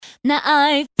Now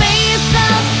I face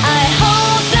up, I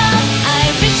hold up,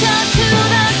 I reach out to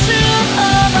the truth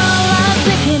of all our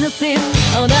sicknesses,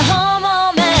 oh the whole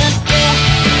moment,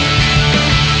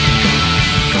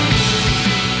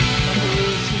 I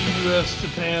really see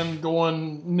U.S.-Japan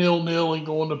going 0-0 and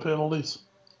going to penalties.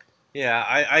 Yeah,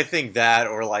 I think that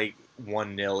or like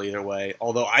 1-0 either way.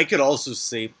 Although I could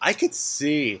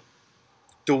see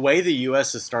the way the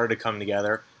U.S. has started to come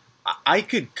together. I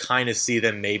could kind of see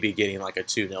them maybe getting like a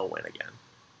 2-0 win again.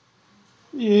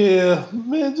 Yeah,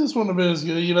 man, it just wouldn't have been as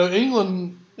good. You know,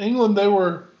 England, they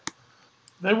were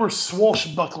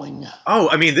swashbuckling. Oh,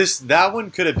 I mean, that one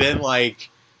could have been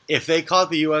like, if they caught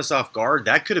the U.S. off guard,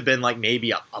 that could have been like maybe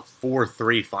a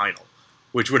 4-3 final,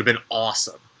 which would have been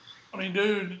awesome. I mean,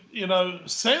 dude, you know,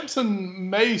 Sampson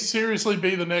may seriously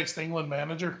be the next England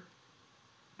manager.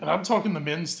 And I'm talking the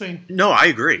men's team. No, I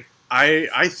agree.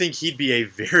 I think he'd be a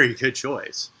very good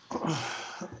choice.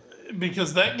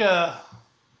 Because that guy,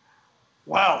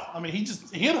 wow. I mean,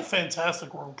 he had a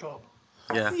fantastic World Cup.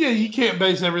 Yeah. Yeah, you can't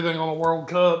base everything on a World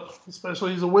Cup,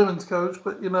 especially he's a women's coach.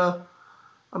 But, you know,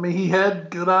 I mean, he had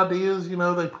good ideas. You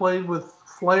know, they played with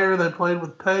flair. They played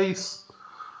with pace.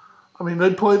 I mean,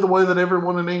 they played the way that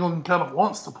everyone in England kind of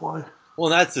wants to play. Well,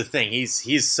 that's the thing.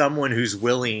 He's someone who's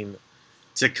willing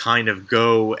to kind of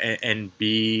go and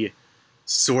be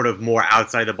sort of more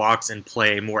outside the box and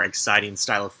play a more exciting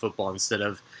style of football instead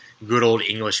of good old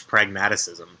English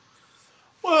pragmatism.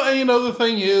 Well, and, you know, the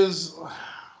thing is,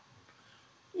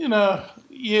 you know,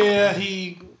 yeah,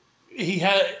 he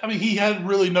had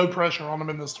really no pressure on him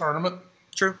in this tournament.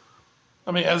 True.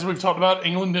 I mean, as we've talked about,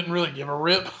 England didn't really give a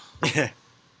rip.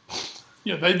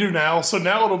 Yeah, they do now. So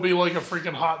now it'll be like a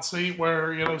freaking hot seat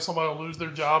where, you know, somebody will lose their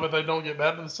job if they don't get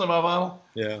back to the semifinal.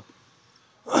 Yeah.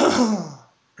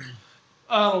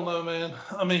 I don't know, man.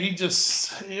 I mean,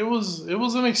 it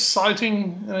was an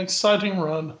exciting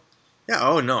run. Yeah.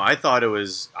 Oh no, I thought it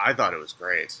was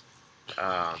great.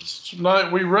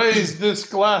 Tonight we raise this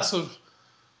glass of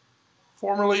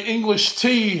formerly English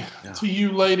tea to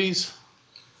you ladies,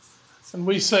 and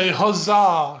we say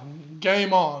huzzah,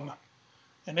 game on,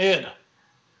 and Ed,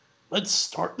 let's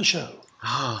start the show.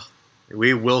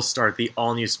 We will start the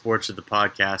all-new Sports of the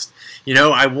podcast. You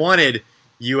know, I wanted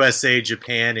USA,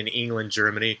 Japan, and England,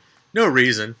 Germany. No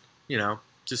reason, you know,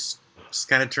 just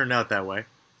kind of turned out that way.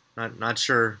 Not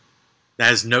sure. That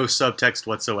has no subtext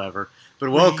whatsoever.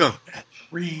 But welcome.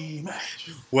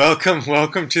 Rematch.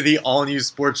 Welcome to the all-new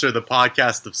Sports Show, the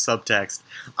podcast of subtext.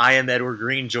 I am Edward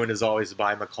Green, joined as always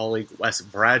by my colleague Wes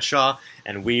Bradshaw,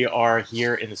 and we are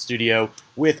here in the studio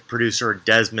with producer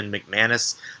Desmond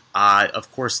McManus.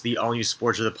 Of course, the all-new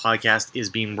Sports Show, the podcast, is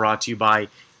being brought to you by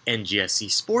NGSC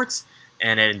Sports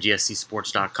and at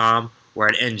ngscsports.com, where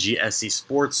at NGSC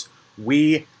Sports,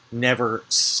 we never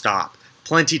stop.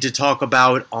 Plenty to talk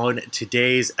about on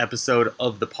today's episode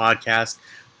of the podcast.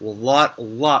 A lot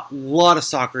of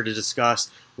soccer to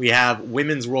discuss. We have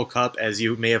Women's World Cup, as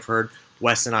you may have heard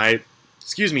Wes and I,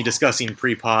 discussing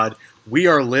pre-pod. We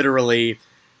are literally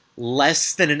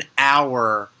less than an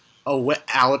hour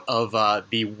out of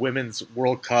the Women's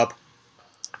World Cup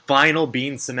final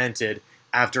being cemented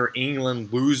after England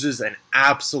loses an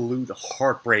absolute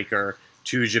heartbreaker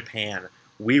to Japan.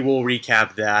 We will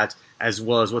recap that, as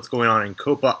well as what's going on in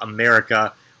Copa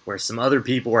America, where some other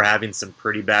people are having some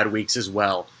pretty bad weeks as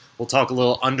well. We'll talk a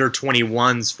little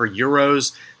under-21s for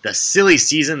Euros, the silly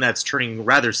season that's turning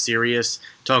rather serious,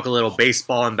 talk a little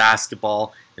baseball and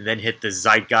basketball, and then hit the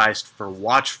zeitgeist for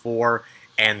Watch 4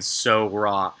 and So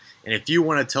Raw. And if you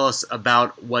want to tell us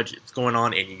about what's going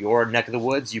on in your neck of the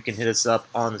woods, you can hit us up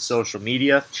on the social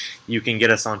media. You can get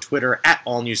us on Twitter at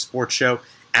All New Sports Show,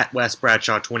 at Wes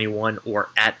Bradshaw 21, or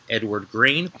at Edward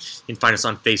Green. You can find us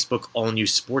on Facebook, All New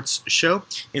Sports Show,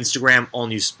 Instagram, All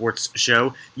New Sports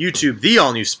Show, YouTube, The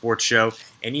All New Sports Show,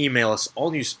 and email us,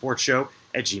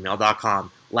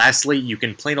 allnewsportshow@gmail.com. Lastly, you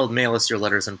can plain old mail us your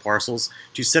letters and parcels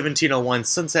to 1701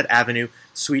 Sunset Avenue,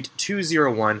 Suite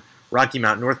 201, Rocky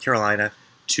Mount, North Carolina,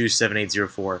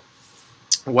 27804.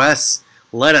 Wes,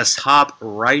 let us hop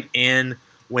right in.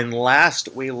 When last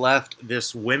we left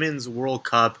this Women's World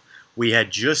Cup, we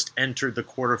had just entered the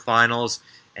quarterfinals,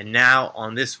 and now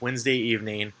on this Wednesday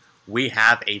evening, we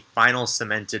have a final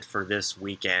cemented for this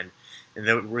weekend. And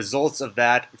the results of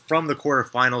that from the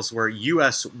quarterfinals were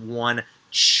U.S. 1,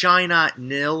 China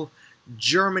 0,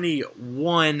 Germany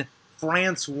 1,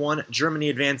 France 1, Germany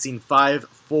advancing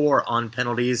 5-4 on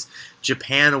penalties,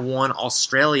 Japan 1,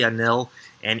 Australia 0,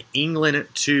 and England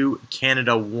 2,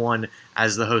 Canada 1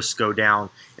 as the hosts go down.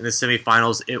 In the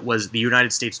semifinals, it was the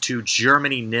United States 2,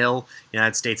 Germany 0. The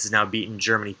United States has now beaten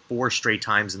Germany 4 straight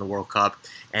times in the World Cup.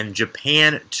 And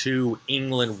Japan 2,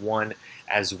 England 1,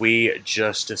 as we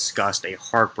just discussed a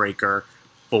heartbreaker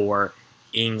for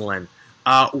England.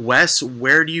 Wes,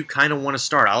 where do you kind of want to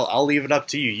start? I'll leave it up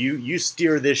to you. You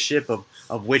steer this ship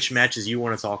of which matches you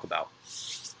want to talk about.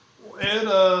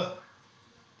 And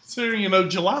considering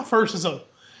July 1st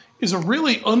is a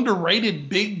really underrated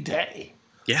big day.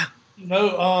 Yeah.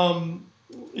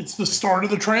 It's the start of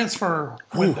the transfer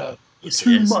window. The Yes,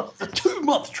 two it is.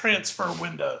 month transfer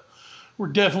window. We're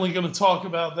definitely going to talk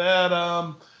about that.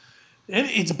 And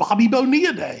it's Bobby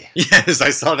Bonilla Day. Yes,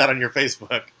 I saw that on your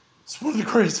Facebook. It's one of the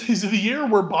greatest days of the year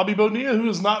where Bobby Bonilla, who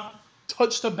has not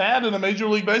touched a bat in a Major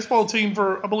League Baseball team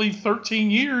for, I believe,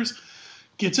 13 years,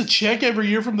 gets a check every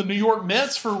year from the New York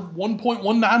Mets for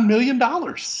 $1.19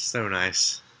 million. So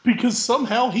nice. Because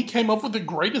somehow he came up with the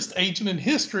greatest agent in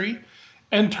history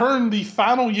and turned the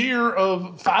final year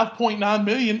of $5.9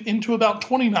 million into about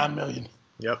 $29 million.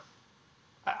 Yep.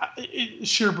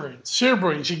 Sheer brilliance.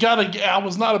 I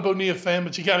was not a Bonilla fan,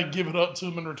 but you got to give it up to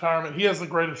him in retirement. He has the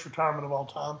greatest retirement of all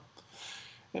time.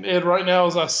 And Ed, right now,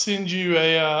 as I send you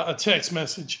a text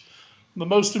message, the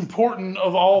most important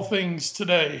of all things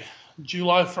today,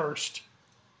 July 1st,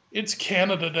 it's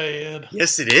Canada Day, Ed.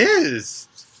 Yes, it is.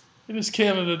 It is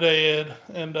Canada Day, Ed.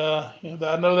 And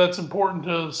I know that's important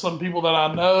to some people that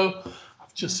I know.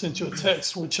 I've just sent you a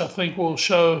text, which I think will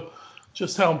show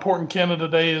just how important Canada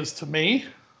Day is to me.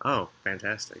 Oh,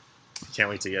 fantastic. Can't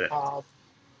wait to get it.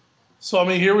 So,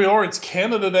 here we are. It's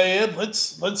Canada Day, Ed.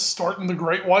 Let's start in the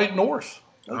Great White North.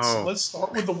 Let's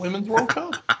start with the Women's World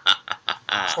Cup.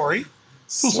 Sorry.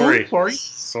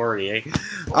 Sorry, eh?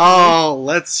 Oh,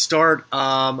 let's start.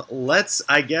 Let's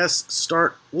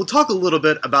start. We'll talk a little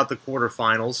bit about the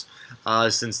quarterfinals,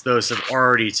 since those have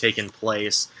already taken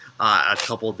place a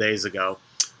couple of days ago.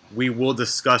 We will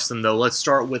discuss them, though. Let's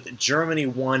start with Germany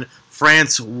 1,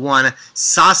 France 1.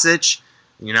 Sausage,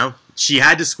 she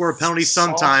had to score a penalty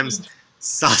sometimes.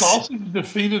 Sausage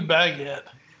defeated Baguette.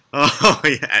 Oh,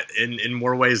 yeah, in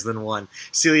more ways than one.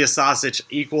 Celia Sausage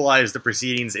equalized the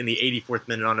proceedings in the 84th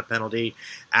minute on a penalty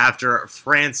after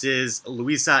France's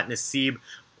Louisa Nassib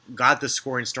got the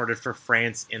scoring started for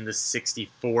France in the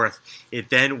 64th. It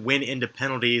then went into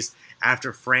penalties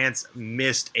after France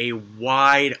missed a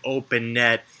wide open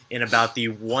net in about the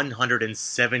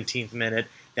 117th minute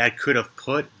that could have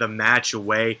put the match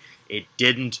away. It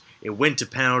didn't. It went to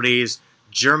penalties.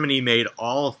 Germany made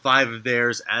all 5 of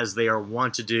theirs, as they are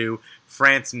wont to do.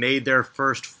 France made their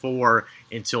first 4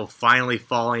 until finally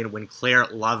falling when Claire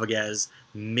Laviguez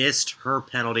missed her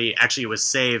penalty. Actually, it was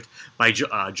saved by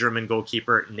German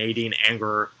goalkeeper Nadine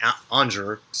Anger,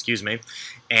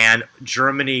 and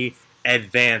Germany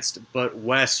advanced. But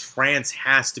France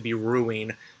has to be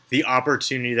ruining the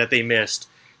opportunity that they missed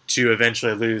to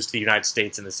eventually lose to the United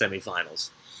States in the semifinals.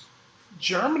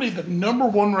 Germany, the number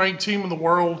 1 ranked team in the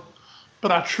world,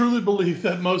 but I truly believe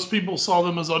that most people saw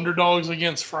them as underdogs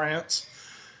against France.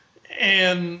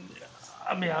 And,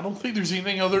 I don't think there's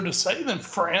anything other to say than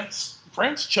France.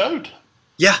 France choked.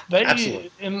 Yeah,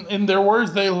 absolutely. In their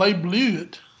words, they les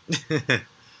bleus it.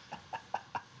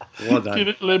 Well done. Get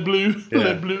it? Les bleus. Yeah.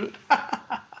 Les bleus it.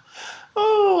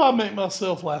 Oh, I make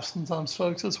myself laugh sometimes,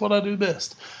 folks. That's what I do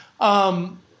best.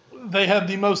 They had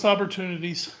the most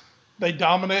opportunities. They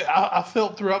dominate. I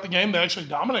felt throughout the game they actually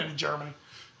dominated Germany.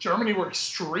 Germany were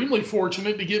extremely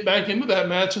fortunate to get back into that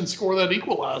match and score that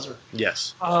equalizer.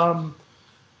 Yes.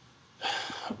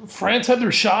 France had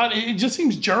their shot. It just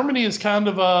seems Germany is kind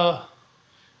of,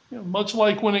 much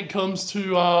like when it comes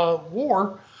to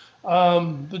war,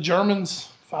 the Germans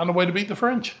find a way to beat the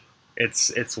French.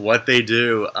 It's what they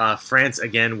do. France,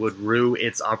 again, would rue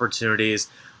its opportunities.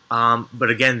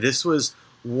 But again, this was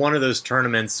one of those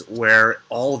tournaments where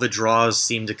all the draws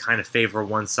seemed to kind of favor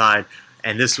one side.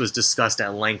 And this was discussed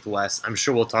at length, Wes. I'm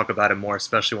sure we'll talk about it more,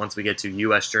 especially once we get to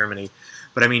U.S.-Germany.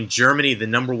 But, Germany, the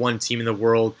number 1 team in the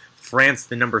world, France,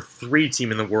 the number 3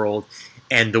 team in the world,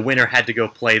 and the winner had to go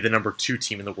play the number 2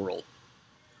 team in the world.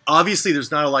 Obviously, there's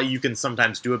not a lot you can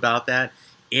sometimes do about that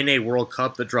in a World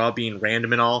Cup, the draw being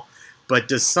random and all. But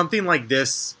does something like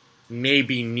this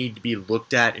maybe need to be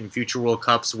looked at in future World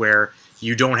Cups where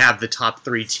you don't have the top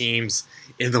 3 teams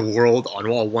in the world on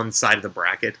one side of the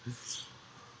bracket?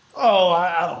 Oh,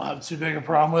 I don't have too big a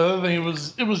problem with it. I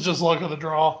think it was just luck of the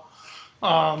draw.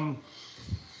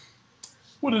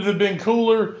 Would it have been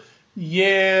cooler?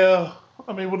 Yeah.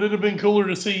 Would it have been cooler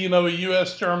to see, a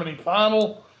U.S.-Germany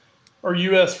final or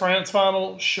U.S.-France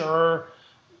final? Sure.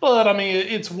 But,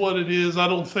 it's what it is. I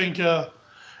don't think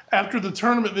after the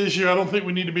tournament this year, I don't think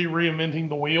we need to be reinventing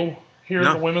the wheel here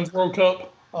in the Women's World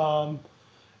Cup.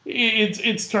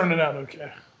 It's turning out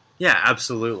okay. Yeah,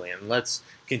 absolutely. And let's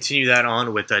continue that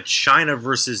on with China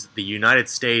versus the United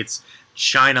States.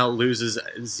 China loses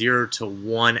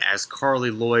 0-1 as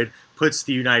Carly Lloyd puts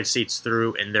the United States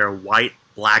through in their white,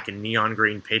 black, and neon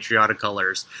green patriotic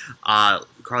colors.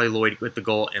 Carly Lloyd with the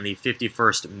goal in the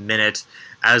 51st minute,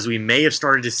 as we may have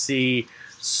started to see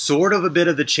sort of a bit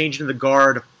of the change in the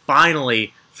guard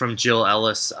finally from Jill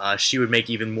Ellis. She would make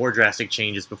even more drastic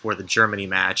changes before the Germany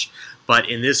match. But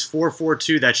in this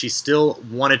 4-4-2 that she still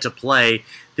wanted to play,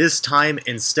 this time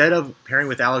instead of pairing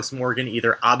with Alex Morgan,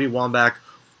 either Abby Wambach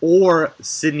or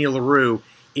Sydney Leroux,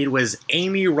 it was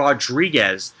Amy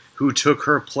Rodriguez who took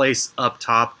her place up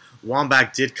top.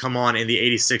 Wambach did come on in the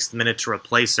 86th minute to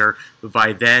replace her, but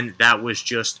by then that was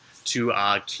just to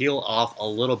kill off a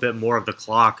little bit more of the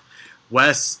clock.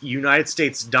 United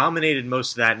States dominated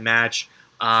most of that match,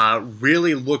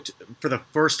 really looked, for the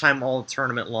first time all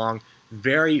tournament long,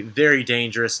 very, very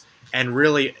dangerous, and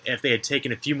really, if they had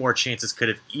taken a few more chances, could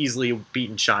have easily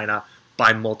beaten China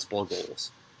by multiple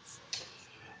goals.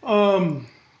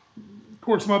 Of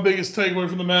course, my biggest takeaway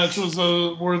from the match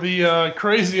were the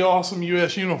crazy awesome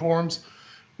U.S. uniforms,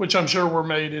 which I'm sure were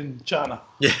made in China.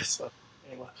 Yes. So,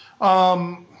 anyway.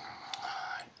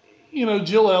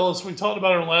 Jill Ellis, we talked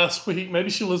about her last week. Maybe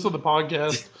she listened to the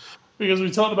podcast because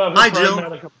we talked about her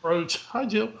pragmatic approach. Hi,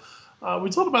 Jill. We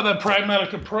talked about that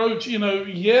pragmatic approach.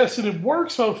 Yes, it had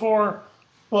worked so far,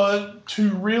 but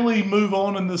to really move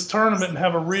on in this tournament and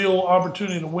have a real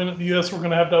opportunity to win at the U.S., we're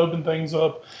going to have to open things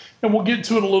up. And we'll get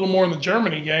to it a little more in the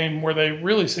Germany game where they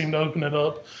really seem to open it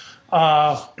up.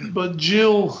 But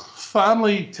Jill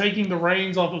finally taking the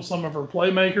reins off of some of her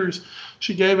playmakers.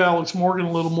 She gave Alex Morgan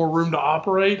a little more room to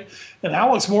operate. And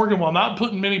Alex Morgan, while not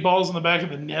putting many balls in the back of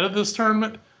the net of this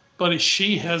tournament, but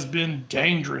she has been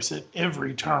dangerous at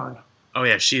every turn. Oh,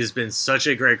 yeah, she has been such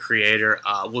a great creator.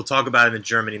 We'll talk about it in the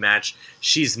Germany match.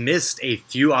 She's missed a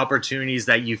few opportunities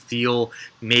that you feel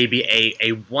maybe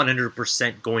a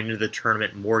 100% going into the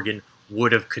tournament Morgan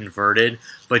would have converted,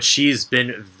 but she's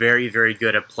been very, very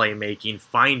good at playmaking,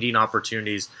 finding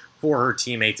opportunities for her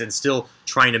teammates, and still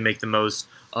trying to make the most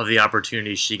of the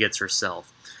opportunities she gets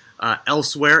herself.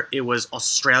 Elsewhere, it was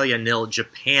Australia 0,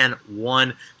 Japan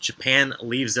 1. Japan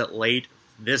leaves it late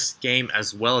this game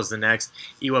as well as the next.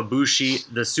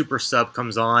 Iwabushi, the super sub,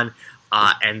 comes on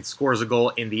and scores a goal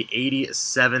in the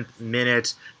 87th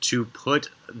minute to put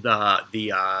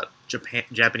the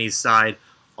Japanese side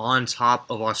on top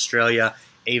of Australia.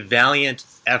 A valiant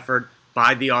effort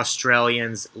by the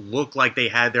Australians. Looked like they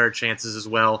had their chances as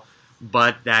well,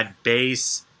 but that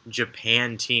base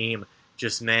Japan team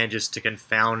just manages to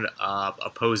confound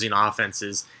opposing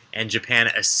offenses, and Japan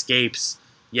escapes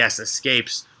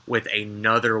with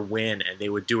another win, and they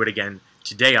would do it again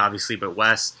today, obviously. But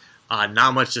Wes,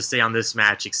 not much to say on this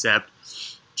match except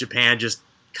Japan just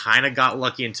kind of got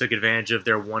lucky and took advantage of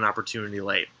their one opportunity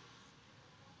late.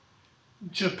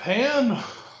 Japan are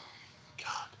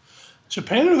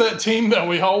that team that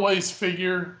we always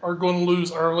figure are going to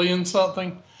lose early in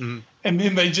something, and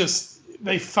then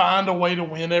they find a way to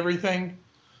win everything.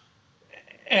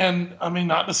 And, I mean,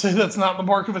 not to say that's not the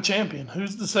mark of a champion.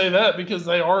 Who's to say that? Because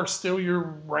they are still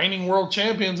your reigning world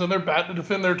champions, and they're back to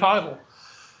defend their title.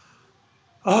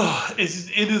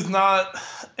 It is not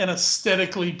an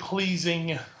aesthetically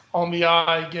pleasing on the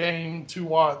eye game to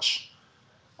watch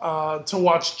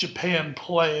Japan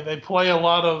play. They play a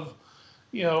lot of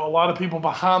people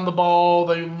behind the ball.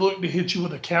 They look to hit you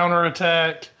with a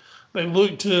counterattack. They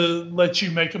look to let you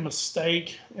make a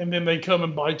mistake, and then they come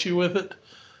and bite you with it.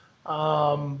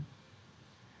 Like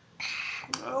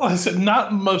I said,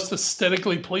 not the most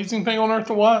aesthetically pleasing thing on earth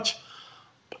to watch,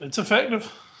 but it's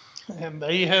effective. And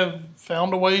they have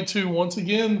found a way to, once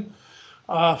again,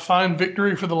 find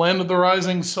victory for the land of the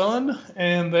rising sun.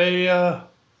 And they, as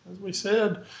we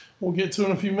said, we'll get to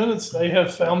in a few minutes, they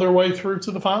have found their way through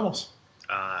to the finals.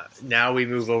 Now we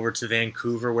move over to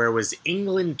Vancouver, where it was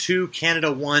England 2,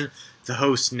 Canada 1. The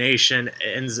host nation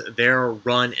ends their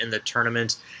run in the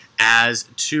tournament as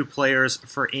two players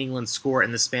for England score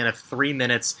in the span of 3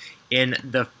 minutes in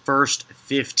the first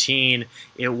 15.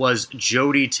 It was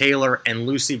Jodie Taylor and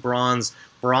Lucy Bronze.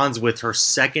 Bronze with her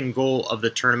second goal of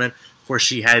the tournament, where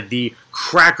she had the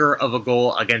cracker of a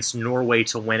goal against Norway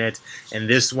to win it. And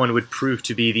this one would prove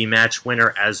to be the match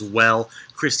winner as well.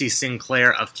 Christy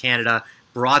Sinclair of Canada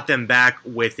brought them back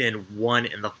within one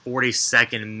in the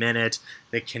 42nd minute.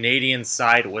 The Canadian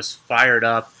side was fired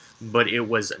up, but it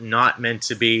was not meant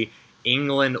to be.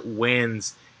 England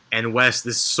wins, and Wes,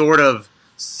 this sort of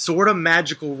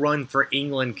magical run for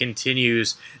England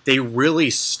continues. They really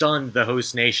stunned the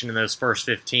host nation in those first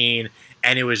 15,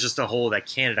 and it was just a hole that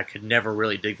Canada could never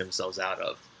really dig themselves out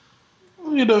of.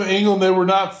 England, they were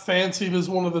not fancied as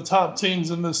one of the top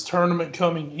teams in this tournament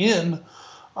coming in.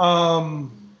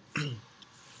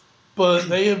 But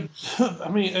they have, I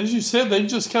mean, as you said, they've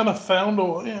just kind of found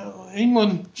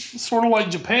England, sort of like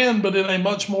Japan, but in a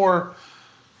much more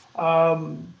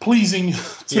pleasing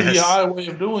to the eye way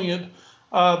of doing it.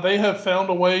 They have found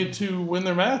a way to win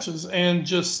their matches and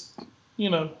just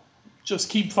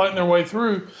keep fighting their way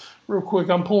through. Real quick,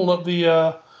 I'm pulling up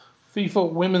the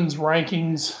FIFA women's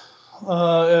rankings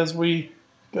as we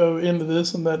go into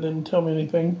this, and that didn't tell me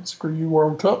anything. Screw you,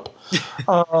 World Cup.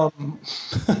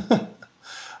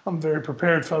 I'm very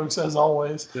prepared, folks, as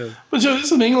always. Yeah. But this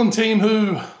is an England team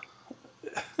who,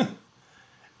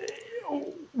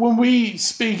 when we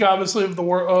speak, obviously,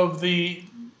 of the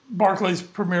Barclays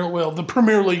the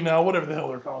Premier League now, whatever the hell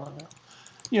they're calling it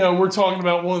now. We're talking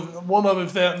about one of,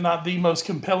 if that not the most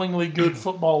compellingly good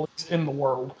football leagues in the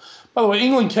world. By the way,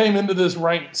 England came into this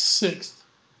ranked sixth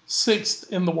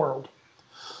in the world.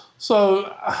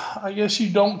 So I guess you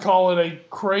don't call it a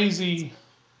crazy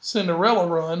Cinderella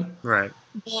run. Right.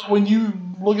 But when you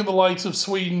look at the likes of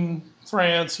Sweden,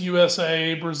 France,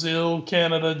 USA, Brazil,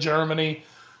 Canada, Germany,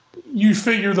 you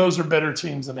figure those are better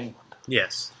teams than England.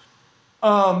 Yes.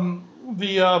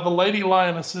 The Lady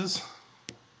Lionesses,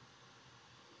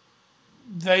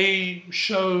 they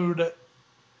showed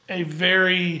a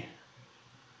very,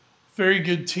 very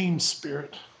good team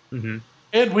spirit. Mm-hmm.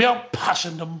 And we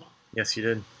outpassioned them. Yes, you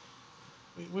did.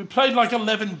 We played like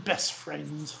 11 best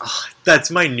friends. Oh, that's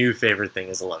my new favorite thing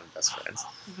is 11 best friends.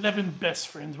 11 best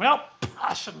friends. We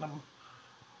outpassioned them.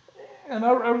 And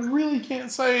I really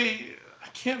can't say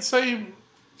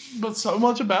but so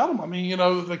much about them. I mean,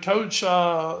 the coach,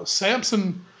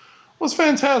 Sampson, was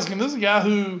fantastic. And this is a guy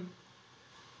who,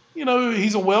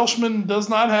 he's a Welshman, does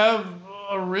not have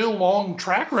a real long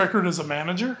track record as a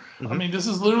manager. Mm-hmm. I mean, this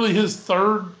is literally his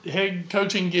third head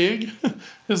coaching gig.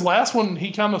 His last one,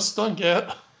 he kind of stunk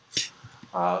at.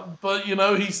 But,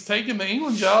 he's taken the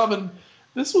England job, and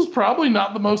this was probably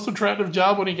not the most attractive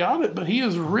job when he got it, but he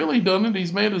has really done it.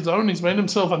 He's made his own. He's made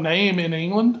himself a name in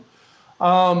England.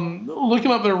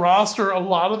 Looking up their roster, a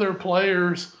lot of their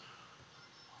players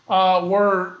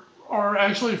are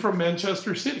actually from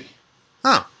Manchester City.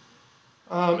 Huh.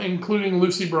 Including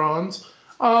Lucy Bronze.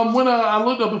 When I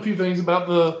looked up a few things about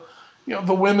the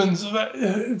women's,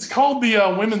 it's called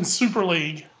the Women's Super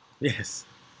League. Yes.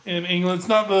 In England, it's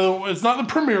not the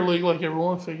Premier League like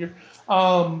everyone figure.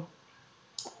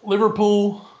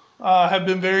 Liverpool have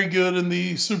been very good in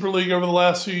the Super League over the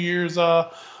last few years.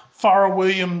 Farah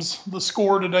Williams, the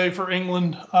scorer today for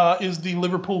England, is the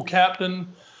Liverpool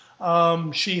captain.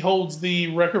 She holds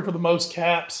the record for the most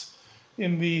caps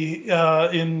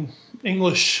in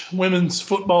English women's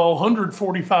football,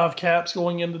 145 caps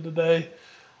going into today.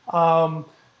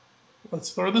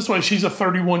 Let's throw it this way. She's a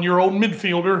 31-year-old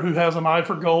midfielder who has an eye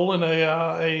for goal and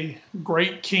a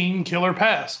great, keen killer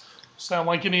pass. Sound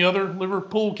like any other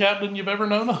Liverpool captain you've ever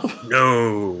known of?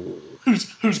 No.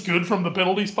 Who's good from the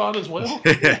penalty spot as well?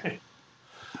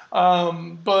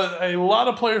 But a lot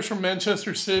of players from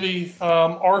Manchester City.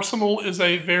 Arsenal has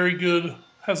a very good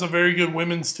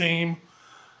women's team.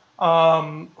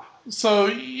 So,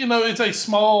 it's a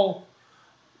small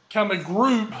kind of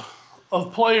group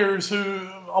of players who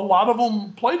a lot of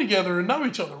them play together and know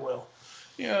each other well.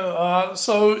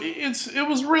 So it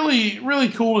was really, really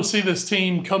cool to see this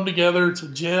team come together to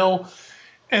gel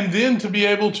and then to be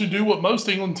able to do what most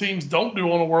England teams don't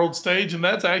do on a world stage, and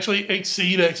that's actually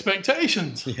exceed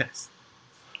expectations. Yes.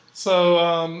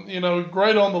 So,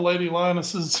 great on the Lady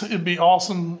Lionesses. It'd be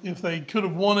awesome if they could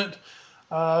have won it.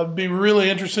 It'd be really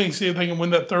interesting to see if they can win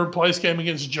that third place game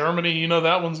against Germany.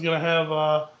 That one's going to have,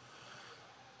 a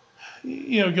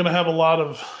lot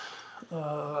of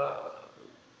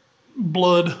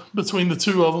blood between the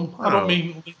two of them. I don't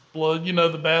mean blood,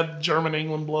 the bad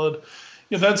German-England blood.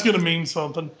 Yeah, that's going to mean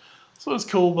something. So it's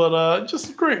cool, but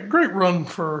just a great run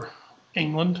for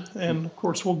England. And, of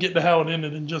course, we'll get to how it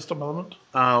ended in just a moment.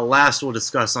 Last we'll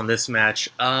discuss on this match.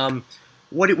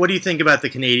 What do you think about the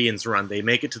Canadians' run? They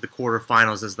make it to the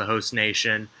quarterfinals as the host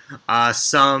nation.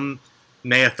 Some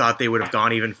may have thought they would have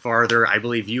gone even farther. I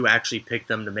believe you actually picked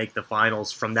them to make the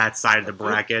finals from that side of the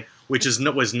bracket, which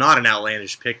was not an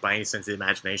outlandish pick by any sense of the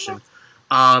imagination.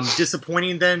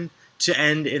 Disappointing then to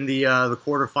end in the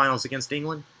quarterfinals against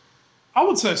England? I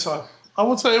would say so. I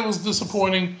would say it was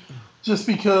disappointing just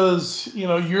because,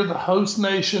 you're the host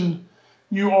nation.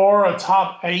 You are a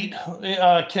top 8.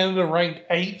 Canada ranked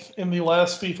 8th in the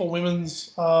last FIFA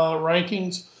women's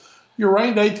rankings. You're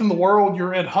ranked 8th in the world.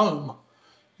 You're at home.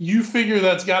 You figure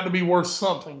that's got to be worth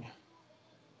something.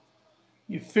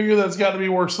 And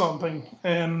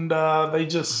they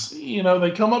just,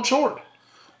 they come up short.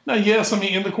 Now, yes,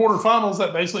 in the quarterfinals,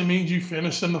 that basically means you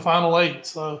finished in the final 8.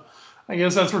 So, I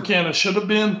guess that's where Canada should have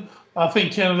been. I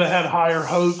think Canada had higher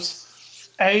hopes.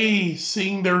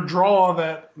 Seeing their draw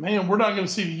that, man, we're not going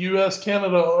to see the U.S.,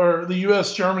 Canada, or the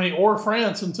U.S., Germany, or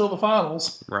France until the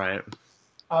finals. Right.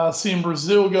 Seeing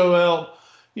Brazil go out,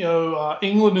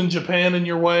 England and Japan in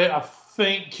your way, I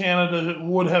think Canada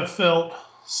would have felt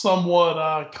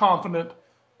somewhat confident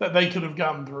that they could have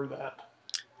gotten through that.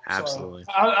 Absolutely.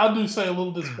 So I do say a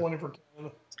little disappointed for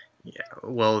Canada. Yeah,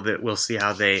 well, we'll see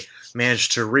how they manage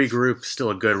to regroup.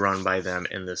 Still a good run by them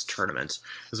in this tournament.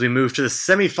 As we move to the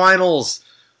semifinals,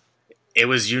 it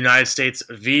was United States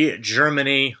v.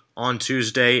 Germany on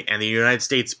Tuesday, and the United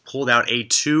States pulled out a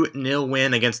 2-0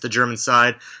 win against the German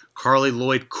side. Carly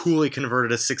Lloyd coolly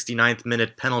converted a 69th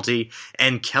minute penalty,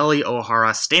 and Kelly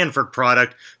O'Hara, Stanford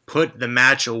product, put the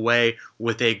match away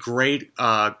with a great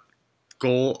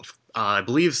goal, I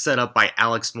believe set up by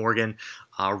Alex Morgan,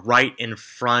 right in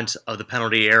front of the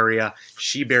penalty area.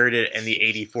 She buried it in the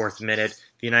 84th minute.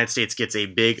 The United States gets a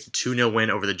big 2-0 win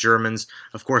over the Germans.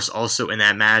 Of course, also in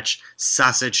that match,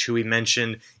 Sasic, who we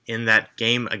mentioned in that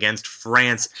game against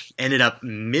France, ended up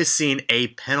missing a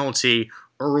penalty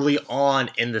early on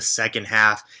in the second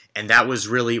half, and that was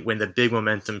really when the big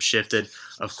momentum shifted.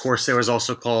 Of course, there was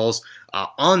also calls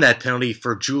on that penalty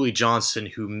for Julie Johnston,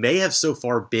 who may have so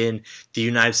far been the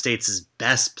United States'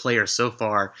 best player so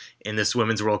far in this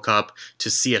Women's World Cup, to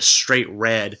see a straight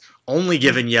red, only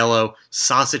given yellow.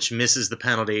 Sasic misses the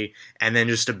penalty, and then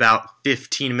just about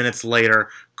 15 minutes later,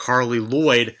 Carly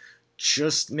Lloyd,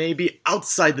 just maybe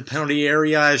outside the penalty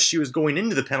area as she was going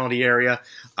into the penalty area,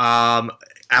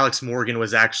 Alex Morgan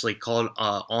was actually called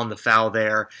on the foul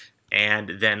there,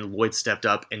 and then Lloyd stepped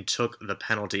up and took the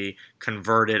penalty,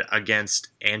 converted against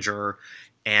Andrew,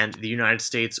 and the United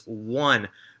States won.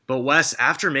 But Wes,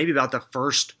 after maybe about the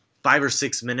first 5 or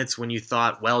 6 minutes, when you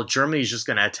thought, well, Germany's just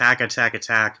going to attack,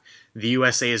 the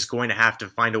USA is going to have to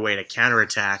find a way to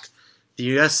counterattack, the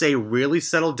USA really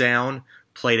settled down,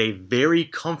 played a very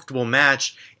comfortable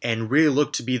match, and really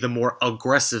looked to be the more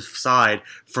aggressive side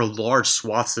for large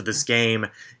swaths of this game.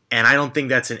 And I don't think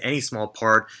that's in any small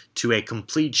part to a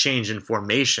complete change in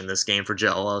formation this game for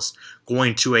JLS,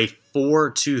 going to a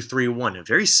 4-2-3-1, a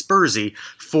very Spursy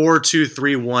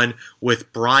 4-2-3-1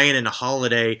 with Bryan and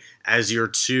Holiday as your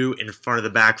two in front of the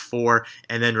back four,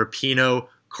 and then Rapinoe,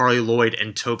 Carly Lloyd,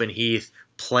 and Tobin Heath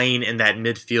playing in that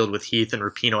midfield with Heath and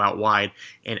Rapinoe out wide,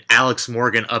 and Alex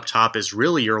Morgan up top is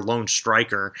really your lone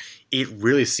striker. It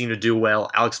really seemed to do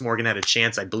well. Alex Morgan had a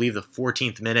chance, I believe the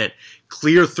 14th minute,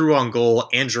 clear through on goal.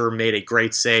 Andrew made a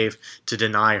great save to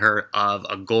deny her of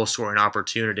a goal-scoring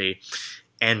opportunity.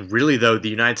 And really, though, the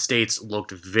United States looked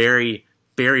very,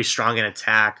 very strong in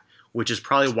attack, which is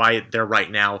probably why they're right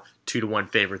now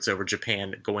 2-1 favorites over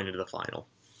Japan going into the final.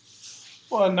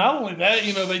 Well, not only that,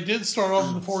 they did start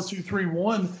off with the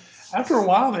 4-2-3-1. After a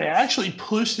while, they actually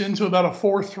pushed into about a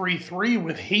 4-3-3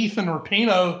 with Heath and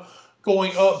Rapinoe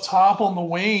going up top on the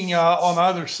wing on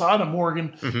either side of Morgan.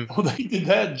 Mm-hmm. When they did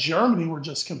that, Germany were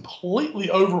just completely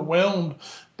overwhelmed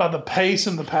by the pace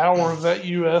and the power of that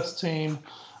U.S. team.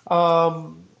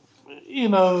 The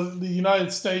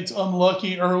United States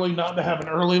unlucky early not to have an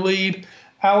early lead.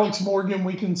 Alex Morgan,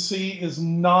 we can see, is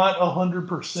not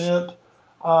 100%.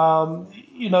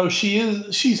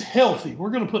 She's healthy. We're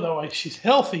going to put it that way. She's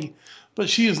healthy, but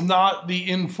she is not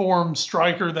the informed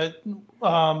striker that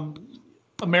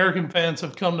American fans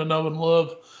have come to know and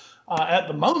love at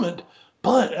the moment.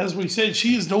 But as we said,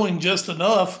 she is doing just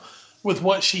enough with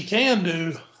what she can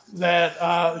do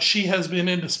that she has been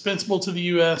indispensable to the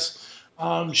U.S.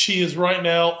 She is right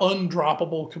now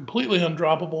undroppable, completely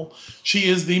undroppable. She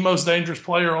is the most dangerous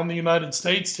player on the United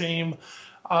States team.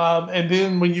 And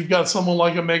then when you've got someone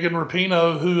like a Megan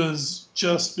Rapinoe who has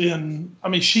just been,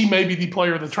 she may be the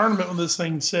player of the tournament when this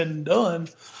thing's said and done.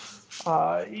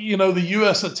 The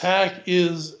U.S. attack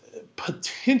is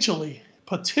potentially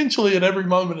at every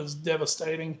moment is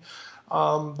devastating.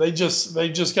 They just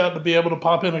got to be able to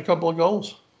pop in a couple of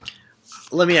goals.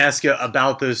 Let me ask you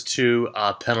about those two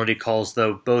penalty calls,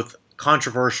 though, both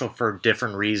controversial for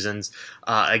different reasons.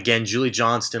 Again, Julie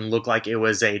Johnston looked like it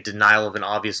was a denial of an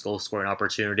obvious goal-scoring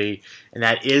opportunity, and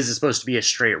that is supposed to be a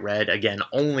straight red. Again,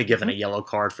 only given a yellow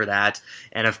card for that.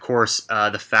 And, of course,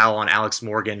 the foul on Alex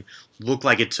Morgan looked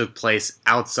like it took place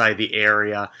outside the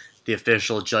area. The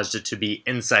official judged it to be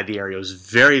inside the area. It was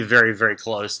very, very, very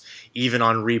close. Even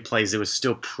on replays, it was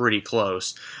still pretty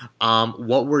close.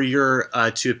 What were your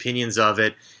two opinions of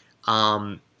it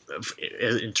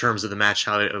in terms of the match,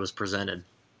 how it was presented?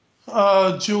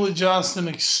 Julie Johnston,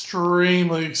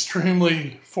 extremely,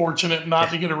 extremely fortunate not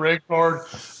to get a red card,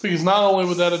 because not only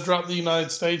would that have dropped the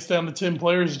United States down to 10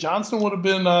 players, Johnston would have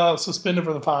been suspended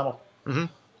for the final. Mm-hmm.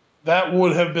 that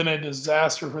would have been a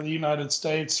disaster for the United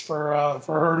States for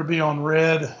her to be on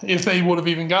red if they would have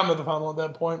even gotten to the final at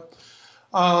that point.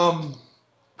 I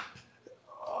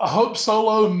hope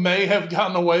Solo may have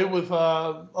gotten away with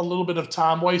a little bit of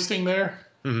time wasting there,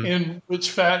 in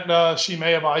which fact she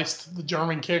may have iced the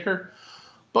German kicker.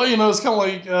 But it's kind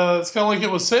of like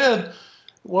it was said.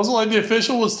 It wasn't like the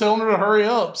official was telling her to hurry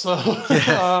up.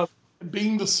 So,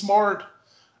 being the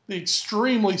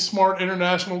extremely smart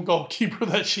international goalkeeper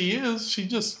that she is, she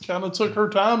just kind of took her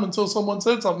time until someone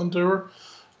said something to her.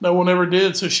 No one ever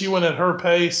did, so she went at her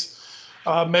pace.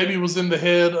 Maybe was in the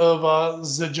head of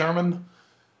the German.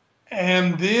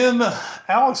 And then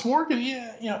Alex Morgan,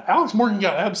 Alex Morgan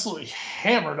got absolutely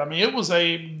hammered. I mean, it was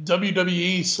a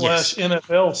WWE /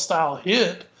 NFL style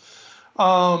hit.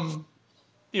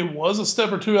 It was a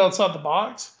step or two outside the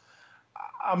box.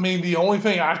 I mean, the only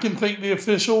thing I can think the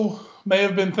official may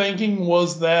have been thinking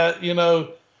was that,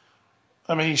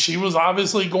 she was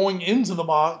obviously going into the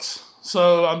box.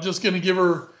 So I'm just going to give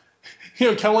her,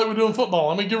 kind of like we do in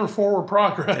football, I'm going to give her forward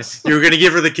progress. You're going to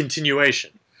give her the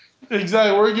continuation.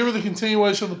 Exactly. We're going to give her the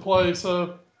continuation of the play.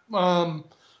 So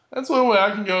that's the only way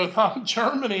I can go. If I'm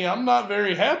Germany, I'm not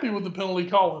very happy with the penalty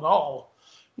call at all.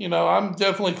 I'm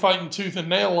definitely fighting tooth and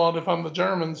nail on it if I'm the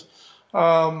Germans.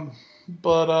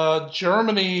 But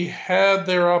Germany had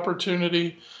their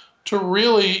opportunity to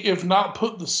really, if not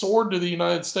put the sword to the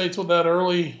United States with that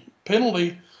early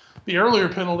penalty, the earlier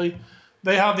penalty,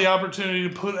 they had the opportunity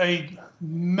to put a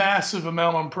massive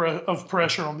amount of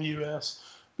pressure on the U.S.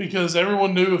 because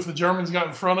everyone knew if the Germans got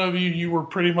in front of you, you were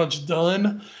pretty much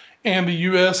done. And the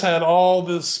U.S. had all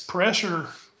this pressure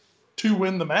to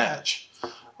win the match.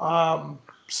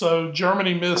 So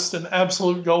Germany missed an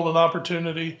absolute golden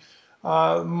opportunity.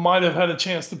 Might have had a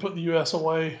chance to put the U.S.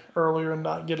 away earlier and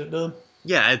not get it done.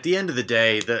 Yeah, at the end of the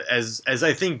day, as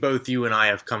I think both you and I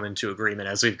have come into agreement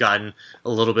as we've gotten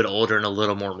a little bit older and a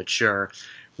little more mature,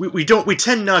 we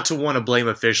tend not to want to blame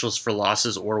officials for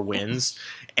losses or wins.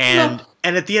 And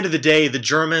at the end of the day, the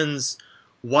Germans,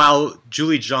 while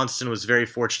Julie Johnston was very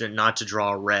fortunate not to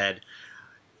draw red,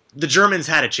 the Germans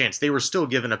had a chance. They were still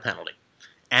given a penalty.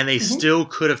 And they still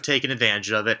could have taken advantage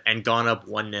of it and gone up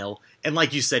 1-0. And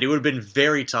like you said, it would have been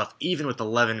very tough, even with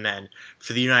 11 men,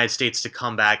 for the United States to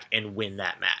come back and win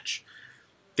that match.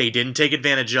 They didn't take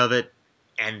advantage of it,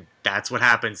 and that's what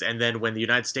happens. And then when the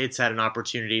United States had an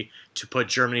opportunity to put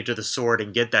Germany to the sword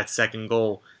and get that second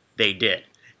goal, they did.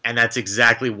 And that's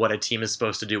exactly what a team is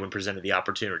supposed to do when presented the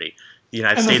opportunity. The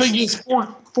United States. The thing is,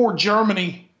 for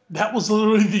Germany, that was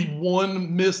literally the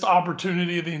one missed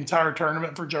opportunity of the entire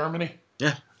tournament for Germany.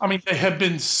 Yeah. I mean, they have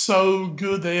been so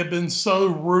good. They have been so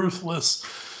ruthless.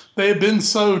 They have been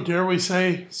so, dare we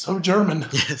say, so German.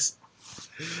 Yes.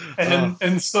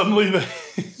 And suddenly they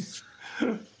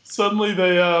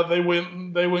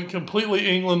went completely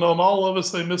England on all of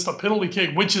us. They missed a penalty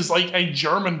kick, which is like a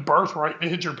German birthright to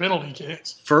hit your penalty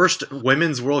kicks. First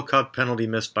Women's World Cup penalty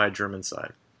missed by a German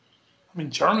side. I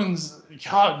mean, Germans,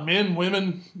 God, men,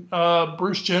 women,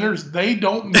 Bruce Jenners, they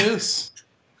don't miss.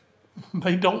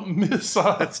 They don't miss.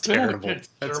 That's terrible.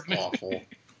 That's awful.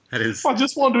 That is. I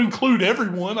just wanted to include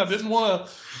everyone. I didn't want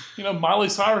to. Miley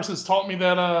Cyrus has taught me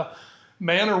that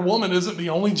man or woman isn't the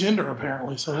only gender,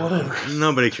 apparently. So whatever.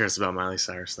 Nobody cares about Miley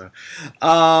Cyrus, though.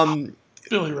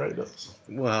 Billy Ray does.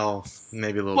 Well,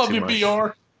 maybe a little Love too you, much. BR.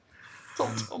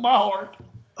 Don't tell my heart.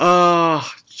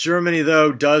 Germany,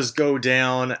 though, does go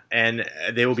down, and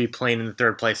they will be playing in the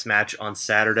third place match on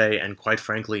Saturday, and quite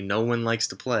frankly, no one likes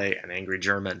to play an angry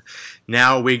German.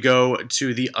 Now we go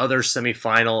to the other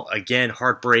semifinal. Again,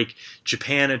 heartbreak.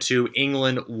 Japan 2,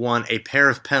 England 1, a pair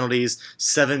of penalties,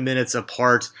 7 minutes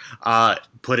apart,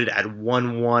 put it at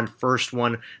 1-1. First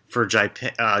one for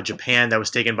Japan that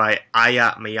was taken by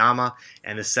Aya Miyama,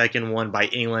 and the second one by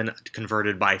England,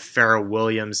 converted by Farrah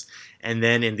Williams. And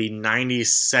then in the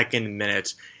 92nd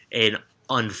minute, an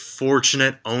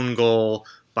unfortunate own goal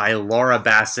by Laura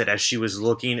Bassett as she was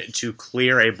looking to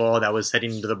clear a ball that was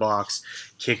heading into the box,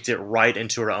 kicked it right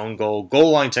into her own goal.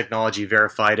 Goal line technology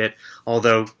verified it,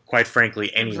 although, quite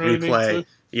frankly, any replay...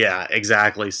 Yeah,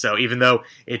 exactly. So even though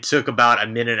it took about a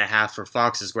minute and a half for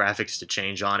Fox's graphics to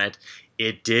change on it,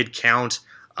 it did count,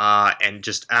 and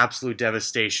just absolute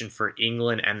devastation for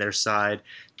England and their side.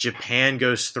 Japan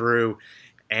goes through,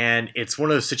 and it's one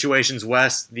of those situations,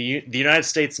 Wes, the United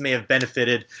States may have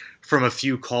benefited from a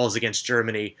few calls against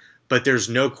Germany, but there's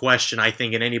no question, I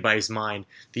think, in anybody's mind,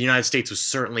 the United States was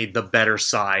certainly the better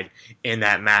side in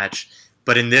that match.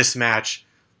 But in this match,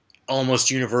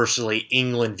 almost universally,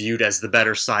 England viewed as the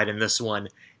better side in this one,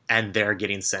 and they're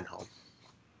getting sent home.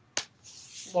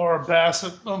 Laura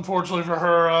Bassett, unfortunately for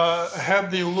her,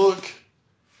 had the look.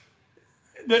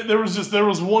 There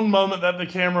was one moment that the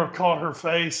camera caught her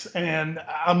face, and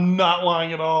I'm not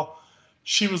lying at all.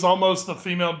 She was almost the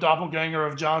female doppelganger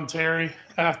of John Terry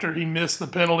after he missed the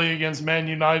penalty against Man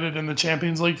United in the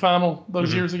Champions League final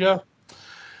those years ago.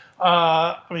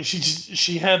 I mean,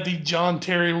 she had the John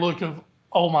Terry look of,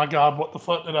 oh my God, what the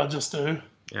fuck did I just do?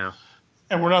 Yeah.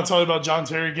 And we're not talking about John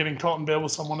Terry getting caught in bed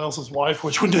with someone else's wife,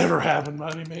 which would never happen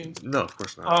by any means. No, of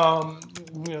course not.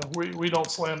 We don't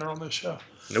slander on this show.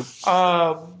 Nope.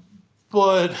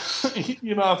 But,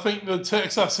 I think the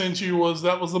text I sent you was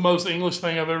that was the most English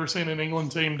thing I've ever seen an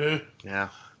England team do. Yeah.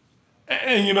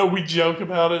 And, we joke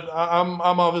about it. I'm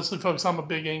obviously, folks, I'm a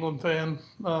big England fan.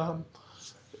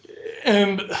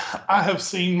 And I have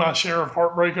seen my share of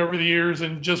heartbreak over the years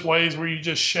in just ways where you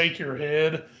just shake your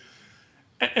head.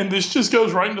 And this just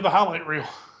goes right into the highlight reel.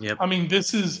 Yep. I mean,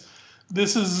 this is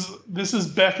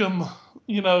Beckham,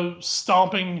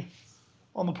 stomping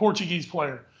on the Portuguese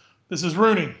player. This is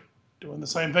Rooney doing the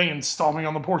same thing and stomping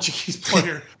on the Portuguese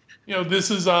player. This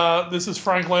is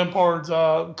Frank Lampard's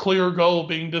clear goal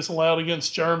being disallowed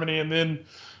against Germany, and then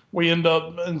we end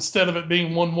up, instead of it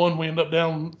being 1-1, we end up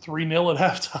down 3-0 at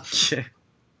halftime.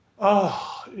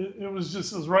 It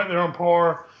was right there on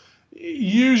par.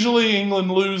 Usually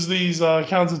England lose these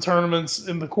kinds of tournaments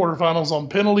in the quarterfinals on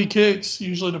penalty kicks,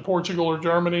 usually to Portugal or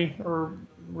Germany, or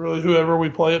really whoever we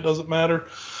play, it doesn't matter.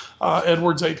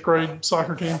 Edward's 8th grade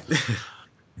soccer team.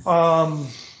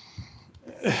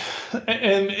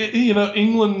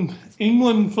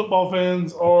 England football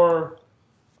fans are,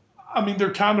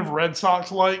 they're kind of Red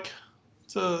Sox-like.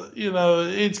 So,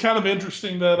 it's kind of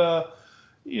interesting that,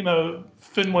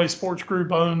 Fenway Sports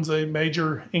Group owns a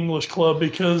major English club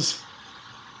because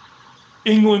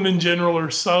England in general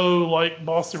are so like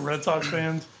Boston Red Sox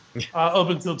fans up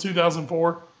until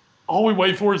 2004. All we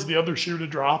wait for is the other shoe to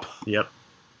drop. Yep.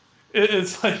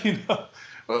 It's like,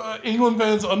 England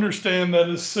fans understand that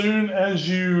as soon as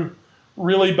you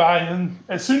really buy in,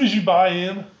 it's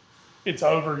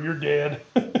over. You're dead.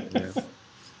 Yeah.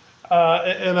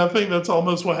 And I think that's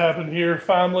almost what happened here.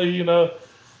 Finally,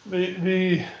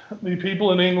 the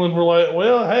people in England were like,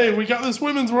 well, hey, we got this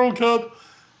Women's World Cup.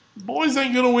 Boys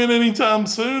ain't going to win anytime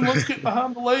soon. Let's get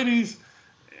behind the ladies.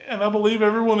 And I believe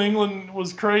everyone in England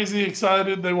was crazy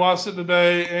excited. They watched it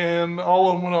today, and all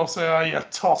of them went off say, oh, yeah,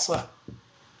 Tulsa.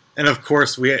 And, of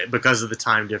course, because of the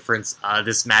time difference,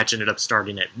 this match ended up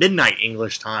starting at midnight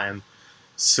English time.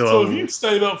 So if you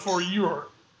stayed up for it, you are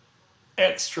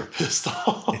extra pissed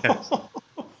off. Yeah.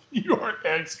 You are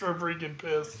extra freaking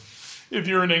pissed if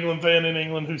you're an England fan in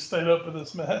England who stayed up for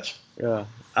this match. Yeah.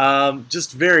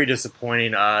 Just very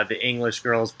disappointing. The English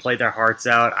girls played their hearts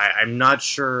out. I'm not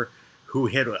sure who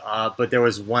hit, but there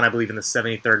was one, I believe, in the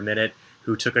 73rd minute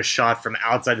who took a shot from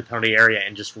outside the penalty area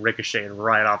and just ricocheted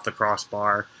right off the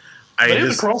crossbar. They hit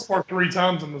the crossbar 3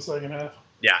 times in the second half.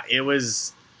 Yeah, it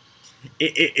was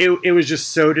just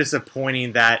so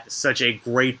disappointing that such a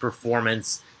great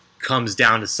performance comes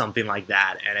down to something like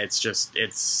that, and it's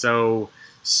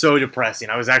so depressing.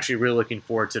 I was actually really looking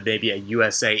forward to maybe a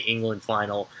USA-England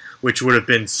final, which would have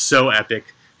been so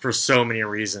epic for so many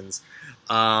reasons.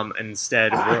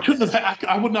 Instead,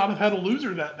 I would not have had a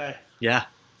loser that day. Yeah.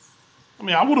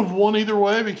 I would have won either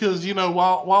way because,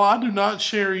 while I do not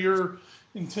share your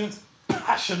intense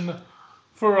passion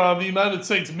for the United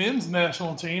States men's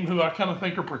national team, who I kind of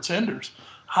think are pretenders,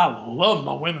 I love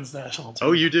my women's national team.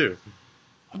 Oh, you do?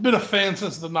 I've been a fan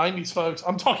since the 90s, folks.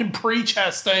 I'm talking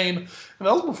pre-Chastain, and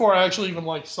that was before I actually even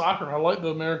liked soccer. I like the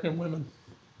American women.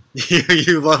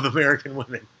 You love American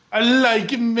women. I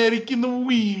like American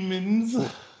women's.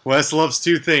 Wes loves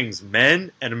 2 things,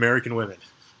 men and American women.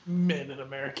 Men and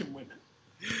American women.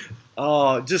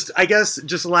 I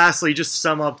guess lastly, just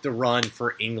sum up the run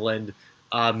for England,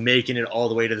 making it all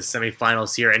the way to the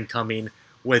semifinals here and coming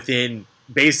within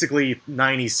basically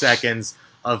 90 seconds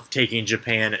of taking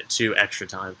Japan to extra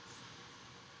time.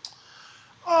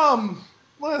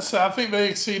 Listen, I think they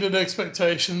exceeded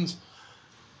expectations.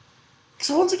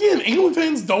 So once again, England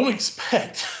fans don't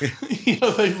expect.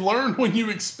 They've learned when you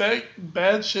expect,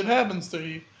 bad shit happens to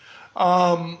you.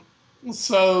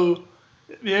 So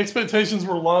the expectations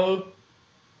were low.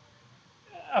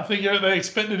 I think they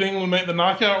expected England to make the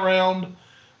knockout round.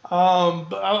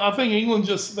 But I think England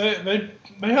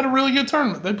they had a really good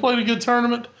tournament. They played a good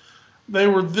tournament. They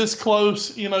were this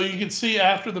close. You could see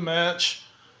after the match,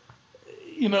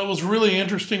 it was really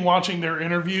interesting watching their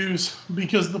interviews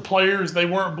because the players, they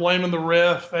weren't blaming the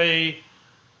ref. I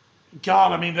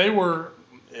thought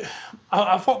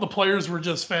the players were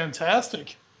just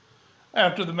fantastic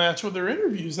after the match with their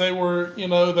interviews. They were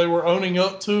owning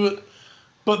up to it.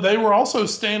 But they were also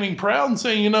standing proud and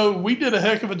saying, we did a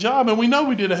heck of a job, and we know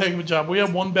we did a heck of a job. We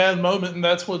had one bad moment, and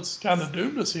that's what's kind of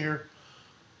doomed us here.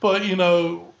 But,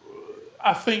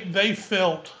 I think they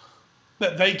felt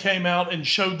that they came out and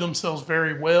showed themselves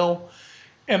very well.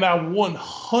 And I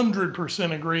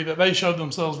 100% agree that they showed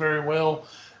themselves very well.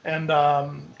 And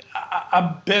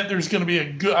I bet there's going to be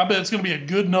it's going to be a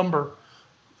good number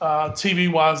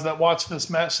TV-wise that watch this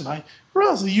match tonight.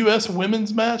 Realize the U.S.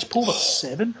 women's match pulled a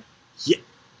 7? Yeah.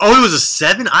 Oh, it was a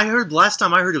 7? Last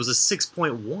time I heard it was a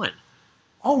 6.1.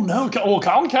 Oh, no. Well,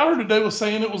 Colin Cowherd today was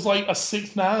saying it was like a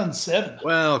 6.9, 7.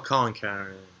 Well, Colin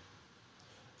Cowherd.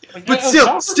 Like, But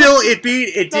still, it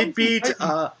did beat.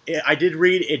 I did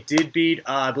read it did beat.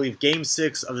 I believe Game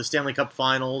 6 of the Stanley Cup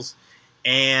Finals,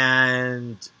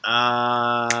 and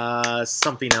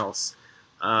something else.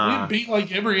 We beat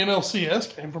like every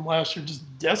NLCS game from last year. Just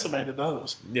decimated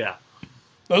those. Yeah,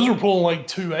 those were pulling like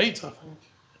 2.8s, I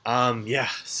think. Yeah.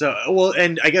 So,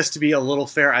 and I guess to be a little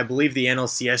fair, I believe the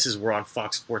NLCSs were on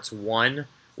Fox Sports 1,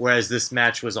 whereas this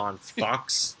match was on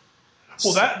Fox.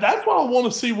 Well, that's why I want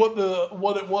to see what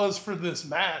it was for this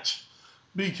match,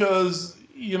 because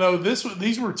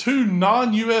these were two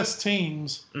non-U.S.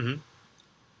 teams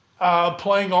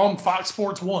playing on Fox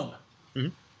Sports 1. Mm-hmm.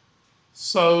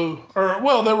 So,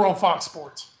 they were on Fox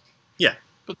Sports. Yeah,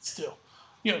 but still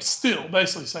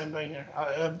basically same thing here.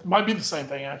 It might be the same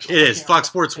thing actually. It is. Fox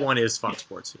Sports 1 is Fox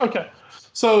Sports. Okay,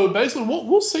 so basically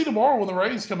we'll see tomorrow when the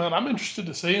ratings come out. I'm interested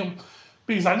to see them.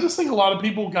 Because I just think a lot of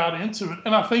people got into it.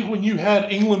 And I think when you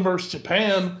had England versus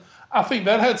Japan, I think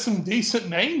that had some decent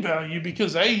name value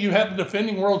because, A, you had the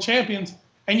defending world champions,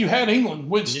 and you had England,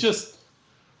 which just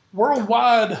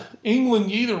worldwide,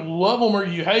 England, you either love them or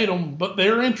you hate them, but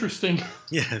they're interesting.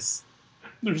 Yes.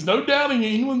 There's no doubting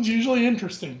England's usually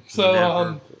interesting.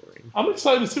 So I'm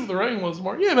excited to see what the rating was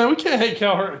tomorrow. Yeah, man, we can't hate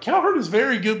Cowherd. Cowherd is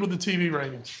very good with the TV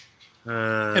ratings.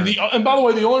 And by the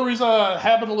way, the only reason I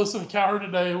happened to listen to Cowherd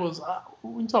today was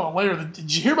we can talk about later.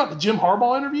 Did you hear about the Jim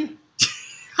Harbaugh interview?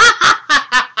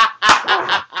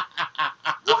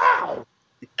 Wow!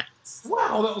 Yes.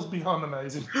 Wow, that was beyond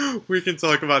amazing. We can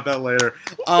talk about that later.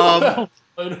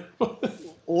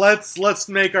 Let's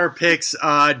make our picks.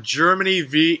 Germany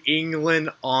v.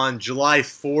 England on July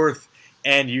 4th,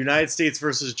 and United States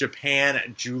versus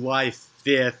Japan July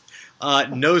 5th.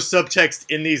 No subtext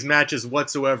in these matches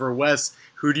whatsoever. Wes,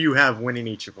 who do you have winning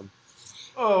each of them?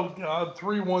 Oh God,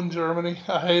 3-1 Germany.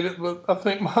 I hate it, but I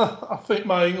think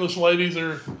my English ladies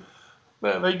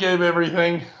they gave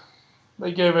everything.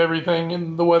 They gave everything,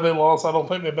 and the way they lost, I don't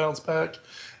think they bounced back.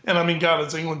 And I mean, God,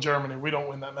 it's England Germany. We don't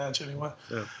win that match anyway.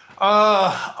 Yeah.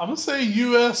 I'm gonna say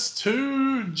US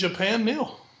 2, Japan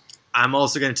 0. I'm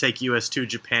also gonna take US 2,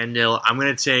 Japan 0. I'm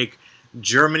gonna take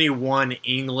Germany 1,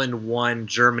 England 1.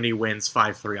 Germany wins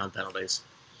 5-3 on penalties.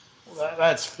 Well,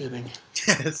 that's fitting.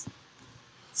 Yes.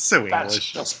 So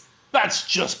English. That's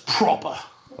just proper.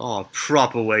 Oh,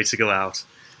 proper way to go out.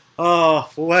 Oh,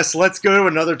 Wes, let's go to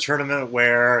another tournament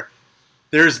where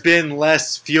there's been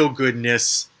less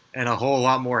feel-goodness and a whole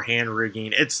lot more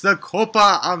hand-rigging. It's the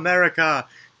Copa America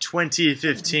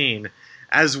 2015.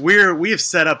 As we have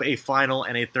set up a final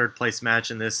and a third-place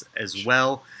match in this as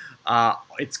well.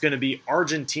 It's going to be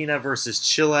Argentina versus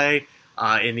Chile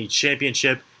in the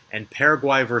championship, and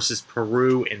Paraguay versus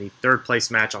Peru in the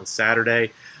third-place match on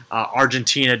Saturday.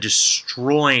 Argentina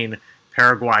destroying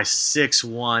Paraguay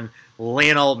 6-1.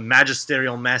 Lionel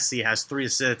Magisterial Messi has 3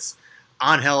 assists.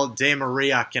 Angel Di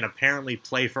Maria can apparently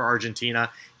play for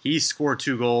Argentina. He scored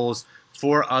 2 goals.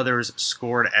 4 others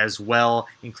scored as well,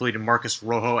 including Marcus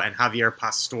Rojo and Javier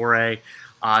Pastore.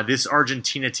 This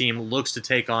Argentina team looks to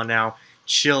take on now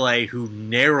Chile, who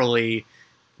narrowly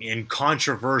and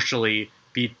controversially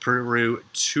beat Peru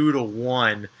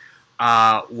 2-1.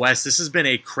 Wes, this has been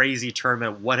a crazy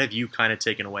tournament. What have you kind of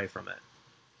taken away from it?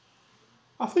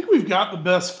 I think we've got the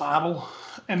best final,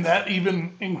 and that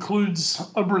even includes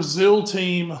a Brazil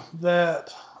team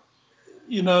that,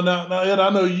 now Ed, I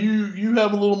know you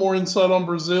have a little more insight on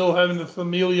Brazil, having the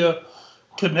Familia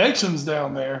connections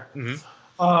down there.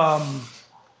 Mm-hmm.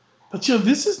 But,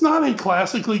 this is not a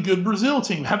classically good Brazil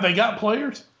team. Have they got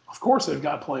players? Of course they've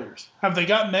got players. Have they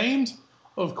got names?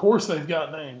 Of course they've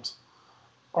got names.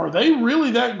 Are they really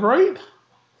that great?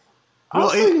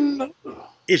 Well,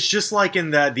 it's just like in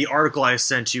the article I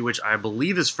sent you, which I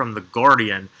believe is from The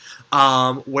Guardian,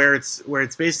 where it's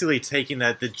basically taking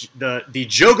that the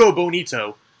Jogo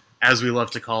Bonito, as we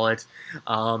love to call it,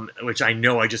 which I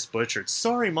know I just butchered.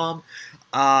 Sorry, Mom.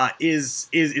 Is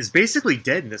basically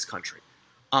dead in this country.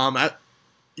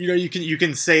 you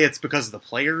can say it's because of the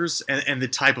players and the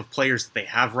type of players that they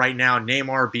have right now.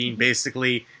 Neymar being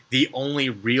basically the only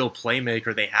real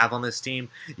playmaker they have on this team.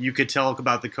 You could talk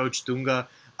about the coach Dunga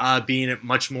being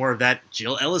much more of that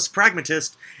Jill Ellis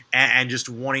pragmatist and just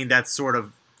wanting that sort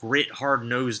of grit,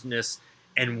 hard-nosedness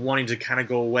and wanting to kind of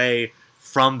go away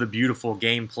from the beautiful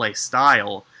gameplay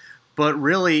style. But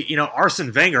really,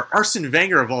 Arsene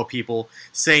Wenger of all people,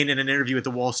 saying in an interview with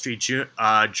the Wall Street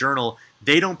Journal,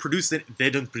 they don't produce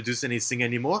anything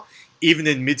anymore. Even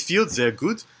in midfield, they're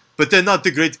good, but they're not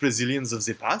the great Brazilians of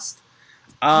the past.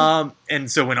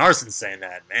 And so when Arsene's saying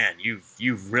that, man,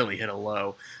 you've really hit a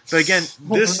low. But again,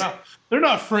 they're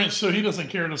not French, so he doesn't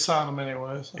care to sign them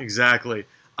anyway. So. Exactly.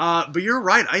 But you're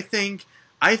right. I think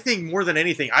more than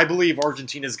anything, I believe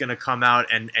Argentina is going to come out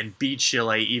and beat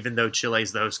Chile, even though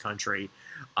Chile's the host country.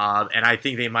 And I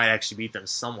think they might actually beat them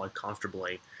somewhat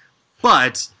comfortably.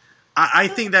 But I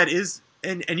think that is,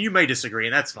 and you may disagree,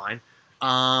 and that's fine.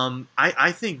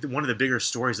 I think one of the bigger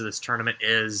stories of this tournament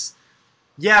is,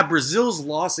 yeah, Brazil's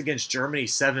loss against Germany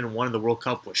 7-1 in the World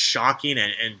Cup was shocking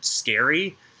and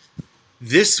scary.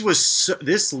 This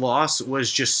loss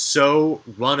was just so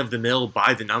run-of-the-mill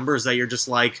by the numbers that you're just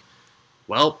like,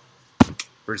 well,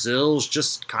 Brazil's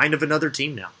just kind of another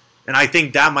team now. And I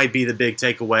think that might be the big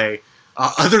takeaway,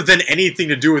 other than anything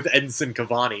to do with Edinson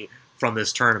Cavani from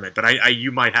this tournament. But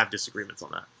you might have disagreements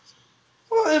on that.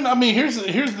 Well, and I mean, here's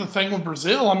the thing with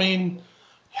Brazil. I mean,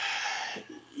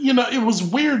 it was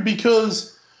weird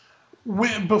because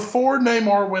before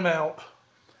Neymar went out,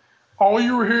 all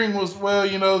you were hearing was, well,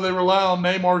 they rely on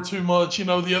Neymar too much.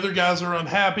 The other guys are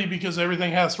unhappy because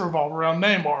everything has to revolve around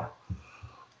Neymar.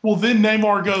 Well, then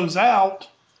Neymar goes out,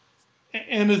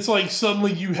 and it's like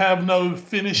suddenly you have no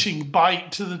finishing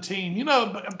bite to the team.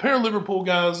 A pair of Liverpool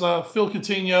guys, Phil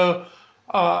Coutinho,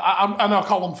 I now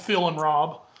call them Phil and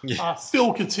Rob. Yes.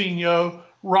 Phil Coutinho,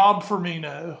 Rob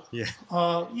Firmino. Yeah.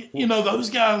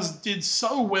 Those guys did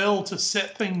so well to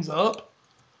set things up.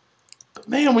 But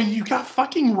man, when you got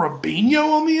fucking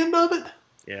Robinho on the end of it,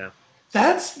 yeah,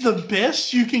 that's the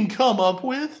best you can come up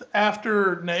with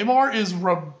after Neymar is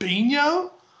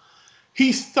Robinho.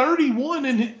 He's 31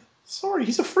 and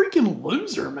he's a freaking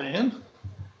loser, man.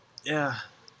 Yeah.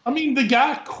 I mean, the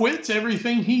guy quits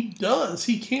everything he does.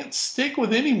 He can't stick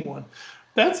with anyone.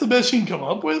 That's the best you can come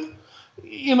up with.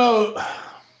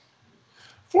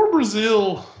 For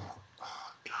Brazil,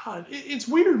 God, it's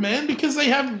weird, man, because they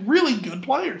have really good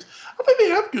players. I don't think they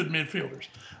have good midfielders.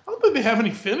 I don't think they have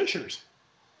any finishers.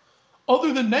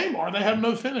 Other than Neymar, they have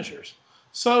no finishers.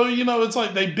 So, it's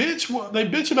like they bitch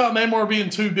about Neymar being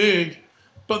too big,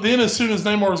 but then as soon as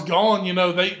Neymar's gone,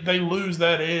 they lose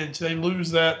that edge. They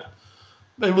lose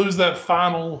that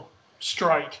final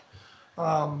strike.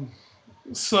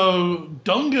 So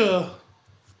Dunga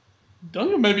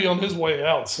may be on his way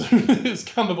out soon is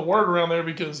kind of the word around there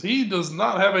because he does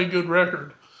not have a good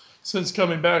record since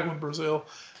coming back with Brazil.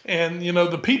 And,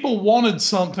 the people wanted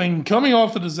something coming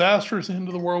off the disastrous end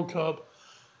of the World Cup.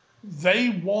 They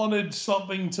wanted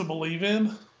something to believe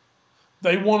in.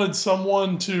 They wanted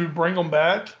someone to bring them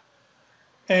back.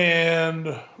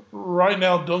 And right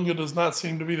now, Dunga does not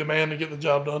seem to be the man to get the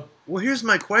job done. Well, here's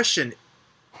my question.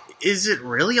 Is it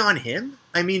really on him?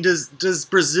 I mean, does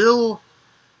Brazil...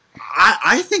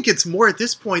 I think it's more at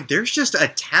this point, there's just a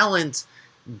talent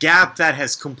gap that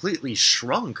has completely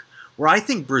shrunk. Where I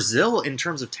think Brazil, in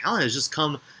terms of talent, has just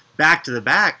come back to the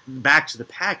pack,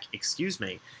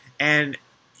 And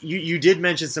you did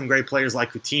mention some great players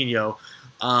like Coutinho,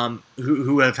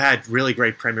 who have had really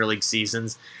great Premier League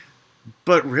seasons.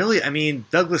 But really, I mean,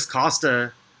 Douglas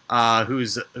Costa,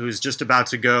 who's just about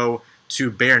to go to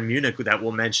Bayern Munich, that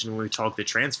we'll mention when we talk the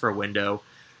transfer window,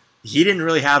 he didn't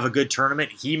really have a good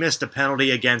tournament. He missed a penalty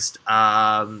against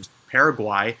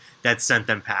Paraguay that sent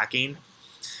them packing.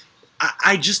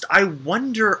 I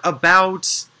wonder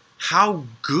about how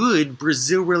good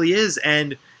Brazil really is,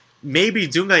 and maybe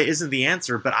Dunga isn't the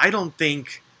answer, but I don't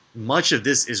think much of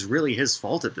this is really his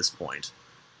fault at this point.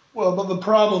 Well, but the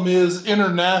problem is,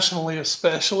 internationally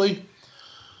especially,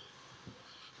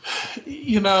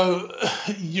 you've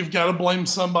got to blame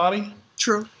somebody.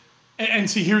 True. And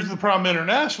see, here's the problem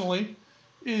internationally,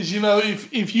 is,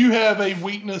 if you have a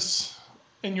weakness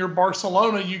and you're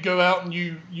Barcelona, you go out and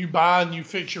you buy and you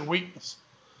fix your weakness.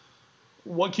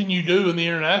 What can you do in the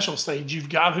international stage? You've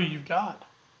got who you've got.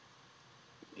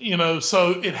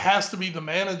 So it has to be the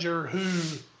manager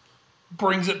who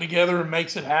brings it together and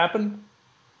makes it happen.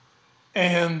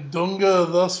 And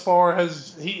Dunga thus far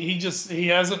he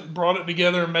hasn't brought it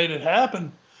together and made it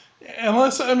happen.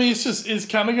 It's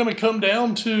kind of going to come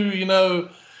down to,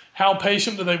 how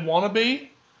patient do they want to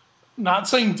be? Not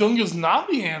saying Dunga's not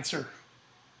the answer.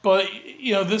 But,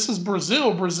 this is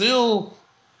Brazil. Brazil,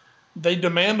 they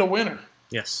demand a winner.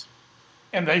 Yes.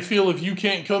 And they feel if you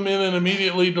can't come in and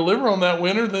immediately deliver on that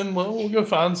winner, then, well, we'll go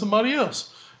find somebody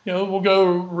else. We'll go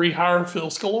rehire Phil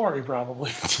Scolari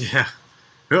probably. Yeah.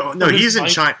 No, he's in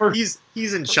China.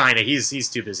 He's in China. He's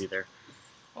too busy there.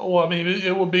 Well, I mean,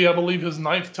 it would be, I believe, his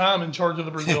 9th time in charge of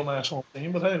the Brazil national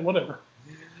team. But hey, whatever.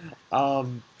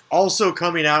 Also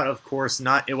coming out, of course,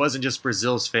 it wasn't just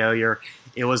Brazil's failure.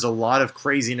 It was a lot of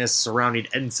craziness surrounding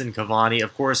Edinson Cavani.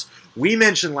 Of course, we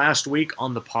mentioned last week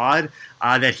on the pod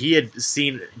that he had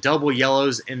seen double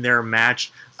yellows in their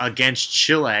match against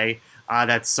Chile.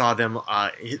 That saw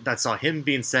him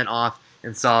being sent off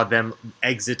and saw them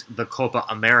exit the Copa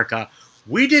America.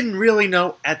 We didn't really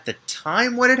know at the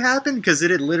time what had happened because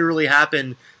it had literally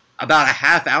happened about a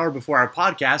half hour before our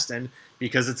podcast, and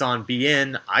because it's on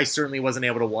BN, I certainly wasn't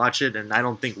able to watch it, and I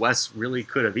don't think Wes really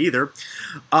could have either.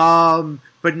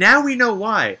 But now we know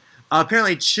why.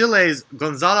 Apparently, Chile's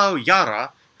Gonzalo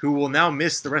Yara, who will now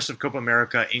miss the rest of Copa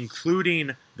America,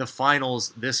 including the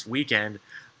finals this weekend,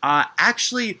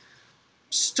 actually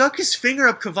stuck his finger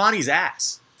up Cavani's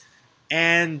ass.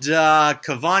 And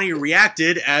Cavani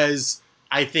reacted, as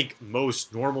I think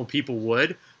most normal people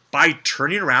would, by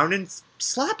turning around and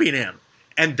slapping him.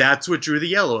 And that's what drew the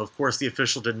yellow. Of course, the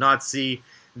official did not see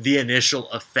the initial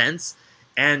offense.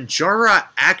 And Jara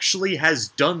actually has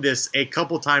done this a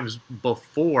couple times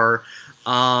before.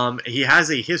 He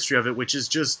has a history of it, which is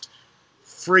just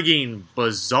frigging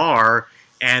bizarre.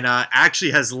 And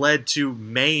actually has led to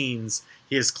Mainz,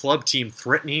 his club team,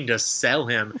 threatening to sell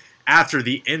him after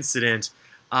the incident.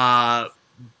 But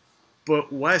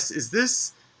Wes, is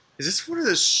this one of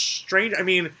the strange... I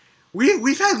mean...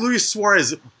 We've had Luis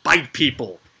Suarez bite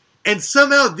people, and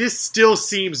somehow this still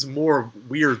seems more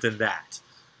weird than that.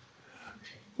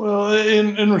 Well,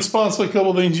 in response to a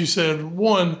couple of things you said,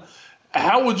 one,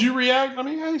 how would you react? I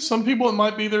mean, hey, some people it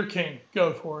might be their king.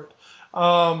 Go for it.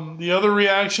 The other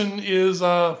reaction is,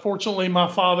 fortunately,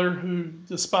 my father, who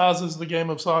despises the game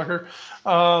of soccer,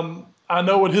 I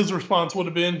know what his response would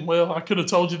have been. Well, I could have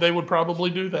told you they would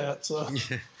probably do that. So.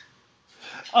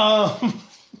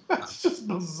 That's just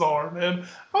bizarre, man.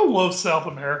 I love South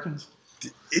Americans.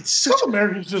 South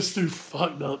Americans just do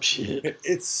fucked up shit.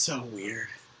 It's so weird.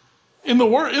 In the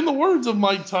words of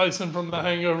Mike Tyson from The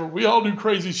Hangover, we all do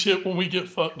crazy shit when we get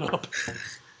fucked up.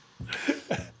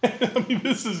 I mean,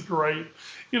 this is great.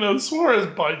 Suarez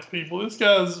bites people. This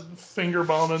guy's finger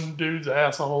bombing dudes'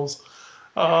 assholes.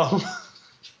 Oh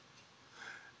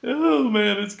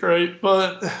man, it's great.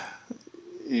 But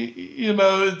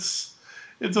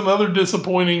it's another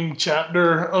disappointing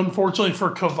chapter. Unfortunately for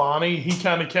Cavani, he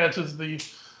kind of catches the,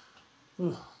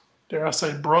 dare I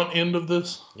say, brunt end of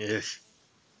this. Yes.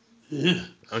 Yeah.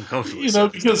 Uncomfortable.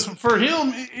 Because for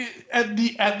him, at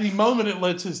the moment, it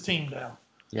lets his team down.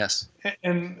 Yes.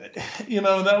 And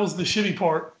that was the shitty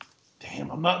part. Damn,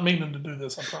 I'm not meaning to do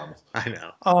this, I promise. I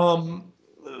know.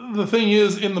 The thing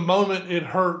is, in the moment, it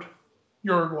hurt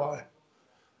Uruguay.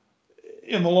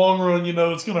 In the long run,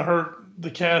 it's going to hurt the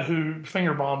cat who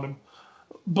finger bombed him.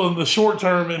 But in the short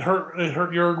term, it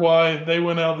hurt Uruguay. They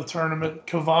went out of the tournament.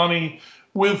 Cavani,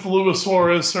 with Luis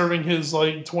Suarez serving his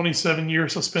 27-year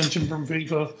suspension from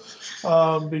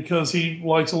FIFA because he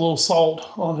likes a little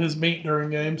salt on his meat during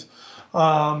games.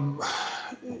 Cavani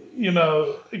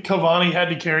had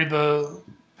to carry the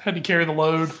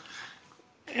load.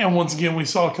 And once again, we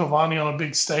saw Cavani on a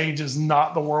big stage is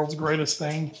not the world's greatest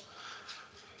thing.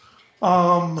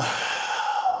 But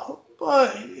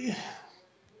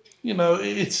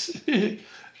it's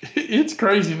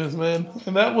craziness, man,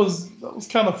 and that was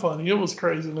kind of funny. It was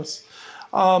craziness.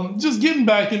 Just getting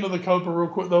back into the Copa real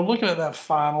quick though. Looking at that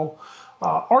final,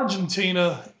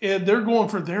 Argentina, they're going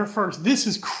for their first. This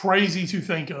is crazy to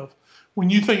think of when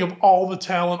you think of all the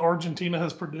talent Argentina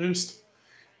has produced.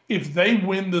 If they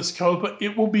win this Copa,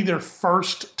 it will be their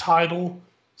first title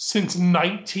since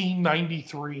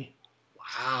 1993.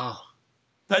 Wow.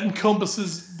 That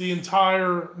encompasses the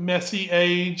entire Messi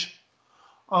age.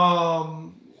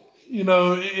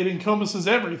 It encompasses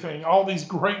everything. All these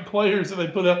great players that they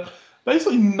put up.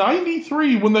 Basically,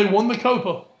 93 when they won the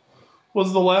Copa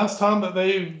was the last time that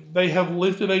they have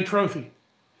lifted a trophy.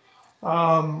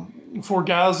 For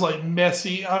guys like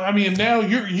Messi, I mean, now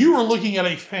you are looking at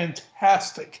a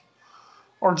fantastic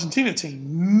Argentina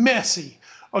team. Messi,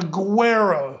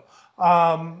 Aguero,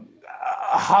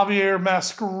 Javier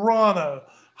Mascherano,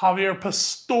 Javier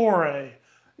Pastore.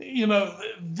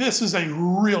 This is a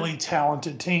really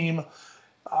talented team.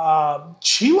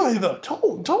 Chile, though,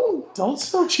 don't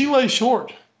sell Chile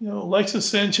short. Alexis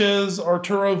Sanchez,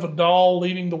 Arturo Vidal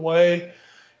leading the way.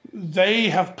 they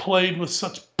have played with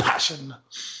such passion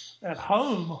at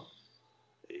home.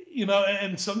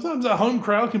 And sometimes a home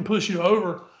crowd can push you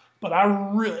over, but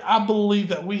I believe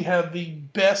that we have the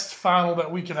best final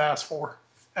that we could ask for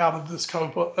out of this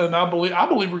Copa, and I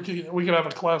believe we could have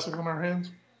a classic on our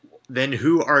hands. Then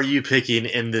who are you picking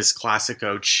in this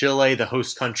Classico? Chile, the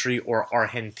host country, or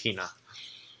Argentina?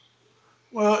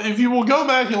 Well, if you will go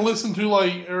back and listen to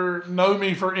or know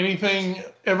me for anything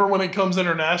ever when it comes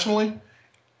internationally,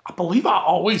 I believe I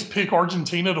always pick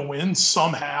Argentina to win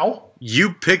somehow.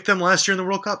 You picked them last year in the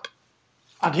World Cup?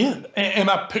 I did. And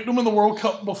I picked them in the World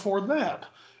Cup before that.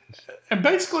 And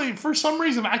basically, for some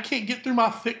reason, I can't get through my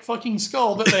thick fucking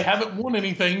skull that they haven't won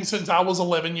anything since I was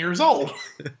 11 years old.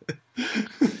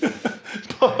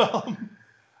 But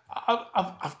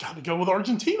I've got to go with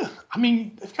Argentina. I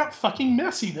mean, they've got fucking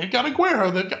Messi. They've got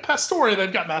Aguero. They've got Pastore.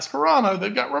 They've got Mascherano.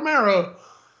 They've got Romero.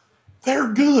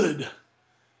 They're good.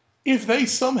 If they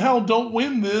somehow don't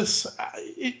win this,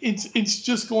 it's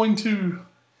just going to...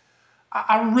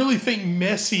 I really think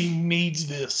Messi needs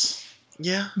this.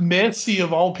 Yeah. Messi,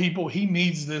 of all people, he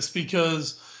needs this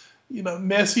because,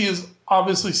 Messi is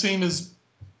obviously seen as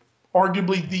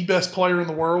arguably the best player in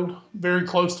the world, very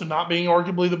close to not being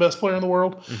arguably the best player in the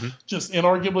world, just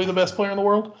inarguably the best player in the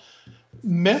world.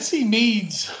 Messi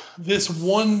needs this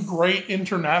one great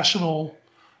international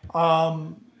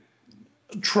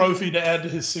trophy to add to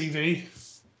his CV.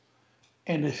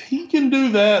 And if he can do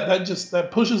that,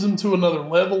 that pushes him to another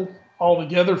level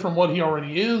altogether from what he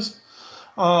already is.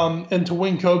 And to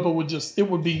win Copa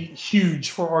would be huge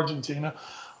for Argentina.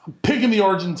 I'm picking the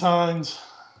Argentines.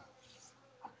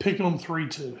 I'm picking them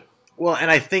 3-2. Well,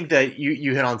 and I think that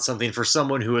you hit on something for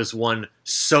someone who has won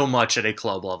so much at a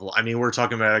club level. I mean, we're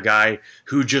talking about a guy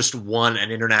who just won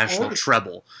an international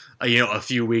treble, a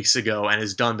few weeks ago, and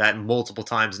has done that multiple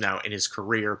times now in his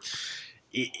career.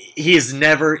 He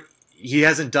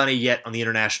hasn't done it yet on the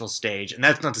international stage, and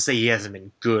that's not to say he hasn't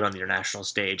been good on the international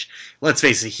stage. Let's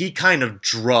face it, he kind of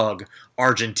drug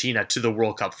Argentina to the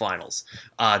World Cup finals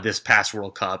this past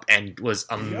World Cup and was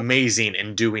amazing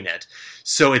in doing it.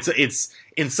 So it's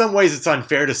in some ways it's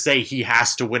unfair to say he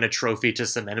has to win a trophy to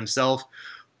cement himself,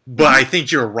 but I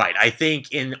think you're right. I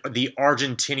think in the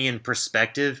Argentinian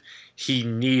perspective, he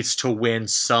needs to win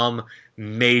some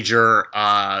major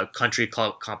country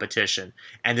club competition,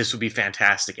 and this would be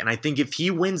fantastic. And I think if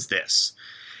he wins this,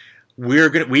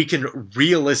 we can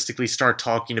realistically start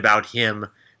talking about him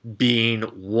being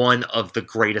one of the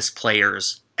greatest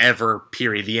players ever.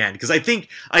 Period. The end. Because I think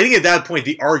at that point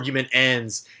the argument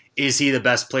ends: is he the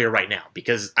best player right now?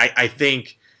 Because I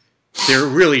think there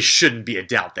really shouldn't be a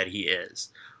doubt that he is.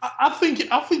 I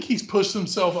think he's pushed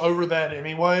himself over that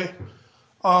anyway.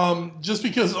 Just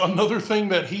because another thing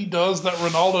that he does that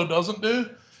Ronaldo doesn't do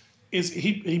is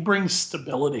he brings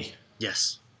stability.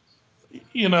 Yes.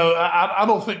 I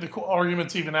don't think the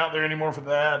argument's even out there anymore for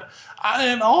that.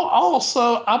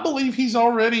 I believe he's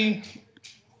already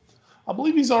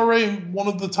one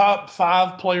of the top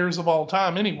 5 players of all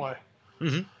time anyway.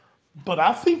 Mm-hmm. But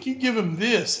I think you give him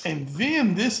this, and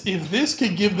then if this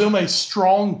could give them a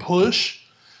strong push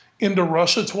into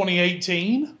Russia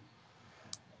 2018,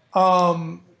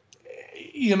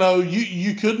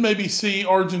 you could maybe see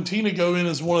Argentina go in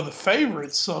as one of the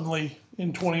favorites suddenly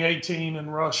in 2018 in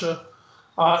Russia,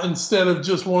 instead of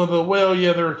just one of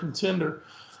they're a contender.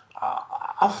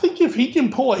 I think if he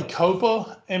can pull a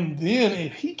Copa, and then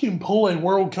if he can pull a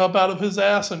World Cup out of his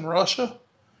ass in Russia,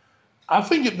 I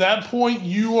think at that point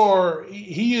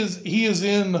he is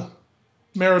in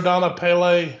Maradona,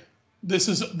 Pele. This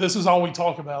is all we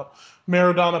talk about: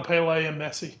 Maradona, Pele, and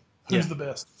Messi. Who's the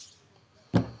best?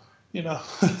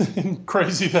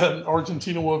 Crazy that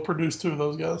Argentina will have produced 2 of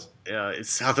those guys. Yeah, it's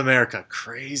South America.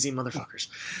 Crazy motherfuckers.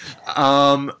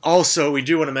 Also, we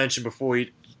do want to mention before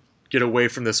we get away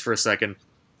from this for a second,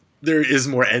 there is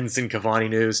more Edinson Cavani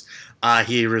news.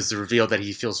 He was revealed that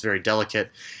he feels very delicate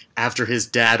after his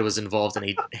dad was involved in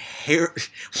a hair...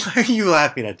 Why are you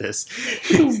laughing at this?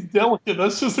 He's delicate.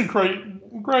 That's just a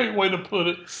great way to put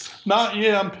it.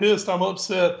 I'm pissed. I'm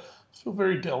upset. I feel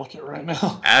very delicate right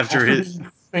now. After his...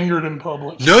 fingered in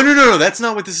public. No. That's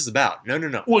not what this is about.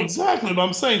 No. Well, exactly. But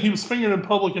I'm saying he was fingered in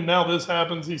public, and now this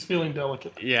happens. He's feeling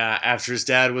delicate. Yeah, after his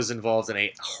dad was involved in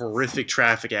a horrific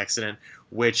traffic accident,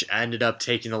 which ended up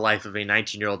taking the life of a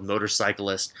 19-year-old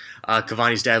motorcyclist.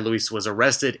 Cavani's dad, Luis, was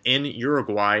arrested in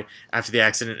Uruguay after the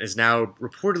accident, is now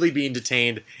reportedly being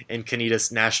detained in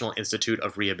Canitas National Institute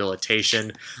of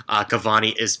Rehabilitation.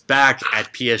 Cavani is back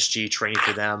at PSG training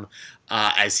for them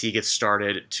as he gets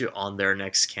started on their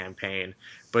next campaign.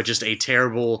 But just a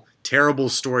terrible, terrible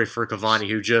story for Cavani,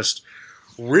 who just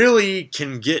really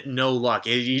can get no luck.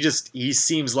 He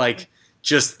seems like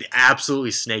just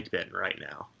absolutely snake bitten right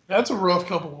now. That's a rough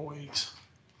couple of weeks.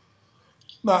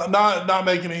 Not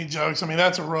making any jokes. I mean,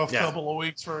 that's a rough couple of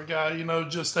weeks for a guy,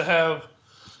 just to have,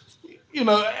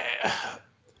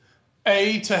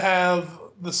 to have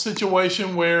the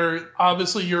situation where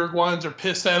obviously Uruguayans are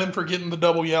pissed at him for getting the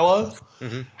double yellow.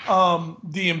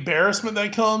 Mm-hmm. The embarrassment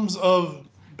that comes of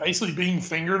basically being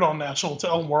fingered on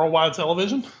worldwide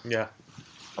television. Yeah.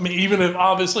 I mean, even if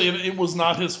obviously it was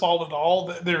not his fault at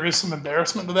all, there is some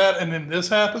embarrassment to that, and then this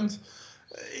happens.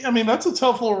 I mean, that's a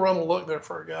tough little run of luck there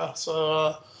for a guy.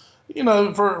 So,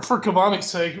 for Cavani's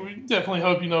sake, we definitely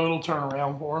hope, it'll turn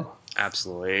around for him.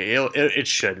 Absolutely. It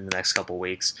should in the next couple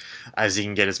weeks as he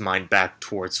can get his mind back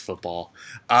towards football.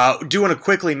 Do want to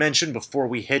quickly mention before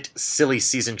we hit silly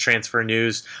season transfer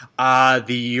news, the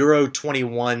Euro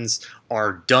 21s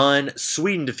are done.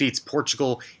 Sweden defeats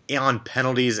Portugal on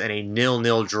penalties in a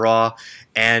 0-0 draw,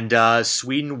 and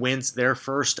Sweden wins their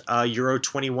first Euro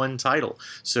 21 title.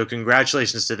 So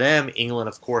congratulations to them. England,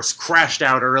 of course, crashed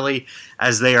out early,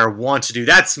 as they are wont to do.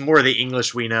 That's more the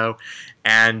English we know.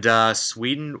 And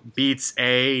Sweden beats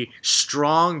a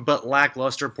strong but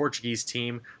lackluster Portuguese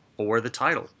team for the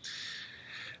title.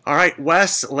 All right,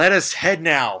 Wes, let us head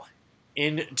now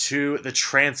into the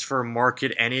transfer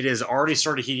market, and it has already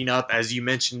started heating up, as you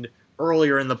mentioned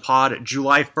earlier in the pod.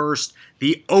 July 1st,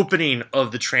 the opening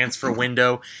of the transfer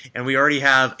window, and we already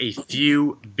have a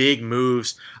few big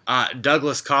moves.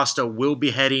 Douglas Costa will be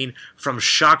heading from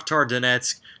Shakhtar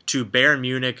Donetsk to Bayern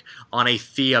Munich on a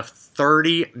fee of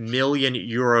 30 million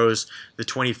euros. The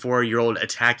 24-year-old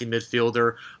attacking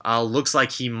midfielder looks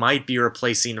like he might be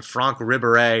replacing Franck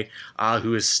Ribéry,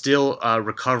 who is still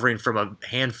recovering from a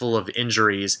handful of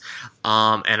injuries.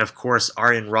 And, of course,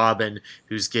 Arjen Robben,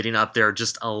 who's getting up there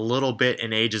just a little bit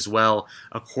in age as well.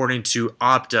 According to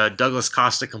Opta, Douglas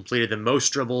Costa completed the most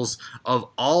dribbles of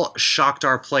all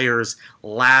Shakhtar players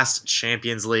last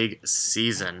Champions League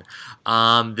season.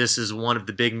 This is one of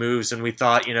the big moves, and we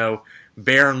thought,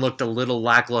 Bayern looked a little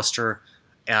lackluster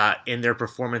in their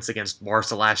performance against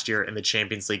Barca last year in the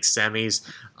Champions League semis.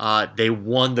 They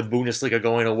won the Bundesliga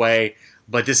going away,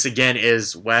 but this again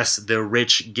is, Wes, the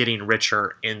rich getting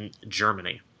richer in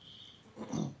Germany.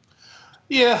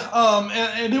 Yeah,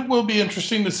 and it will be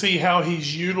interesting to see how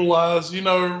he's utilized.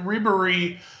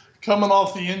 Ribéry coming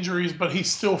off the injuries, but he's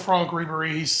still Franck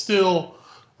Ribéry. He's still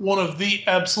one of the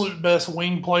absolute best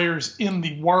wing players in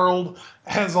the world,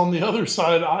 has on the other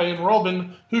side Arjen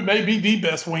Robben, who may be the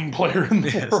best wing player in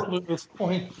the world at this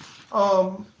point.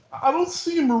 I don't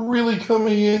see him really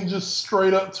coming in just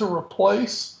straight up to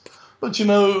replace. But,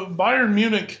 Bayern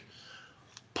Munich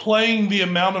playing the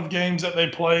amount of games that they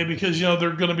play because,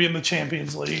 they're going to be in the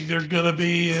Champions League. They're going to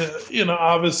be,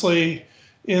 obviously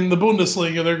in the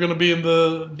Bundesliga. They're going to be in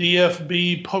the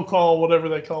DFB Pokal, whatever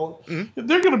they call it. Mm-hmm.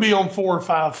 They're going to be on 4 or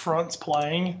 5 fronts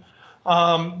playing.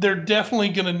 They're definitely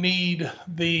going to need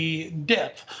the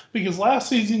depth because last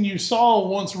season you saw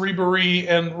once Ribéry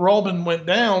and Robben went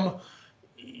down,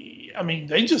 I mean,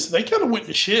 they kind of went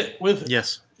to shit with it.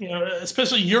 Yes.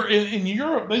 Especially in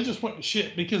Europe, they just went to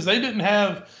shit because they didn't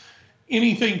have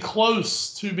anything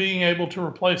close to being able to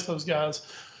replace those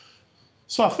guys.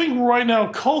 So I think right now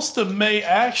Costa may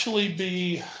actually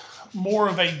be more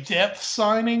of a depth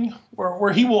signing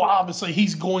where he will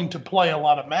he's going to play a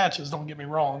lot of matches, don't get me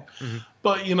wrong. Mm-hmm.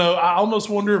 But, I almost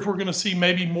wonder if we're going to see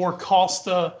maybe more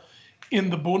Costa in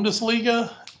the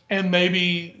Bundesliga and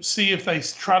maybe see if they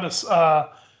try to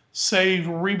save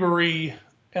Ribéry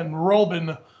and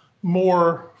Robben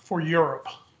more for Europe.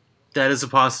 That is a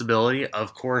possibility.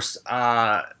 Of course,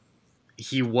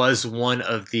 he was one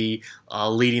of the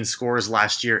leading scorers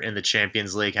last year in the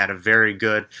Champions League, had a very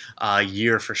good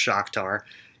year for Shakhtar.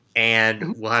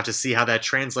 And we'll have to see how that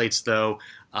translates, though.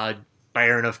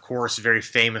 Bayern, of course, very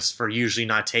famous for usually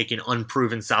not taking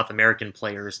unproven South American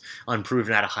players,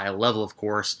 unproven at a high level, of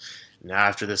course. Now,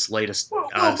 after this latest...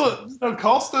 but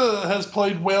Costa has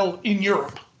played well in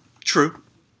Europe. True.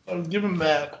 So give him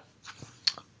that.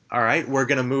 All right, we're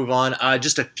going to move on.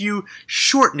 Just a few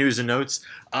short news and notes.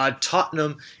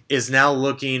 Tottenham is now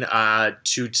looking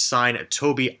to sign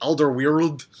Toby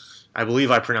Alderweireld, I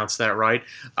believe I pronounced that right,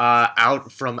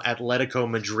 out from Atletico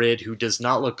Madrid, who does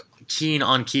not look keen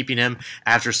on keeping him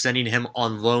after sending him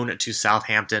on loan to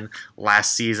Southampton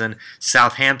last season.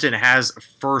 Southampton has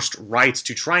first rights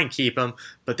to try and keep him,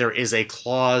 but there is a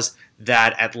clause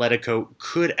that Atletico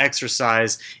could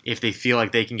exercise if they feel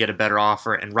like they can get a better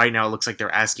offer. And right now it looks like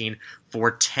they're asking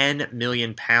for £10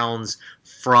 million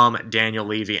from Daniel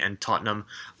Levy and Tottenham.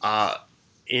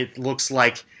 It looks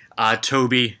like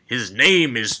Toby, his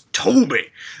name is Toby,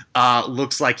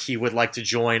 looks like he would like to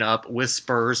join up with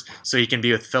Spurs so he can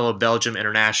be with fellow Belgium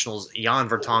internationals Jan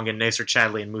Vertonghen, Nacer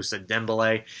Chadli, and Moussa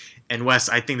Dembele. And Wes,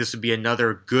 I think this would be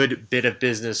another good bit of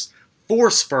business for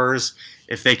Spurs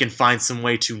if they can find some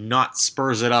way to not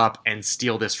Spurs it up and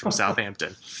steal this from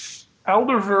Southampton.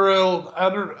 Elder,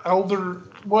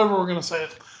 whatever we're going to say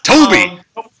it. Toby!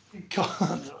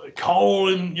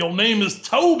 Colin, your name is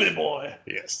Toby, boy.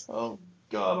 Yes. Oh,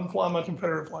 God, I'm flying my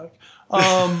Confederate flag.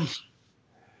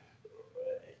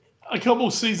 A couple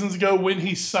of seasons ago when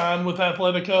he signed with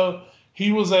Atletico,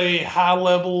 he was a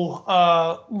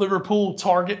high-level Liverpool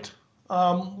target.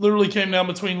 Literally came down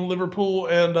between Liverpool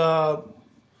and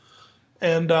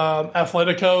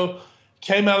Atletico.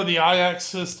 Came out of the Ajax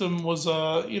system, was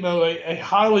a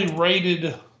highly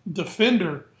rated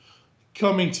defender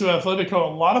coming to Atletico.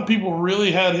 A lot of people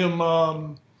really had him,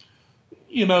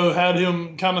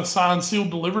 kind of signed, sealed,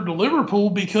 delivered to Liverpool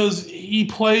because he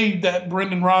played that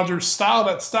Brendan Rodgers style,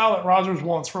 that Rodgers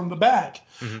wants from the back,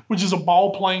 which is a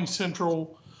ball-playing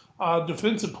central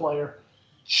defensive player.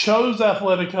 Chose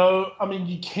Atletico. I mean,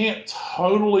 you can't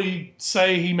totally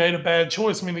say he made a bad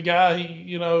choice. I mean, the guy,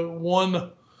 he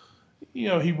won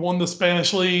the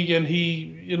Spanish league, and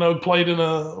he, played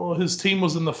his team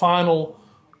was in the final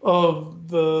of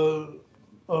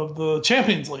the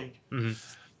Champions League. Mm-hmm.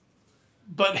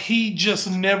 But he just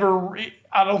never,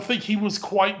 I don't think he was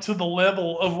quite to the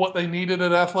level of what they needed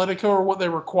at Atletico or what they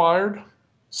required.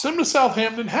 Sent him to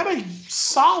Southampton, had a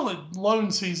solid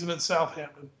loan season at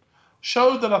Southampton.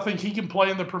 Showed that I think he can play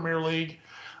in the Premier League.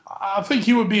 I think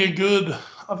he'd be a good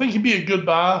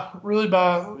buy, really,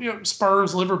 by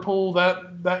Spurs, Liverpool,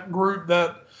 that group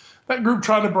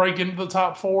trying to break into the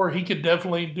top four. He could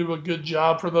definitely do a good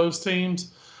job for those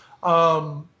teams.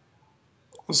 So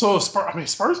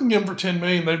Spurs can get him for $10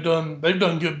 million. They've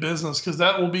done good business because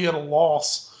that will be at a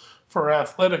loss for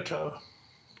Atletico.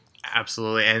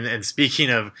 Absolutely. And speaking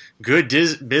of good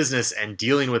business and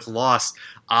dealing with loss,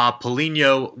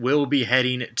 Paulinho will be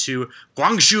heading to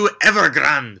Guangzhou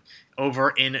Evergrande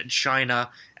over in China.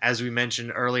 As we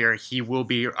mentioned earlier, he will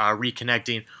be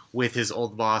reconnecting with his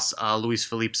old boss, Luis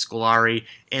Felipe Scolari,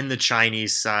 in the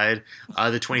Chinese side.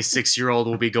 The 26-year-old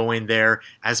will be going there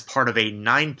as part of a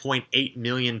 £9.8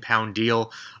 million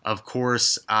deal. Of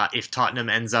course, if Tottenham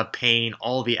ends up paying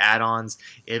all the add-ons,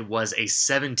 it was a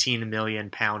 £17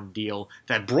 million deal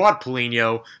that brought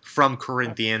Paulinho from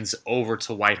Corinthians over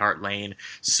to White Hart Lane.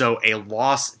 So a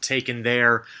loss taken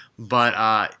there. But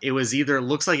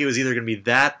looks like it was either going to be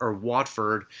that or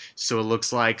Watford. So it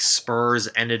looks like Spurs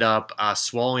ended up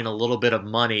swallowing a little bit of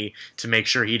money to make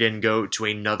sure he didn't go to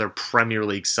another Premier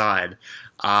League side.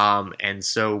 And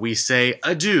so we say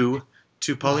adieu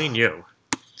to Paulinho.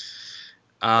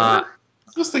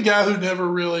 Just a guy who never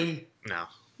really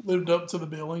lived up to the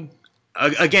billing.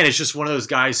 Again, it's just one of those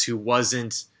guys who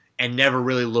wasn't and never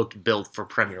really looked built for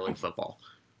Premier League football.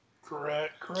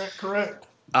 Correct.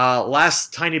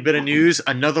 Last tiny bit of news,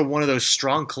 another one of those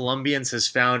strong Colombians has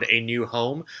found a new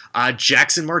home.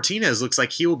 Jackson Martinez looks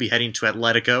like he will be heading to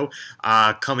Atletico,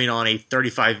 coming on a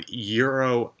 35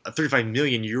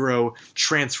 million euro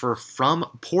transfer from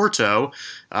Porto.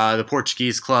 The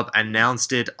Portuguese club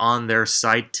announced it on their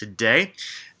site today.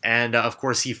 And, of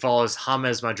course, he follows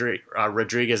James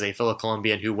Rodriguez, a fellow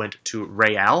Colombian who went to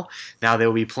Real. Now they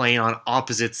will be playing on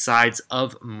opposite sides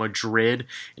of Madrid.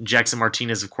 And Jackson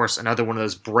Martinez, of course, another one of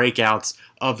those breakouts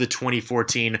of the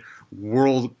 2014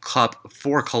 World Cup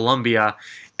for Colombia.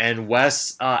 And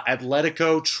Wes,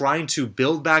 Atletico trying to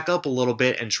build back up a little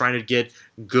bit and trying to get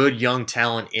good young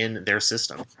talent in their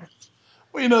system.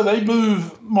 Well, they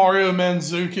move Mario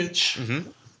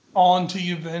Mandzukic on to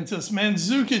Juventus.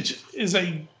 Mandzukic is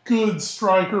a good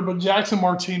striker, but Jackson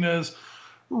Martinez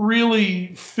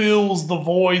really fills the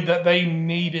void that they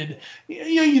needed.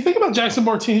 You think about Jackson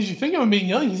Martinez, you think of him being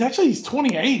young. He's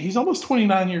 28. He's almost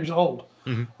 29 years old.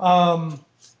 Mm-hmm.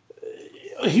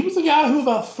 He was a guy who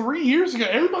about 3 years ago,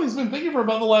 everybody's been thinking for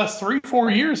about the last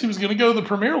 3-4 years he was going to go to the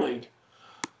Premier League.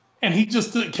 And he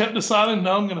just kept deciding,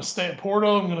 no, I'm going to stay at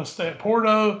Porto.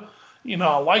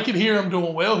 I like it here. I'm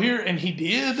doing well here. And he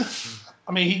did.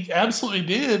 I mean, he absolutely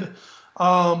did.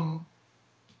 But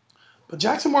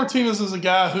Jackson Martinez is a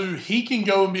guy who he can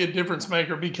go and be a difference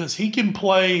maker because he can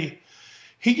play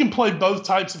both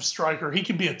types of striker. He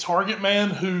can be a target man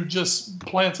who just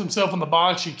plants himself in the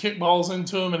box. You kick balls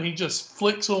into him and he just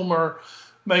flicks them or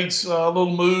makes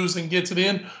little moves and gets it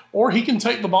in. Or he can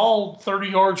take the ball 30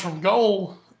 yards from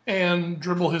goal and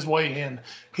dribble his way in.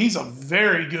 He's a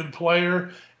very good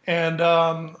player. And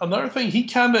another thing,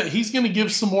 he's going to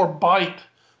give some more bite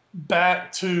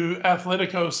back to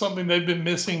Atletico, something they've been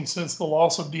missing since the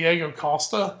loss of Diego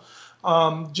Costa.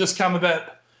 Just kind of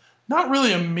that, not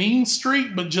really a mean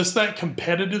streak, but just that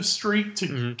competitive streak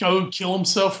to go kill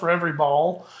himself for every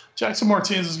ball. Jackson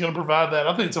Martinez is going to provide that.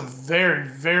 I think it's a very,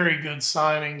 very good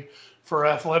signing for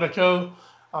Atletico.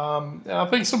 And I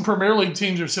think some Premier League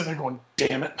teams are sitting there going,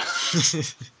 damn it.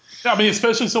 I mean,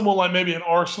 especially someone like maybe an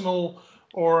Arsenal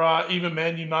or even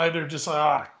Man United are just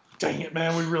like, dang it,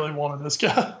 man, we really wanted this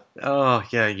guy. Oh,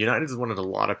 yeah, United's wanted a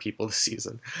lot of people this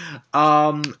season.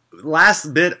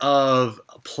 Last bit of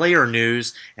player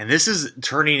news, and this is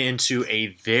turning into a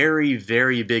very,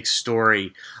 very big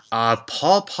story.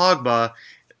 Paul Pogba,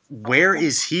 where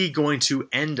is he going to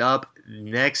end up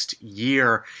next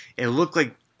year? It looked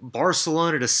like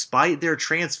Barcelona, despite their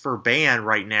transfer ban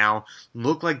right now,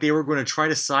 looked like they were going to try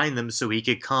to sign them so he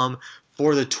could come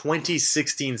for the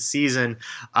 2016 season.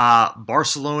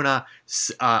 Barcelona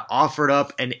offered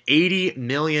up an 80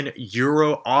 million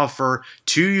euro offer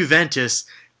to Juventus,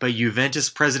 but Juventus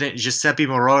president Giuseppe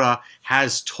Marotta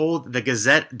has told the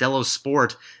Gazzetta dello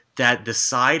Sport that the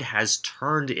side has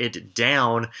turned it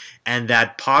down and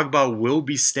that Pogba will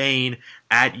be staying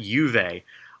at Juve.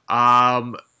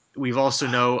 We've also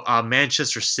know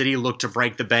Manchester City looked to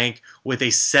break the bank with a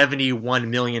 £71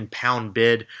 million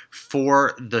bid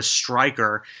for the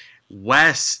striker.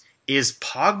 Wes, is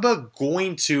Pogba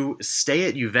going to stay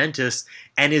at Juventus?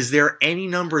 And is there any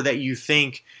number that you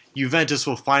think Juventus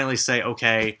will finally say,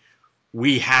 okay,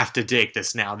 we have to take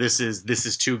this now. This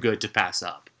is too good to pass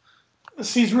up?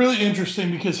 See, it's really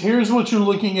interesting because here's what you're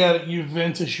looking at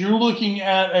Juventus. You're looking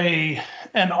at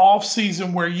an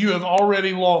offseason where you have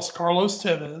already lost Carlos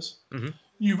Tevez. Mm-hmm.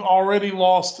 You've already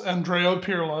lost Andrea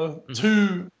Pirlo,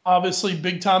 two obviously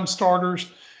big-time starters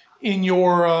in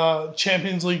your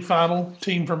Champions League final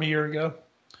team from a year ago.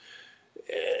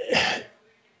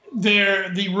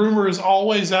 The rumor is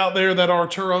always out there that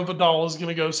Arturo Vidal is going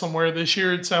to go somewhere this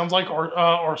year. It sounds like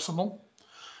Arsenal.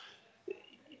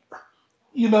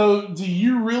 Do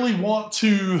you really want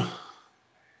to,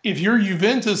 if you're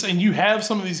Juventus and you have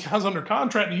some of these guys under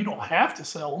contract and you don't have to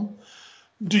sell them,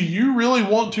 do you really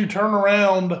want to turn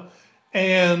around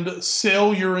and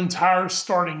sell your entire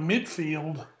starting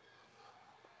midfield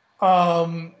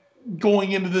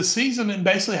going into this season and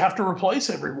basically have to replace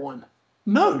everyone?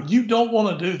 No, you don't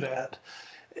want to do that.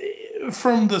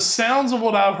 From the sounds of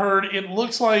what I've heard, it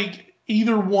looks like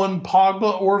either one,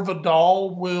 Pogba or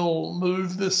Vidal, will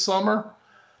move this summer.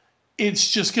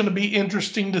 It's just going to be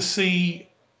interesting to see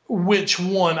which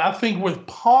one. I think with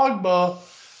Pogba,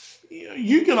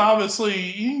 you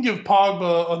can give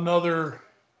Pogba another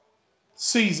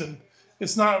season.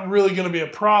 It's not really going to be a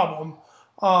problem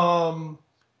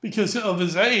because of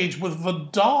his age. With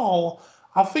Vidal,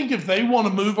 I think if they want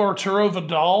to move Arturo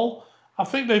Vidal, I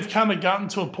think they've kind of gotten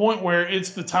to a point where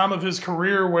it's the time of his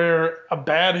career where a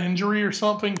bad injury or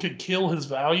something could kill his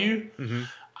value. Mm-hmm.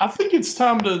 I think it's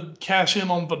time to cash in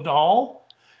on Vidal.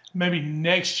 Maybe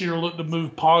next year look to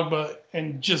move Pogba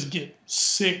and just get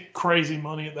sick, crazy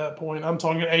money at that point. I'm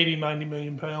talking 80, 90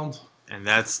 million pounds. And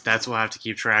that's what I have to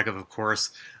keep track of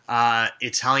course.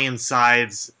 Italian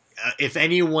sides, if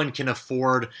anyone can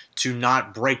afford to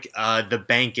not break the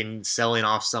bank in selling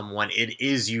off someone, it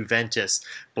is Juventus.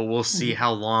 But we'll see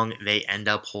how long they end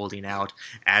up holding out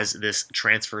as this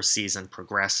transfer season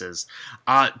progresses.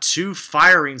 Two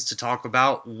firings to talk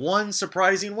about. One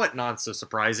surprising, what not so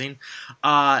surprising.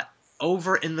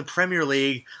 Over in the Premier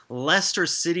League, Leicester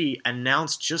City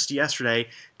announced just yesterday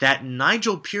that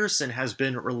Nigel Pearson has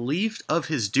been relieved of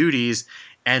his duties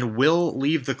and will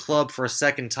leave the club for a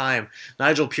second time.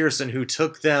 Nigel Pearson, who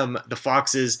took them, the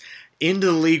Foxes, into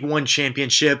the League One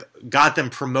Championship, got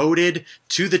them promoted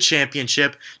to the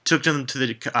Championship, took them to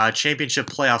the Championship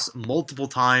playoffs multiple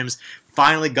times,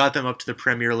 finally got them up to the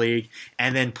Premier League,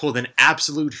 and then pulled an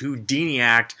absolute Houdini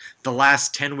act the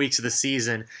last 10 weeks of the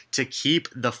season to keep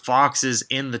the Foxes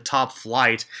in the top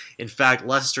flight. In fact,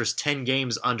 Leicester's 10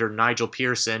 games under Nigel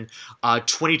Pearson,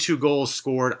 22 goals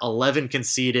scored, 11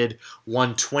 conceded,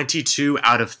 won 22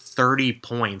 out of 30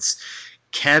 points,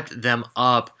 kept them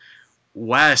up.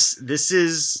 Wes, this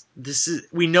is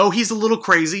we know he's a little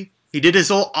crazy. He did his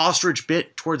whole ostrich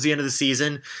bit towards the end of the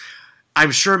season.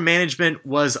 I'm sure management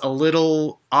was a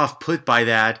little off-put by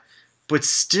that, but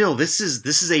still, this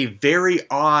is a very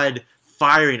odd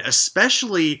firing,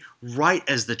 especially right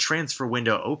as the transfer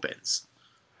window opens.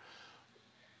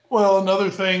 Well, another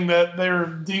thing that they're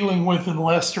dealing with in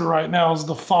Leicester right now is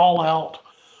the fallout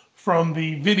from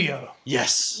the video.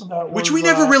 Yes, which we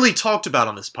never really talked about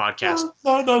on this podcast.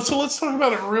 No, so let's talk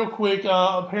about it real quick.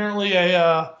 Apparently,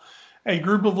 a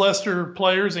group of Leicester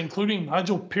players, including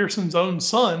Nigel Pearson's own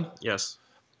son, yes,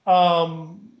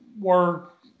 were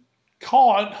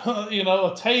caught.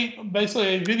 Basically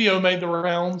a video made the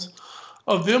rounds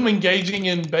of them engaging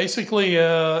in basically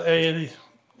a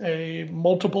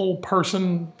multiple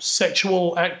person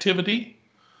sexual activity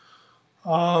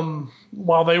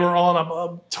while they were on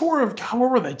a tour of, where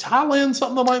were they, Thailand,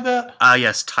 something like that?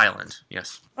 Yes, Thailand.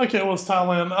 Yes. Okay, it was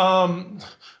Thailand.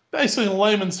 Basically, in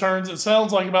layman's terms, it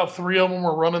sounds like about 3 of them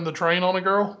were running the train on a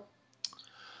girl.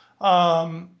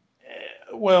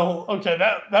 Well, okay,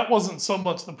 that wasn't so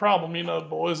much the problem.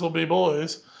 Boys will be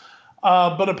boys.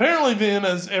 But apparently then,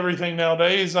 as everything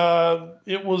nowadays,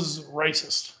 it was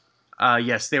racist.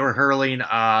 Yes, they were hurling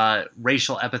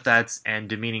racial epithets and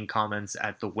demeaning comments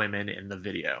at the women in the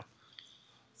video.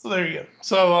 So there you go.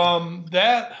 So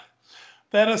that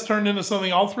has turned into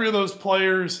something. All 3 of those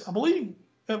players, I believe,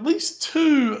 at least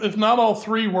 2, if not all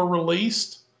 3, were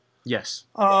released. Yes.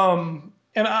 And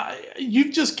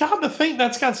you've just got to think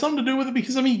that's got something to do with it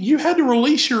because, you had to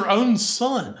release your own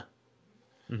son.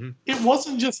 Mm-hmm. It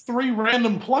wasn't just 3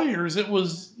 random players. It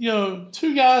was,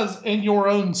 2 guys and your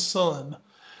own son.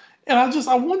 And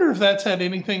I wonder if that's had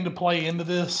anything to play into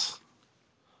this.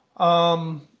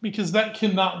 Because that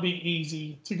cannot be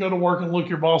easy to go to work and look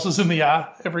your bosses in the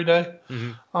eye every day.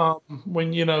 Mm-hmm.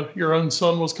 When, your own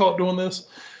son was caught doing this.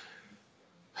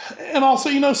 And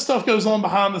also, stuff goes on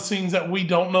behind the scenes that we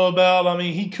don't know about.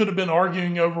 He could have been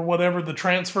arguing over whatever the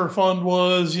transfer fund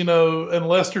was, and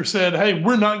Lester said, hey,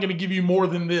 we're not going to give you more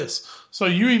than this. So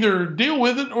you either deal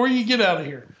with it or you get out of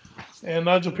here. And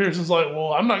Nigel Pearson's like,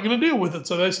 well, I'm not going to deal with it.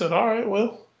 So they said, all right,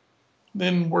 well,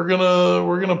 then we're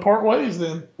gonna part ways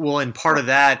then. Well, and part of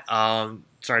that,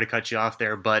 sorry to cut you off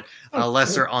there, but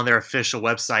Leicester on their official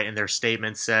website in their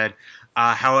statement said,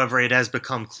 however, it has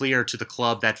become clear to the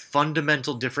club that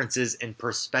fundamental differences in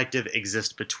perspective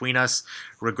exist between us.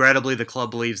 Regrettably, the club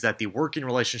believes that the working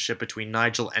relationship between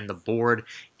Nigel and the board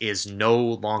is no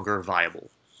longer viable.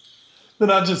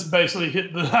 Then I just basically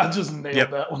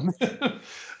nailed that one.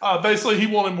 Basically, he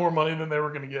wanted more money than they were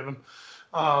going to give him.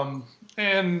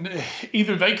 And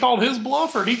either they called his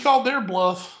bluff or he called their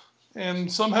bluff. And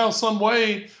somehow, some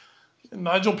way,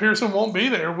 Nigel Pearson won't be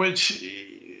there, which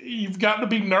you've got to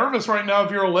be nervous right now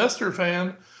if you're a Leicester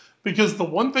fan, because the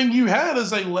one thing you had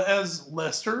as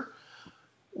Leicester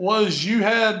was you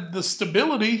had the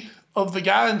stability of the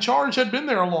guy in charge had been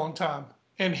there a long time.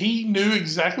 And he knew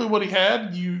exactly what he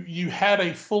had. You had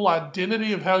a full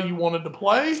identity of how you wanted to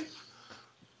play.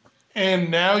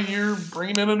 And now you're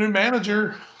bringing in a new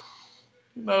manager,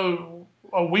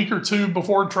 a week or 2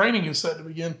 before training is set to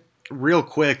begin. Real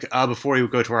quick, before we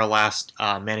go to our last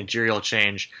managerial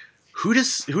change, who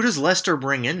does Leicester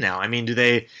bring in now? Do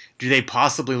they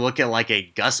possibly look at like a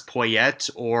Gus Poyet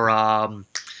or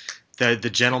the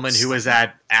gentleman who was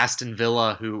at Aston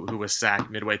Villa who was sacked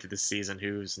midway through the season,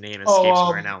 whose name escapes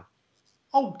me right now?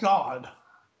 Oh God,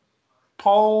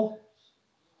 Paul.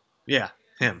 Yeah,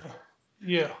 him.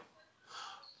 Yeah.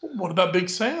 What about Big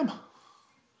Sam?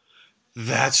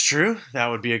 That's true. That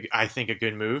would be, I think, a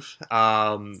good move.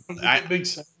 Big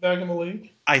Sam back in the league.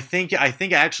 I think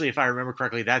actually, if I remember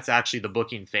correctly, that's actually the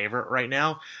booking favorite right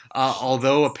now.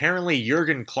 Although apparently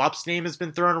Jurgen Klopp's name has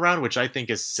been thrown around, which I think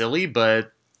is silly,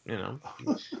 but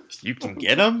you can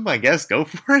get him. I guess go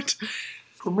for it.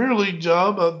 Premier League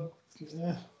job.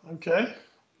 Okay,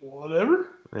 whatever.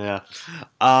 Yeah.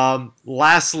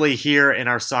 Lastly, here in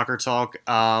our soccer talk,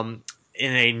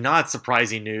 in a not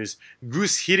surprising news,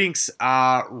 Guus Hiddink's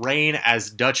reign as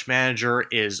Dutch manager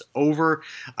is over.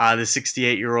 The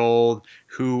 68-year-old,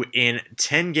 who in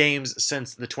 10 games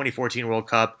since the 2014 World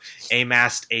Cup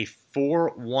amassed a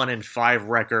 4-1-5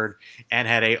 record and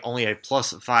had only a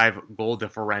 +5 goal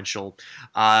differential.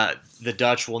 The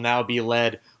Dutch will now be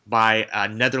led by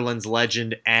Netherlands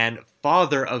legend and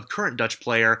father of current Dutch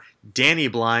player Danny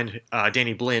Blind,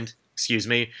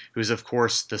 who's of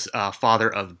course the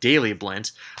father of Daley Blind.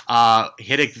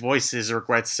 Hiddink voiced his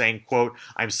regrets, saying, quote,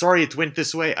 "I'm sorry it went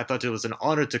this way. I thought it was an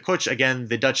honor to coach again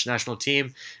the Dutch national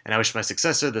team, and I wish my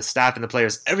successor, the staff, and the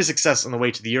players every success on the way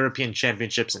to the European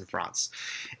Championships in France."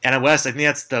 And West, I think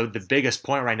that's the biggest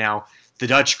point right now. The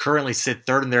Dutch currently sit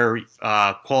third in their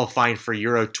qualifying for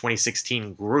Euro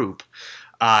 2016 group.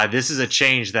 This is a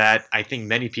change that I think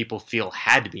many people feel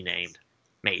had to be made.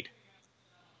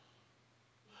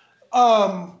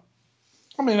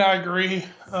 I agree.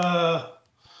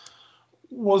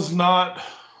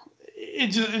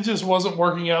 It just wasn't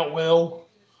working out well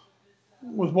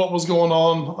with what was going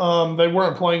on. They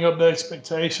weren't playing up to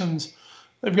expectations.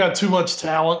 They've got too much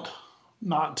talent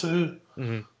not to.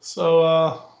 Mm-hmm.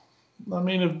 So,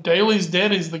 if Daley's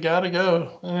dead, he's the guy to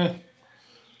go.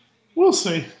 We'll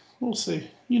see.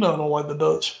 You know I don't like the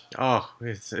Dutch. Oh,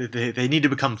 they need to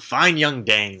become fine young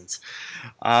Danes.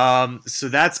 So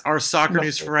that's our soccer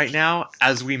news for right now.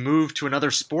 As we move to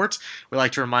another sport, we'd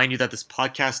like to remind you that this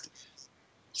podcast,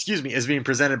 is being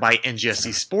presented by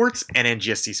NGSC Sports and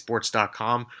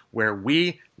NGSCSports.com, where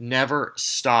we never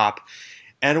stop.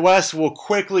 And Wes will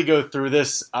quickly go through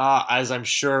this, as I'm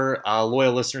sure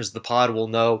loyal listeners of the pod will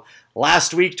know.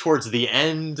 Last week, towards the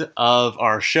end of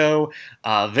our show,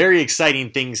 very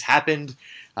exciting things happened,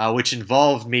 which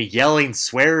involved me yelling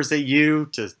swears at you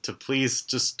to please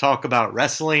just talk about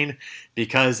wrestling,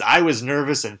 because I was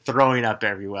nervous and throwing up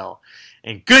everywhere.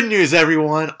 And good news,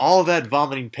 everyone, all of that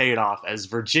vomiting paid off, as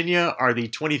Virginia are the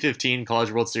 2015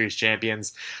 College World Series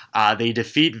champions. They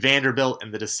defeat Vanderbilt in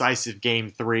the decisive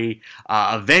Game 3,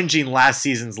 avenging last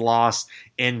season's loss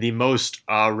in the most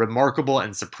remarkable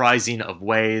and surprising of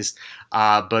ways.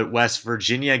 But West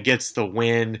Virginia gets the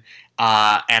win,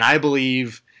 and I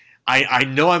believe, I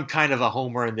know I'm kind of a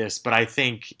homer in this, but I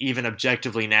think even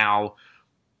objectively now,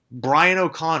 Brian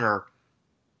O'Connor,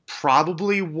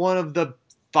 probably one of the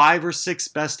 5 or 6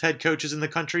 best head coaches in the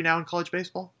country now in college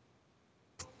baseball.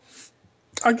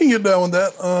 I can get down with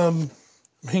that.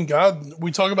 I mean, God,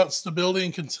 we talk about stability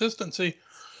and consistency.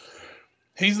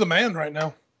 He's the man right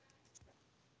now.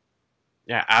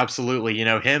 Yeah, absolutely. You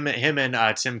know, him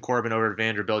and Tim Corbin over at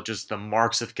Vanderbilt, just the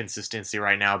marks of consistency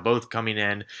right now, both coming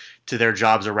in to their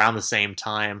jobs around the same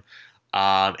time.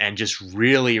 And just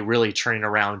really, really turning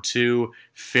around 2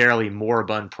 fairly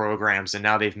moribund programs. And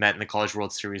now they've met in the College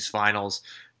World Series finals,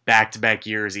 back-to-back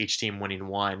years, each team winning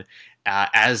 1.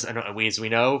 As we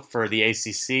know, for the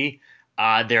ACC,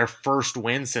 their first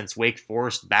win since Wake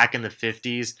Forest back in the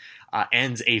 50s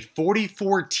ends a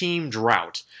 44-team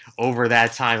drought over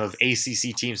that time of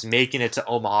ACC teams making it to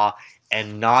Omaha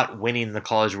and not winning the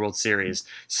College World Series.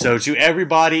 So to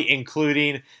everybody,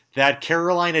 including that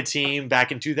Carolina team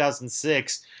back in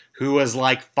 2006, who was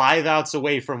like 5 outs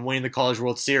away from winning the College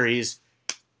World Series,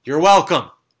 you're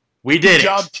welcome. We did Good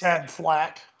job, it. Chad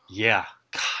Flack. Yeah.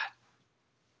 God.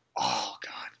 Oh,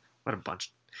 God. What a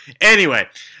bunch. Anyway,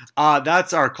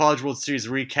 that's our College World Series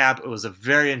recap. It was a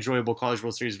very enjoyable College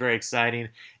World Series, very exciting.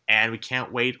 And we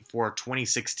can't wait for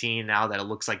 2016 now that it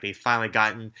looks like they've finally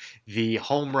gotten the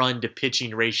home run to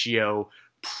pitching ratio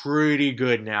pretty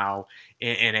good now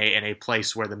in a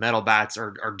place where the metal bats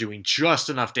are doing just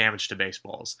enough damage to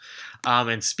baseballs.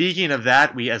 And speaking of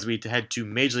that, as we head to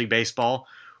Major League Baseball,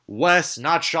 Wes,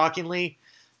 not shockingly,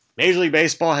 Major League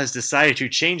Baseball has decided to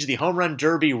change the home run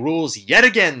derby rules yet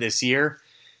again this year.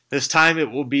 This time it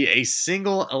will be a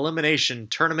single elimination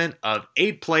tournament of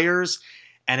 8 players,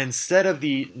 and instead of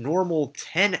the normal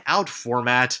 10-out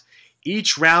format,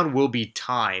 each round will be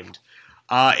timed.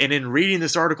 And in reading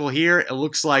this article here, it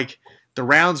looks like the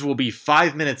rounds will be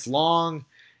 5 minutes long,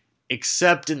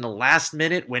 except in the last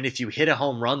minute when if you hit a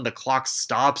home run, the clock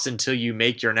stops until you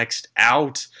make your next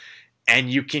out, and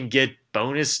you can get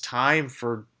bonus time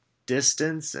for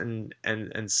distance and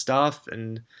stuff.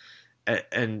 And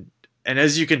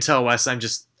as you can tell, Wes, I'm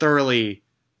just thoroughly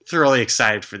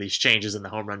excited for these changes in the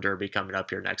home run derby coming up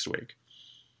here next week.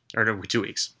 Or no, 2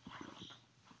 weeks.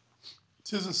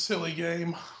 It is a silly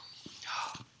game.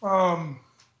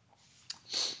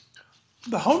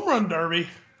 The home run derby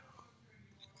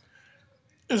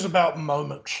is about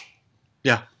moments.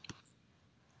 Yeah.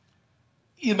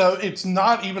 You know, it's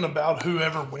not even about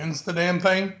whoever wins the damn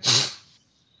thing.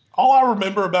 All I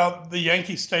remember about the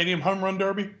Yankee Stadium home run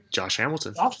derby, Josh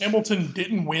Hamilton. Josh Hamilton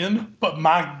didn't win, but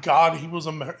my God, he was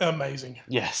amazing.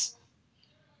 Yes.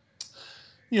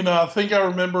 You know, I think I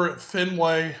remember at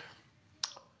Fenway,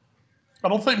 I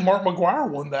don't think Mark McGwire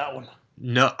won that one.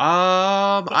 No,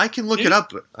 I can look it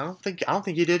up, but I don't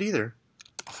think he did either.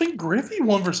 I think Griffey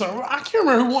won for some. I can't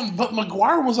remember who won, but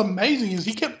McGwire was amazing as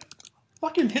he kept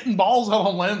fucking hitting balls out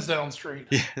on Lansdowne Street.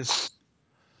 Yes.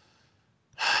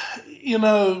 You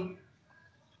know,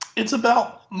 it's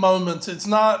about moments. It's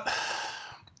not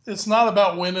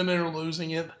about winning it or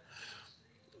losing it.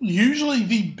 Usually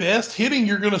the best hitting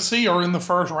you're going to see are in the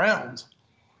first rounds,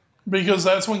 because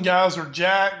that's when guys are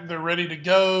jacked, they're ready to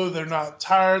go, they're not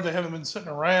tired, they haven't been sitting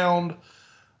around.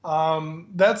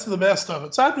 That's the best of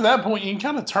it. So after that point, you can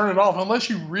kind of turn it off.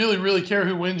 Unless you really, really care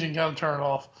who wins, you can kind of turn it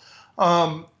off.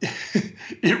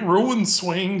 It ruins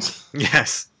swings.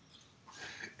 Yes.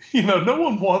 You know, no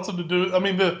one wants them to do it. I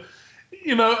mean,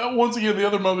 once again, the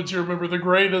other moments you remember, the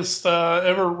greatest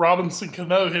ever, Robinson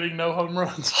Cano hitting no home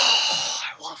runs.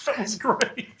 I love that. Was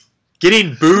great.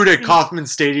 Getting booed at Kauffman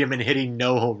Stadium and hitting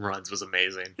no home runs was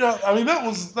amazing. Yeah, I mean, that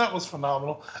was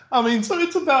phenomenal. I mean, so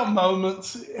it's about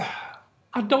moments.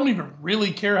 I don't even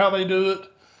really care how they do it.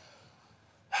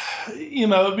 You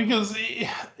know, because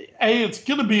It's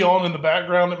going to be on in the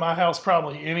background at my house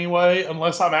probably anyway,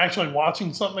 unless I'm actually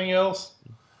watching something else.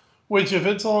 Which, if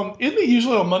it's on, isn't it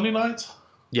usually on Monday nights?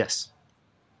 Yes.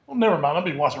 Well, never mind. I'll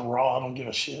be watching Raw. I don't give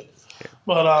a shit. Yeah.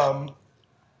 But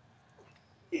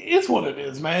it's what it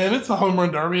is, man. It's a home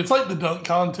run derby. It's like the dunk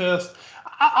contest.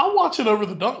 I'll watch it over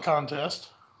the dunk contest.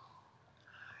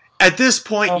 At this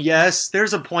point, yes.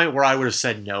 There's a point where I would have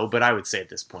said no, but I would say at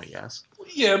this point, yes.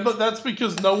 Yeah, but that's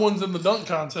because no one's in the dunk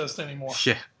contest anymore.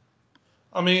 Yeah.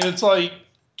 I mean, it's like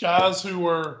guys who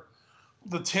were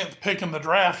the 10th pick in the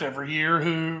draft every year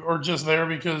who are just there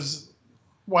because,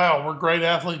 wow, we're great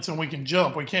athletes and we can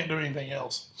jump. We can't do anything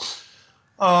else.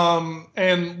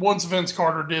 And once Vince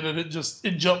Carter did it,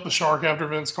 it jumped the shark after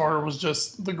Vince Carter was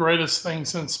just the greatest thing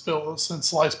since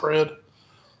sliced bread.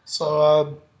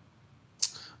 So,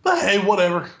 but hey,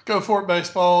 whatever. Go for it,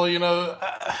 baseball. You know,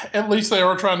 at least they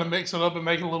are trying to mix it up and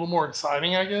make it a little more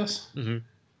exciting, I guess. Mm-hmm.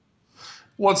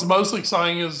 What's most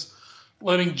exciting is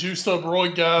letting juiced up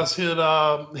roid guys hit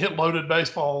loaded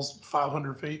baseballs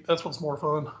 500 feet. That's what's more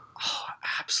fun. Oh,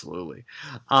 absolutely.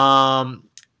 I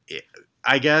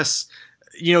guess,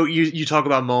 you know, you talk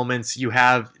about moments. You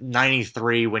have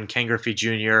 93 when Ken Griffey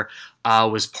Jr.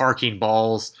 Was parking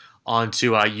balls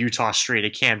onto Utah Street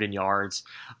at Camden Yards.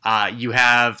 You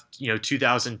have,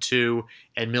 2002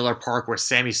 at Miller Park where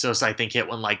Sammy Sosa, I think, hit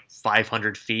one like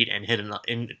 500 feet and hit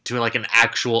into like an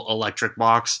actual electric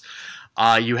box.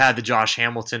 You had the Josh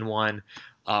Hamilton one,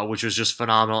 which was just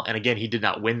phenomenal. And again, he did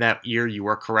not win that year. You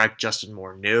were correct. Justin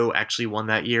Morneau actually won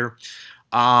that year.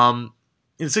 And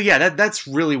so, yeah, that's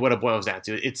really what it boils down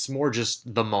to. It's more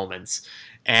just the moments.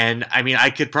 And, I mean, I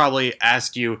could probably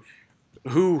ask you,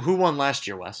 who won last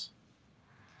year, Wes?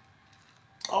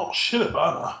 Oh, shit, if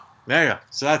I know. There you go.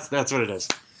 So that's what it is.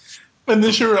 And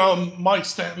this year, Mike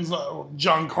Stanton's,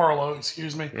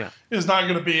 Giancarlo, yeah, is not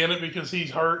going to be in it because he's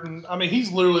hurt. And, I mean,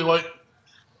 he's literally like,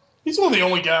 he's one of the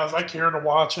only guys I care to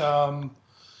watch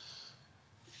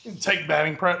take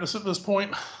batting practice at this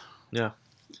point. Yeah.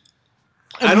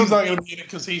 And he's not going to be in it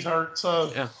because he's hurt.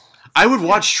 So yeah, I would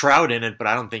watch Trout in it, but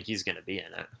I don't think he's going to be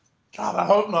in it. God, I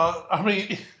hope not. I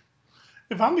mean,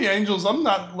 if I'm the Angels, I'm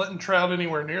not letting Trout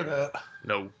anywhere near that.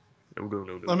 No.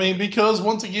 I mean, because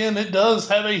once again, it does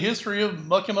have a history of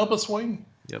mucking up a swing.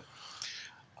 Yep.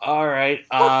 All right.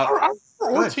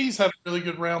 Ortiz had a really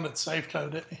good round at Safeco,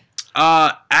 didn't he?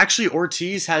 Actually,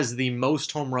 Ortiz has the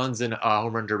most home runs in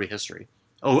home run derby history.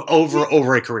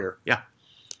 Over a career. Yeah.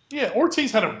 Yeah,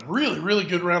 Ortiz had a really, really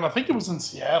good round. I think it was in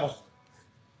Seattle.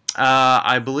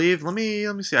 I believe. Let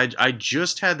me see. I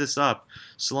just had this up,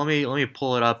 so let me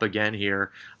pull it up again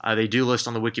here. They do list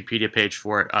on the Wikipedia page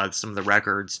for it some of the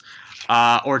records.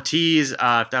 Ortiz, if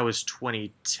that was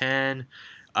 2010.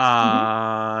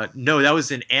 No, that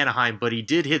was in Anaheim, but he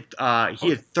did hit. He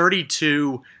had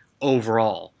 32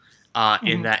 overall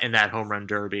in that home run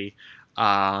derby,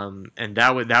 and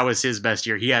that was his best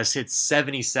year. He has hit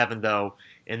 77 though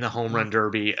in the home run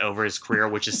derby over his career,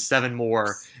 which is 7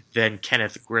 more than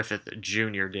Kenneth Griffith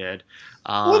Jr. did.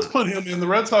 Let's put him in. The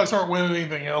Red Sox aren't winning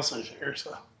anything else this year,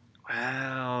 so.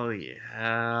 Well,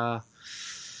 yeah.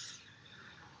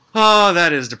 Oh,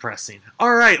 that is depressing.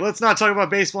 All right, let's not talk about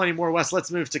baseball anymore, Wes.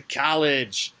 Let's move to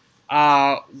college.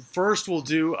 First, we'll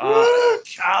do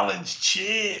college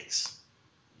chicks.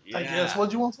 Yeah. I guess.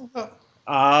 What do you want to talk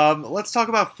about? Let's talk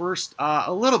about first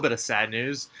a little bit of sad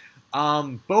news.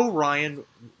 Bo Ryan,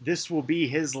 this will be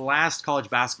his last college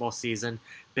basketball season.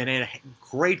 Been a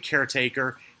great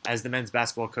caretaker as the men's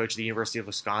basketball coach at the University of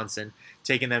Wisconsin,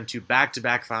 taking them to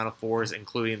back-to-back Final Fours,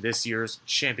 including this year's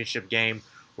championship game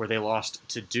where they lost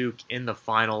to Duke in the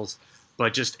finals.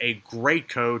 But just a great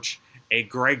coach, a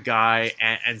great guy,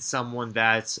 and someone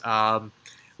that,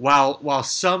 while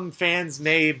some fans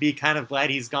may be kind of glad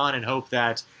he's gone and hope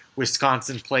that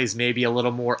Wisconsin plays maybe a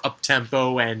little more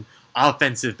up-tempo and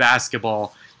offensive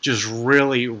basketball, just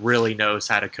really, really knows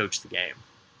how to coach the game.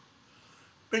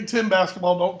 Big Ten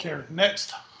basketball don't care.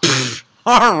 Next.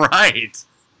 All right.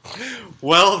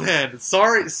 Well then,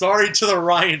 sorry to the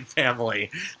Ryan family.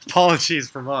 Apologies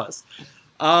from us.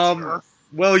 Sure.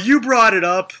 Well, you brought it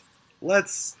up.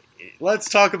 Let's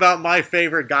talk about my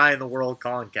favorite guy in the world,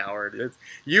 Colin Cowherd.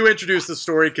 You introduced the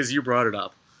story because you brought it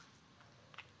up.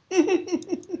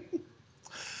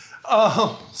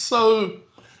 So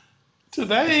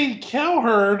today,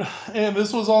 Cowherd, and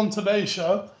this was on today's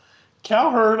show,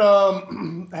 Cowherd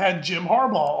had Jim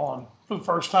Harbaugh on for the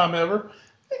first time ever.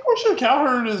 Of course,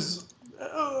 Cowherd is,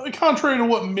 contrary to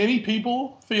what many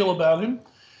people feel about him,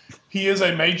 he is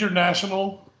a major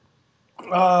national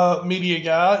media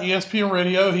guy, ESPN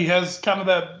Radio. He has kind of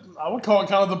that, I would call it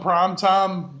kind of the prime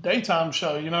time, daytime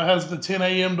show. It has the 10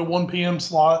 a.m. to 1 p.m.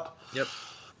 slot. Yep.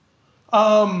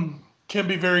 Can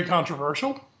be very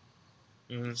controversial.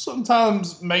 Mm-hmm.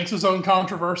 Sometimes makes his own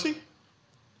controversy.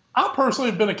 I personally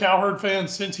have been a Cowherd fan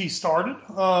since he started,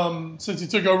 since he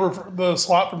took over the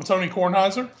slot from Tony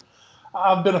Kornheiser.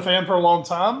 I've been a fan for a long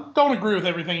time. Don't agree with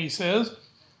everything he says.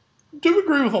 Do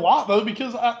agree with a lot, though,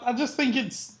 because I just think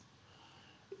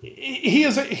he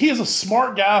is a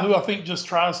smart guy who I think just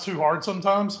tries too hard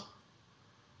sometimes.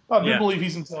 I do believe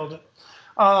he's intelligent.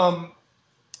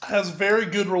 Has very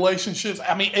good relationships.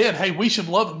 I mean, Ed, hey, we should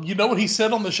love him. You know what he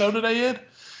said on the show today, Ed?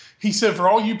 He said, for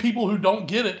all you people who don't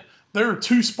get it, there are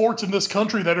two sports in this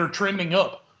country that are trending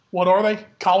up. What are they?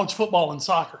 College football and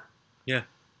soccer. Yeah.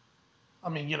 I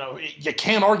mean, you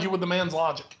can't argue with the man's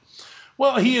logic.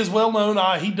 Well, he is well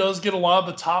known. He does get a lot of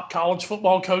the top college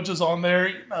football coaches on there.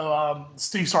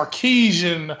 Steve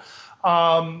Sarkisian, Nick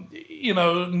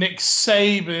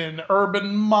Saban,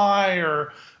 Urban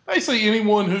Meyer, basically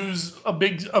anyone who's a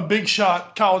big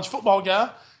shot college football guy.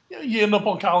 You end up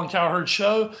on Colin Cowherd's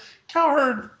show.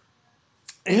 Cowherd,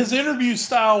 his interview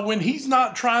style, when he's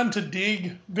not trying to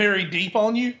dig very deep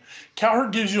on you,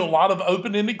 Cowherd gives you a lot of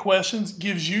open-ended questions,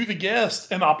 gives you, the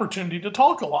guest, an opportunity to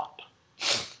talk a lot.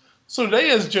 So today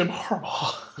is Jim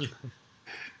Harbaugh.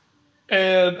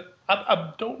 And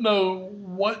I don't know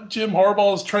what Jim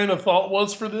Harbaugh's train of thought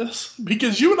was for this,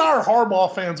 because you and I are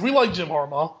Harbaugh fans. We like Jim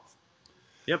Harbaugh.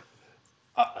 Yep.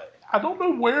 I don't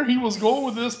know where he was going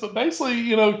with this, but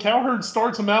basically, Cowherd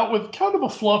starts him out with kind of a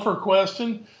fluffer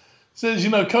question. Says,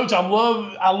 Coach, I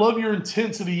love your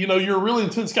intensity. You're a really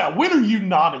intense guy. When are you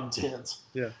not intense?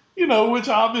 Yeah. Which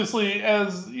obviously,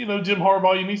 as, Jim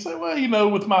Harbaugh, you say, well,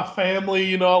 with my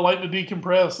family, I like to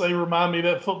decompress. They remind me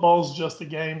that football's just a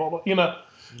game. Yeah.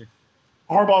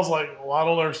 Harbaugh's like, well, I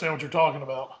don't understand what you're talking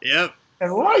about. Yep.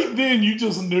 And right then, you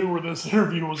just knew where this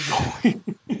interview was going.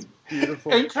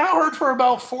 Beautiful. And Cowherd for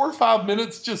about 4 or 5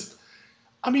 minutes just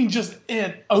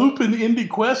open-ended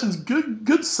questions,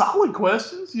 good solid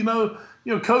questions.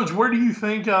 Coach, where do you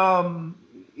think, one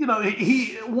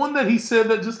that he said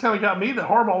that just kind of got me, that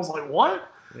Harbaugh was like, what?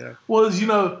 Yeah. Was,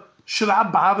 should I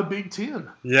buy the Big Ten?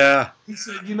 Yeah. He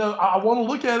said, I want to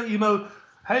look at it,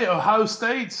 hey, Ohio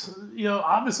State's,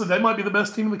 obviously they might be the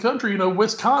best team in the country.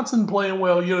 Wisconsin playing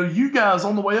well. You guys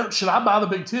on the way up, should I buy the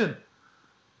Big Ten?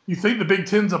 You think the Big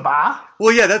Ten's a buy?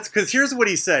 Well, yeah, that's because here's what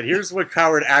he said. Here's what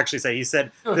Cowherd actually said. He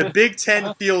said, the Big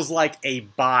Ten feels like a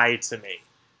buy to me.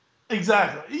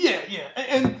 Exactly. Yeah.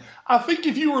 And I think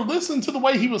if you were listening to the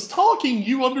way he was talking,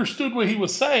 you understood what he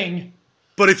was saying.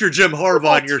 But if you're Jim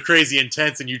Harbaugh and you're crazy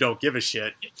intense and you don't give a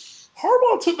shit.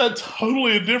 Harbaugh took that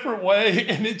totally a different way,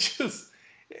 and it's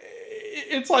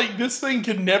like this thing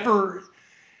could never,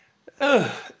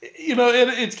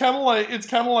 it's kind of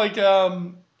like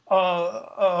a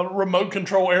remote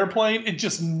control airplane. It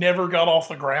just never got off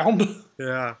the ground.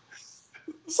 Yeah.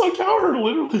 So Cowherd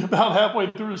literally about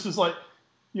halfway through is just like,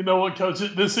 you know what, Coach,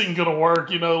 this ain't gonna work.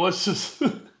 Let's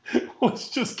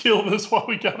just kill this while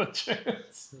we got a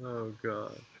chance. Oh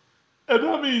God. And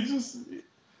I mean,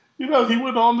 he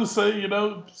went on to say,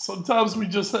 sometimes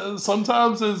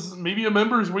as media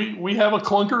members, we have a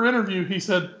clunker interview. He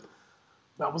said,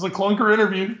 that was a clunker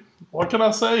interview. What can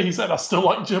I say? He said, I still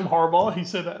like Jim Harbaugh. He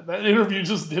said that interview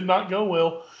just did not go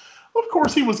well. Of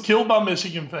course, he was killed by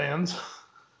Michigan fans.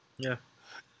 Yeah.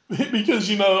 Because,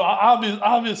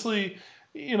 obviously,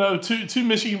 two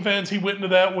Michigan fans, he went into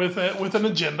that with an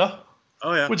agenda.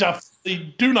 Oh, yeah. Which I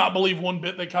do not believe one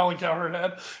bit that Colin Cowherd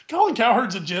had. Colin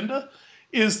Cowherd's agenda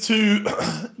is to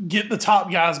get the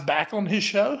top guys back on his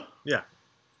show. Yeah.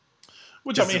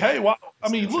 Which,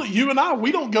 look, you and I,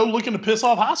 we don't go looking to piss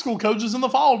off high school coaches in the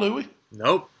fall, do we?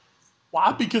 Nope.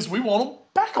 Why? Because we want them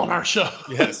back on our show.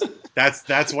 Yes.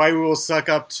 That's why we will suck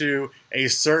up to a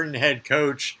certain head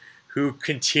coach who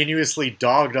continuously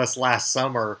dogged us last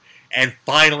summer and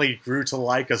finally grew to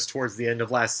like us towards the end of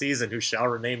last season, who shall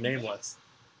remain nameless.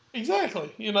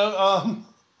 Exactly.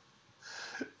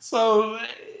 So,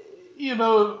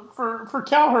 for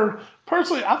Cowherd,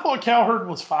 personally, I thought Cowherd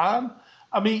was fine.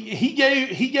 I mean, he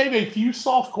gave a few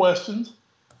soft questions,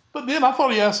 but then I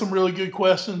thought he asked some really good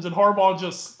questions, and Harbaugh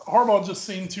just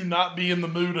seemed to not be in the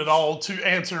mood at all to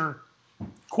answer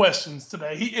questions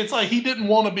today. It's like he didn't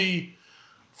want to be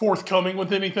forthcoming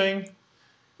with anything.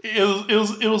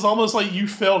 It was almost like you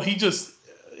felt he's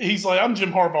like, I'm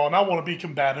Jim Harbaugh and I want to be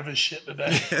combative as shit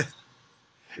today.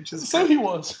 So he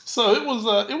was. So it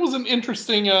was an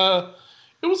interesting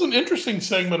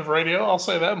segment of radio. I'll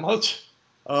say that much.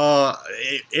 At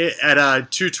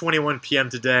 2:21 p.m.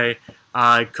 today,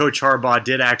 Coach Harbaugh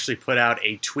did actually put out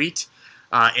a tweet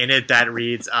in it that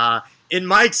reads, in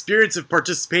my experience of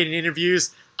participating in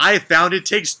interviews, I have found it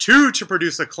takes two to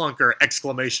produce a clunker!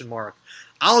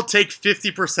 I'll take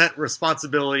 50%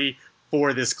 responsibility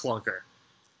for this clunker.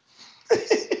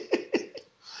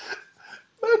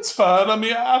 That's fine.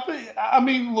 I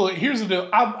mean, look. Here's the deal.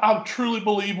 I truly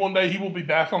believe one day he will be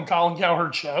back on Colin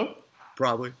Cowherd's show.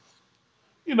 Probably.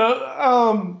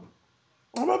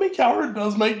 Cowherd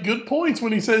does make good points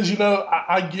when he says,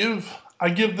 I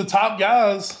give the top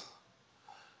guys,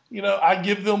 I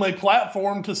give them a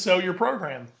platform to sell your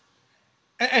program.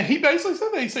 And he basically said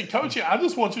that. He said, Coach, I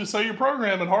just want you to sell your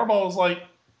program. And Harbaugh was like,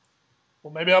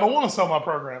 well, maybe I don't want to sell my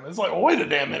program. It's like, well, wait a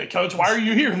damn minute, Coach. Why are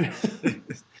you here?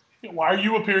 Why are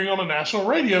you appearing on a national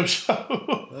radio show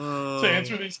to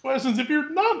answer these questions if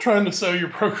you're not trying to sell your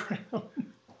program?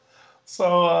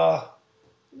 So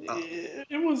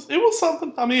it was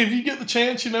something. I mean, if you get the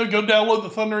chance, go download the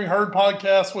Thundering Herd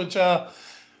podcast, which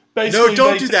basically no,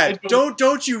 don't do that.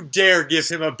 Don't you dare give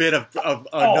him a bit of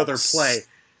another play.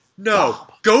 No,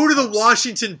 go to the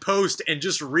Washington Post and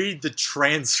just read the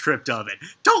transcript of it.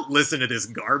 Don't listen to this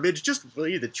garbage. Just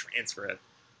read the transcript.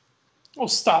 Well,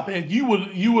 stop it. You would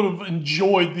have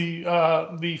enjoyed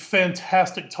the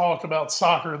fantastic talk about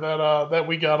soccer that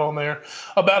we got on there,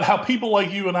 about how people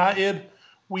like you and I, Ed,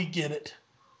 we get it.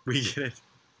 We get it.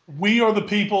 We are the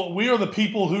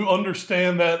people who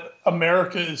understand that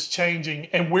America is changing,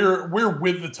 and we're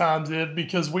with the times, Ed,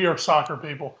 because we are soccer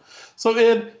people. So,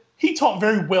 Ed, he talked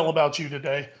very well about you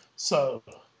today. So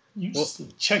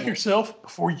just check yourself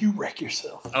before you wreck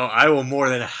yourself. Oh, I will more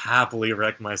than happily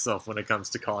wreck myself when it comes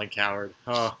to Colin Cowherd.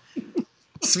 Oh.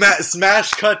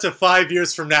 Smash cut to 5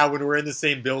 years from now when we're in the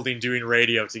same building doing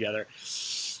radio together.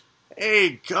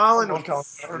 Hey, Colin. I love Colin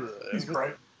Cowherd. He's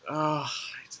great.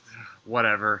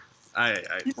 Whatever.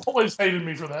 You've always hated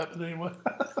me for that, but anyway.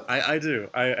 I do.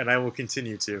 And I will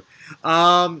continue to.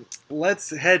 Let's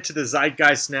head to the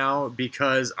Zeitgeist now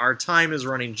because our time is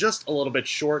running just a little bit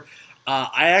short.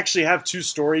 I actually have two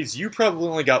stories. You probably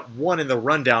only got one in the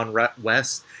rundown,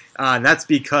 Wes. And that's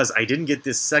because I didn't get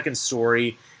this second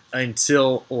story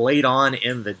until late on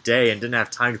in the day and didn't have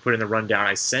time to put in the rundown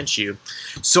I sent you.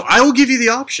 So I will give you the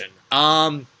option.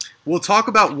 We'll talk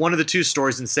about one of the two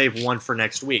stories and save one for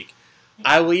next week.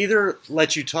 I will either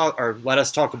let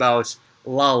us talk about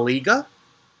La Liga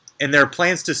and their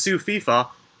plans to sue FIFA,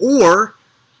 or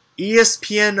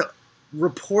ESPN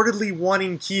reportedly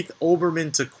wanting Keith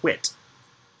Olbermann to quit.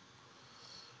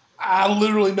 I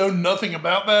literally know nothing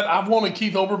about that. I've wanted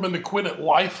Keith Olbermann to quit at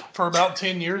life for about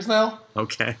 10 years now.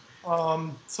 Okay.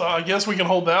 So I guess we can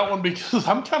hold that one because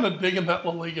I'm kind of digging that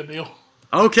La Liga deal.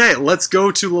 Okay, let's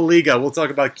go to La Liga. We'll talk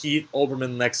about Keith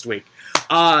Olbermann next week.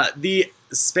 The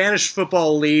Spanish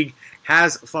Football League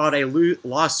has filed a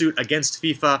lawsuit against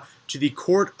FIFA to the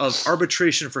Court of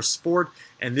Arbitration for Sport,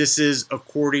 and this is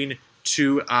according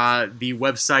to the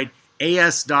website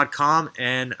AS.com.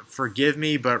 And forgive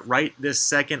me, but right this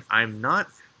second, I'm not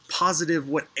positive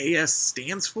what AS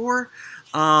stands for.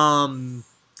 And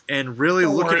really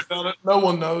Don't worry about it. No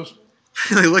one knows.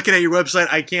 Really looking at your website,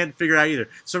 I can't figure it out either.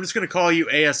 So I'm just going to call you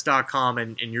AS.com,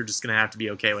 and you're just going to have to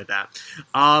be okay with that.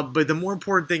 But the more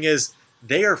important thing is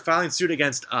they are filing suit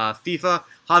against FIFA.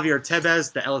 Javier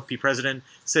Tebas, the LFP president,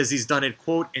 says he's done it,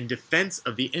 quote, in defense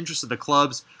of the interests of the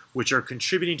clubs, which are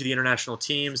contributing to the international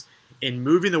teams. In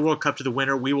moving the World Cup to the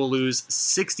winter, we will lose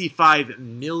 65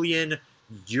 million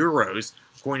euros,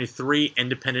 according to three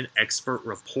independent expert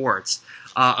reports.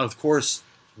 Of course,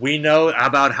 we know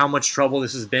about how much trouble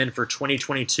this has been for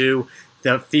 2022.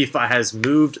 The FIFA has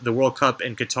moved the World Cup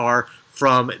in Qatar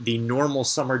from the normal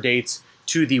summer dates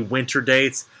to the winter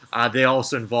dates. They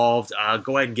also involved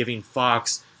go ahead and giving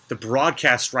Fox the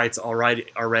broadcast rights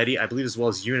already, I believe, as well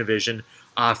as Univision,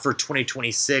 for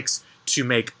 2026 to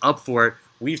make up for it.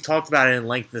 We've talked about it in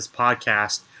length in this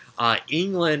podcast.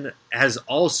 England has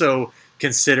also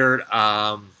considered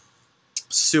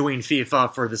suing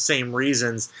FIFA for the same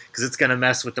reasons because it's going to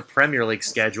mess with the Premier League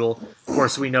schedule. Of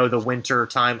course, we know the winter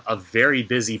time, a very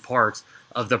busy part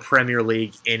of the Premier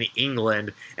League in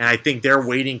England, and I think they're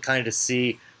waiting kind of to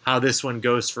see how this one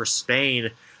goes for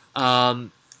Spain.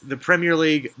 The Premier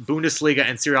League, Bundesliga,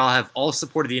 and Serie A have all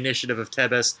supported the initiative of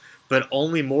Tebas, but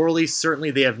only morally.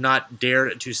 Certainly they have not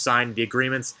dared to sign the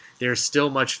agreements. There is still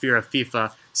much fear of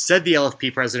FIFA, said the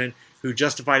LFP president, who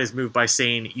justified his move by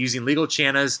saying using legal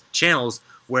channels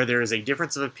where there is a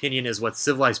difference of opinion is what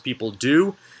civilized people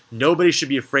do. Nobody should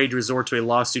be afraid to resort to a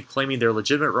lawsuit claiming their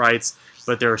legitimate rights,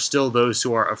 but there are still those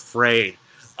who are afraid.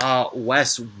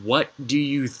 Wes, what do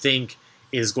you think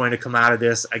is going to come out of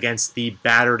this against the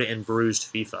battered and bruised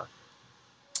FIFA?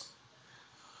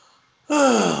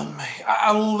 Oh, man.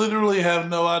 I literally have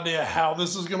no idea how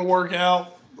this is going to work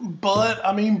out. But,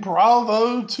 I mean,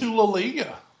 bravo to La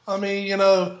Liga. I mean,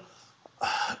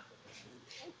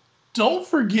 don't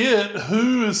forget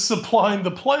who is supplying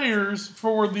the players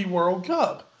for the World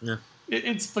Cup. Yeah.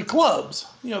 It's the clubs.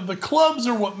 The clubs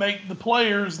are what make the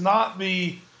players, not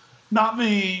the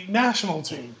national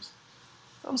teams.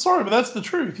 I'm sorry, but that's the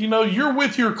truth. You're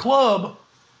with your club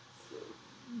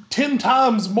 10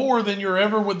 times more than you're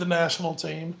ever with the national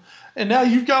team. And now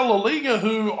you've got La Liga,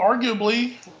 who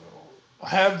arguably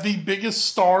have the biggest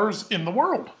stars in the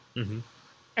world. Mm-hmm.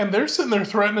 And they're sitting there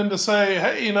threatening to say,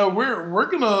 "Hey, we're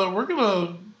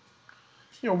gonna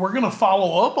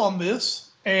follow up on this,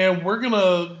 and we're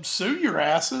gonna sue your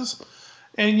asses."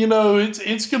 And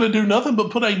it's gonna do nothing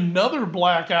but put another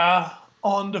black eye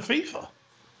on the FIFA.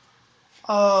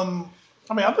 I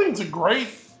think it's a great.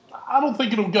 I don't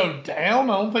think it'll go down.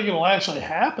 I don't think it'll actually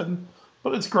happen.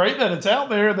 But it's great that it's out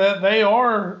there that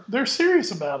they're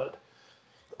serious about it.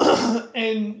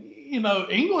 And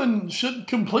England should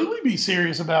completely be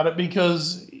serious about it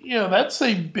because that's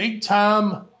a big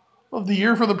time of the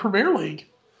year for the Premier League.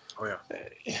 Oh yeah.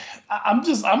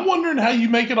 I'm wondering how you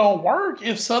make it all work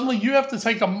if suddenly you have to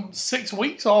take 6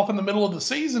 weeks off in the middle of the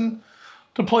season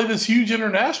to play this huge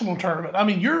international tournament.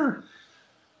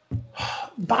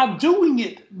 By doing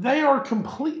it, they are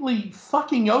completely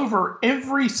fucking over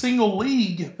every single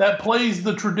league that plays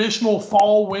the traditional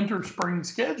fall, winter, spring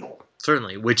schedule.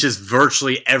 Certainly, which is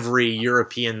virtually every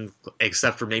European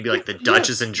except for maybe like the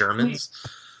Dutches and Germans.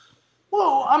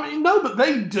 Well, no, but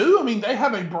they do. They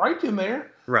have a break in there.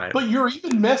 Right. But you're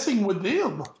even messing with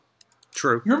them.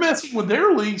 True. You're messing with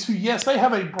their leagues who, yes, they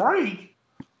have a break,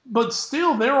 but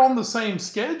still they're on the same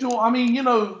schedule.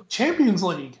 Champions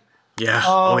League.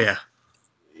 Yeah. Yeah.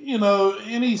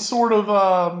 Any sort of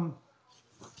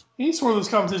those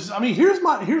competitions.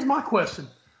 Here's my question.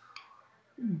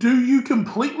 Do you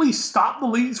completely stop the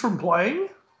leagues from playing?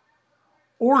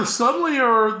 Or suddenly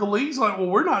are the leagues like, well,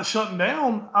 we're not shutting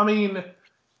down?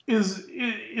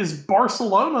 Is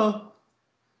Barcelona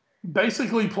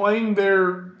basically playing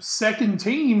their second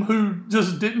team who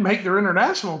just didn't make their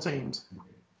international teams?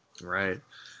 Right.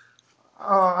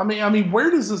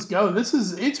 Where does this go?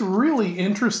 It's really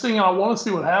interesting, and I want to see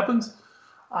what happens.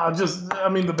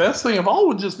 The best thing of all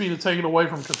would just be to take it away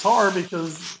from Qatar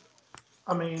because,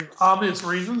 obvious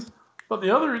reasons. But the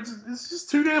other, it's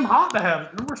just too damn hot to have it.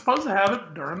 And we're supposed to have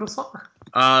it during the summer.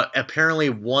 Apparently,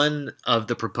 one of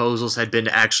the proposals had been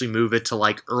to actually move it to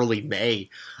like early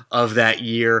May of that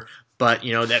year. But,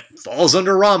 that falls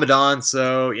under Ramadan,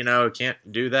 so,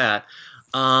 can't do that.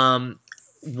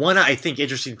 One, I think,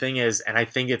 interesting thing is, and I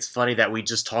think it's funny that we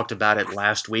just talked about it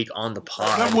last week on the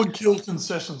pod. That would kill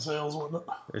concession sales, wouldn't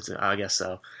it? I guess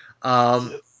so.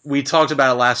 We talked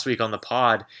about it last week on the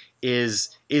pod, is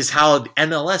how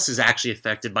MLS is actually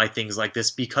affected by things like this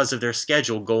because of their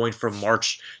schedule going from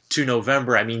March to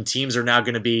November. Teams are now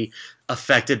going to be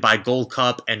affected by Gold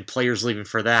Cup and players leaving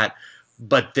for that.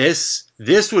 But this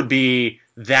would be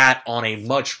that on a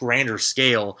much grander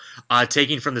scale.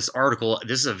 Taking from this article,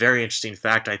 this is a very interesting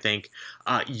fact, I think.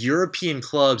 European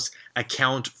clubs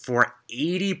account for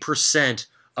 80%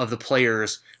 of the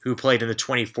players who played in the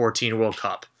 2014 World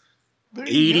Cup.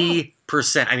 80%.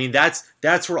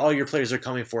 That's where all your players are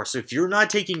coming for. So if you're not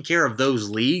taking care of those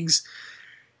leagues,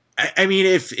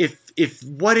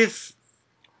 what if,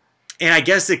 and I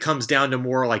guess it comes down to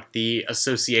more like the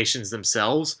associations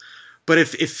themselves. But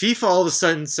if FIFA all of a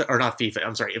sudden, or not FIFA,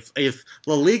 I'm sorry, if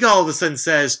La Liga all of a sudden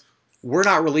says, we're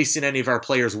not releasing any of our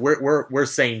players, we're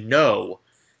saying no,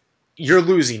 you're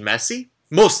losing Messi?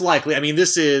 Most likely.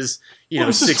 This is,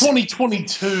 this is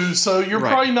 2022, so you're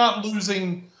Right. probably not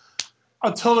losing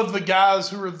a ton of the guys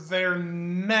who are there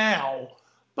now.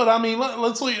 But,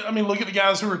 let's look at the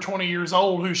guys who are 20 years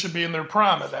old who should be in their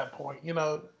prime at that point,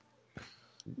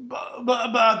 But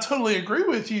I totally agree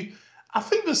with you. I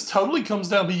think this totally comes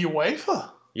down to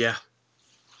UEFA. Yeah.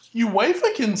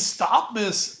 UEFA can stop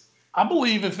this, I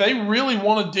believe, if they really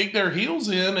want to dig their heels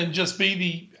in and just be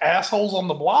the assholes on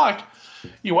the block.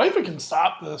 UEFA can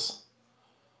stop this.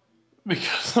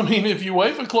 Because, if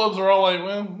UEFA clubs are all like,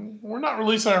 well, we're not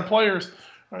releasing our players.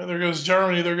 All right, there goes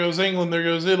Germany, there goes England, there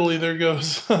goes Italy, there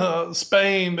goes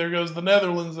Spain, there goes the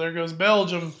Netherlands, there goes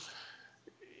Belgium,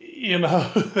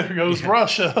 there goes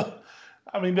Russia.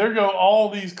 There go all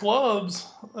these clubs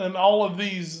and all of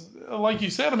these, like you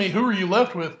said, who are you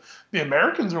left with? The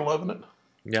Americans are loving it.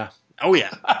 Yeah. Oh,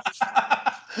 yeah.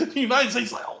 The United States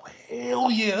is like, oh, hell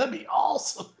yeah, that'd be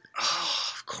awesome.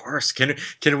 Oh, of course. Can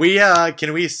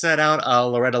we set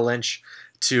out Loretta Lynch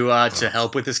to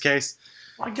help with this case?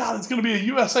 My God, it's going to be a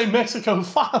USA-Mexico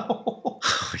final.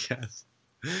 Oh, yes.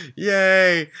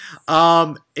 Yay!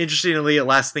 Interestingly,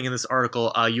 last thing in this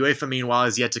article, UEFA meanwhile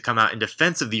is yet to come out in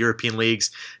defense of the European leagues,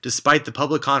 despite the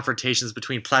public confrontations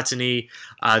between Platini,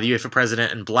 the UEFA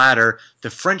president, and Blatter. The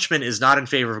Frenchman is not in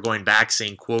favor of going back,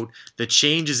 saying, "quote The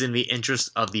change is in the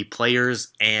interest of the players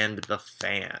and the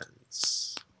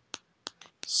fans."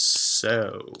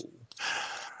 So,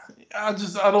 I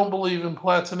don't believe in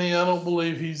Platini. I don't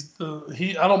believe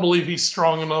I don't believe he's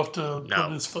strong enough to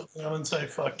put his foot down and say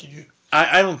 "fuck you."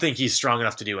 I don't think he's strong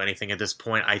enough to do anything at this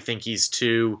point. I think he's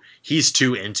too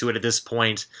into it at this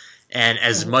point. And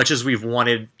as much as we've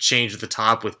wanted change at the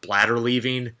top with Blatter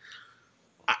leaving,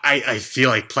 I feel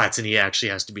like Platini actually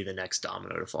has to be the next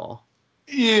domino to fall.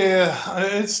 Yeah,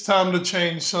 it's time to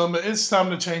change some. It's time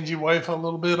to change UEFA a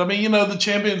little bit. I mean, the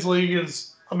Champions League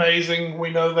is amazing. We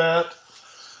know that.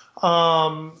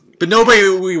 But nobody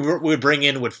we would bring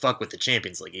in would fuck with the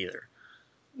Champions League either.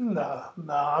 No.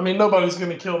 I mean, nobody's going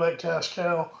to kill that cash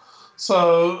cow.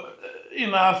 So,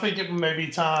 I think it may be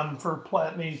time for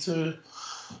Platini to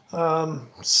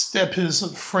step his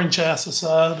French ass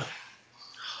aside.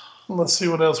 Let's see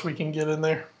what else we can get in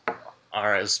there. All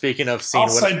right. Speaking of seeing, I'll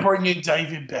say bring in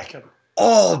David Beckham.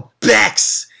 Oh,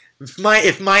 Becks!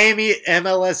 If Miami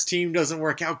MLS team doesn't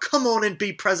work out, come on and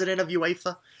be president of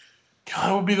UEFA.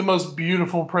 God, it would be the most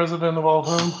beautiful president of all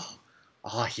time.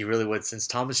 Oh, he really would, since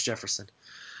Thomas Jefferson.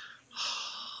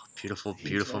 Beautiful,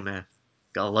 beautiful man.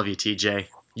 Gotta love you, TJ.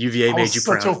 UVA made you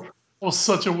proud. I was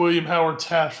such a William Howard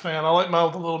Taft fan. I like mine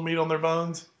with a little meat on their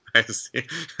bones. I see.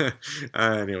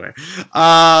 Anyway,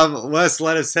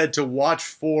 let us head to Watch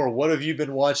 4. What have you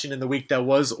been watching in the week that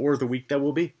was or the week that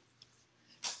will be?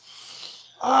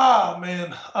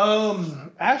 Man.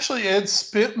 Actually, Ed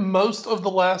spent most of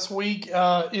the last week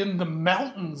in the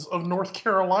mountains of North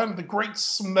Carolina, the Great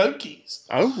Smokies.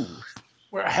 Oh.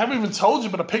 Where I haven't even told you,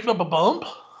 but I picked up a bump.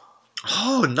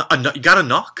 Oh, you got a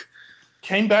knock?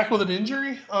 Came back with an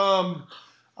injury.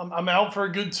 I'm out for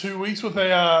a good 2 weeks with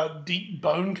a deep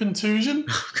bone contusion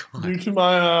due to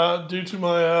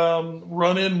my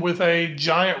run-in with a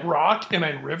giant rock in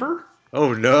a river.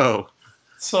 Oh no!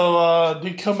 So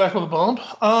did come back with a bump.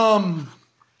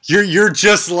 You're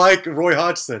just like Roy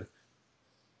Hodgson.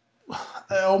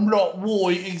 I'm not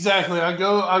Roy exactly. I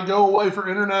go away for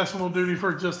international duty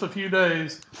for just a few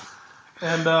days,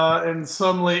 and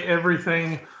suddenly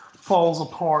everything falls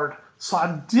apart. So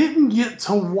I didn't get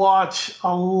to watch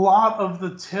a lot of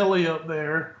the telly up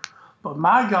there, but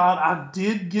my God, I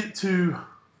did get to.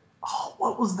 Oh,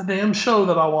 what was the damn show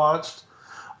that I watched?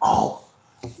 Oh,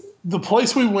 the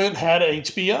place we went had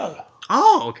HBO.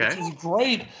 Oh, okay. Which was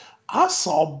great. I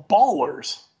saw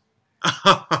Ballers.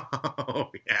 Oh,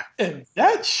 yeah. And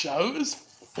that show is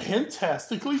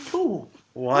fantastically cool.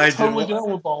 Why I'm totally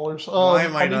down with Ballers. Why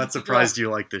am I not surprised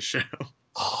you like this show?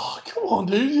 Oh, come on,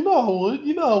 dude. You know I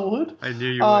would. I knew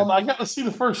you would. I got to see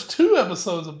the first 2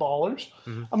 episodes of Ballers.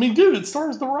 Mm-hmm. I mean, dude, it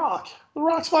stars The Rock. The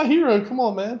Rock's my hero. Come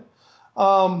on, man.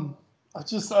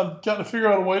 I've got to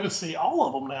figure out a way to see all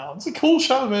of them now. It's a cool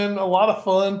show, man. A lot of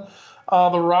fun.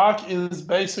 The Rock is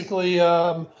basically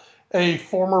a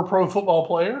former pro football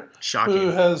player who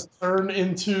has turned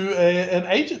into an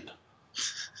agent,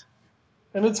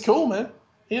 and it's cool, man.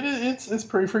 It's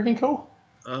pretty freaking cool.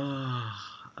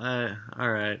 All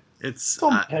right. It's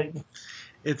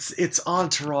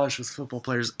entourage with football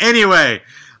players. Anyway,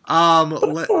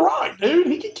 The Rock, dude,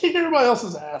 he can kick everybody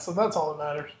else's ass, and that's all that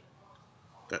matters.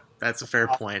 That's a fair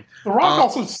point. The Rock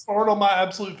also starred on my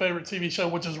absolute favorite TV show,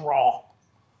 which is Raw.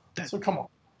 So come on.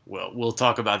 Well, we'll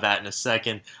talk about that in a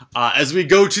second. As we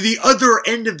go to the other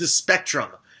end of the spectrum,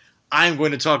 I'm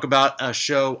going to talk about a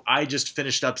show I just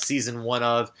finished up season 1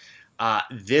 of.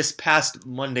 This past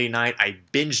Monday night, I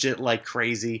binged it like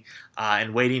crazy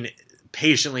and waiting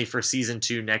patiently for season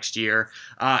 2 next year.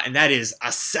 And that is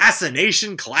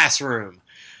Assassination Classroom.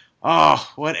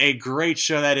 Oh, what a great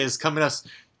show that is, coming us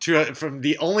from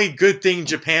the only good thing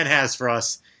Japan has for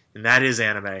us, and that is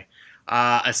anime.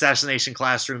 Assassination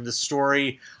Classroom, the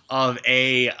story of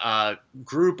a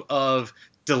group of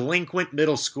delinquent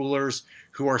middle schoolers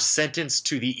who are sentenced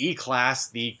to the E-Class,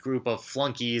 the group of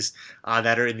flunkies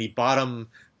that are in the bottom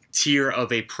tier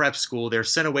of a prep school. They're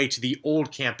sent away to the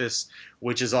old campus,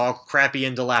 which is all crappy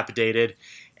and dilapidated.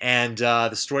 And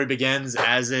the story begins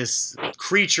as this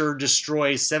creature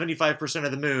destroys 75%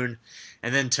 of the moon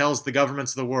and then tells the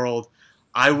governments of the world,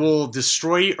 I will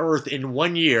destroy Earth in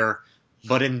 1 year,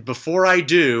 but before I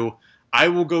do, I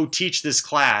will go teach this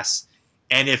class,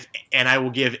 and I will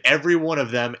give every one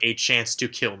of them a chance to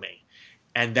kill me.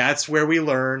 And that's where we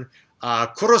learn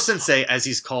Koro Sensei, as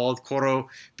he's called, Koro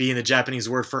being the Japanese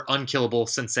word for unkillable,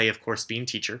 Sensei, of course, being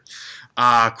teacher.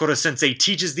 Koro Sensei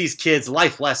teaches these kids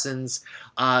life lessons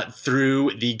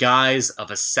through the guise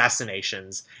of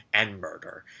assassinations and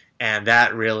murder. And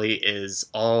that really is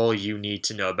all you need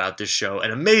to know about this show.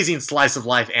 An amazing slice of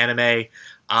life anime.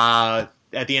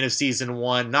 At the end of season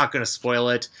 1, not going to spoil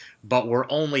it, but we're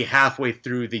only halfway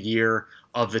through the year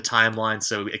of the timeline,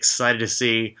 so excited to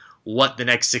see what the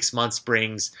next 6 months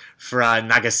brings for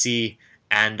Nagase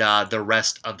and the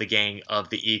rest of the gang of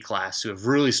the E-Class, who have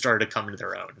really started to come into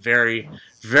their own. Very,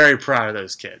 very proud of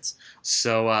those kids.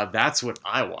 So that's what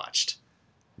I watched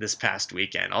this past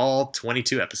weekend. All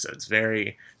 22 episodes.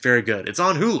 Very, very good. It's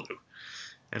on Hulu.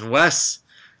 And Wes,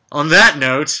 on that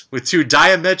note, with 2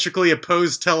 diametrically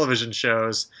opposed television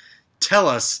shows, tell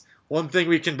us one thing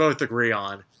we can both agree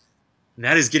on, and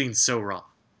that is getting so wrong.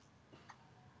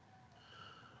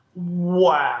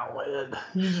 Wow, Ed,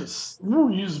 you just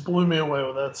blew me away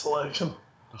with that selection.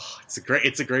 Oh, it's a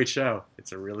great show.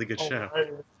 It's a really good show.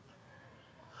 Right.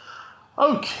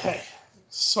 Okay,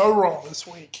 so wrong this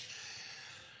week.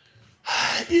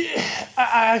 Yeah,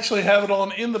 I actually have it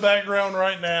on in the background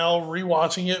right now,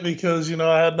 rewatching it because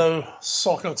I had no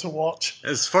soccer to watch.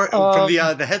 As far from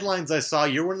the headlines I saw,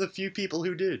 you're one of the few people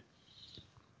who did.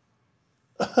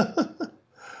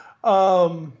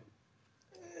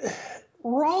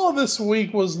 Raw this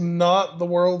week was not the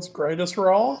world's greatest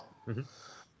Raw.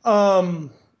 Mm-hmm.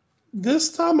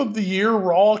 This time of the year,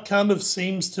 Raw kind of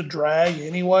seems to drag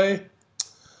anyway.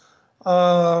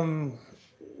 Kind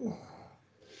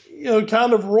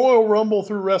of Royal Rumble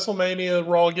through WrestleMania,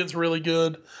 Raw gets really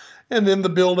good. And then the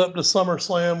build up to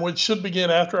SummerSlam, which should begin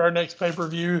after our next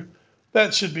pay-per-view,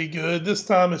 that should be good. This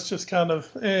time it's just kind of,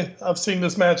 I've seen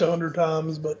this match 100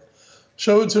 times, but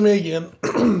show it to me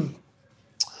again.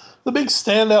 The big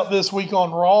standout this week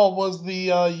on Raw was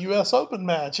the U.S. Open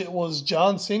match. It was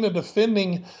John Cena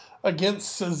defending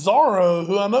against Cesaro,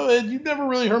 who I know, Ed, you've never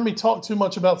really heard me talk too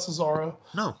much about Cesaro.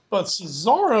 No. But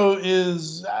Cesaro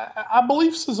is, I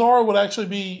believe Cesaro would actually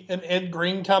be an Ed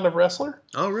Green kind of wrestler.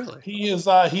 Oh, really? He is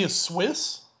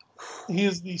Swiss. He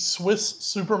is the Swiss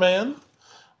Superman.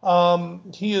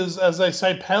 He is, as they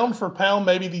say, pound for pound,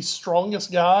 maybe the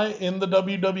strongest guy in the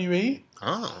WWE.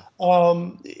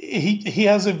 Oh. He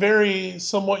has a very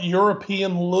somewhat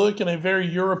European look and a very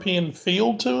European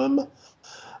feel to him.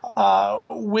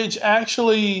 Which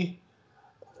actually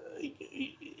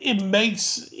it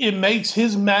makes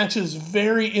his matches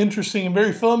very interesting and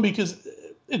very fun because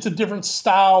it's a different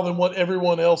style than what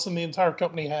everyone else in the entire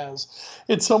company has.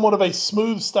 It's somewhat of a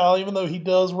smooth style, even though he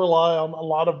does rely on a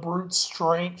lot of brute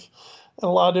strength and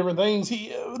a lot of different things.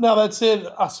 Now that said,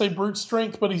 I say brute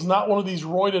strength, but he's not one of these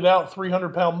roided out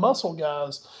 300-pound muscle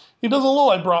guys. He doesn't look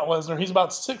like Brock Lesnar. He's about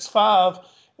 6'5",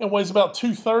 and weighs about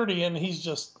 230, and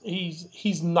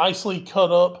he's nicely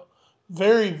cut up,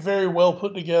 very, very well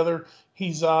put together.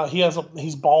 He's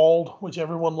bald, which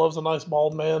everyone loves a nice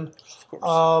bald man. Of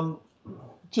course.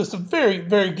 Just a very,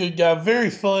 very good guy, very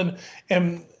fun,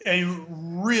 and a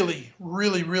really,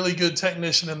 really, really good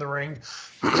technician in the ring.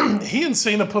 He and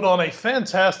Cena put on a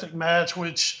fantastic match,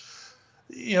 which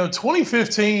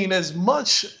 2015, as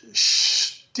much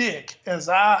shtick as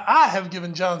I have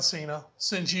given John Cena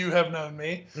since you have known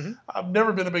me. Mm-hmm. I've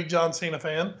never been a big John Cena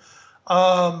fan.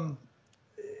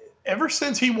 Ever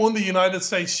since he won the United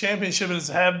States Championship and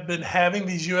has been having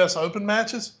these U.S. Open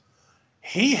matches,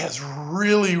 he has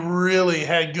really, really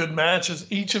had good matches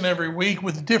each and every week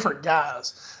with different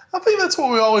guys. I think that's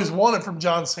what we always wanted from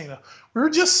John Cena. We were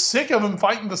just sick of him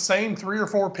fighting the same 3 or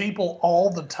 4 people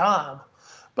all the time.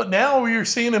 But now you're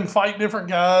seeing him fight different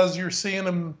guys. You're seeing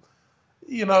him,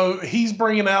 he's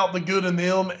bringing out the good in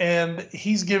them, and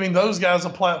he's giving those guys a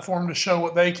platform to show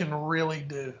what they can really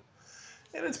do.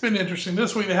 And it's been interesting.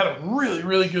 This week they had a really,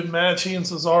 really good match, he and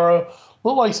Cesaro.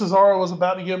 Looked like Cesaro was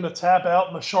about to get him to tap out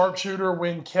in the sharpshooter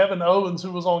when Kevin Owens,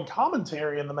 who was on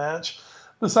commentary in the match,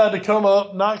 decided to come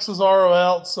up, knock Cesaro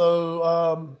out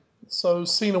so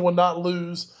Cena would not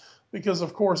lose. Because,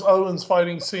 of course, Owens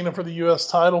fighting Cena for the U.S.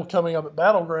 title coming up at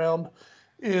Battleground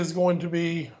is going to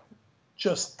be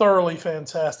just thoroughly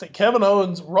fantastic. Kevin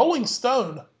Owens, Rolling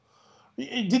Stone.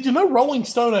 Did you know Rolling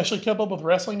Stone actually kept up with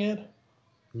wrestling, Ed?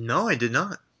 No, I did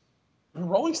not.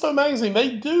 Rolling Stone magazine,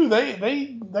 they do.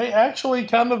 They actually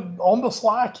kind of on the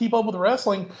sly keep up with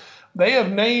wrestling. They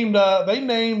have named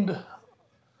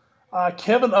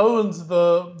Kevin Owens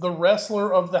the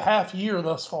wrestler of the half year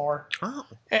thus far. Oh.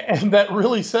 And that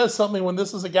really says something when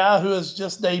this is a guy who has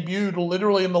just debuted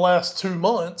literally in the last 2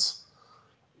 months,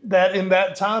 that in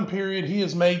that time period he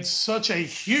has made such a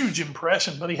huge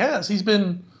impression. But he has. He's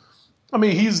been I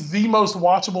mean, he's the most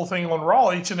watchable thing on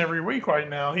Raw each and every week right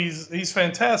now. He's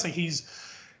fantastic.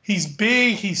 He's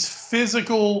big, he's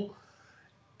physical,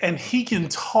 and he can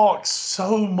talk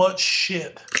so much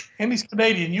shit. And he's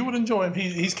Canadian. You would enjoy him.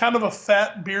 He's kind of a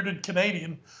fat, bearded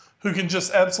Canadian who can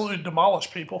just absolutely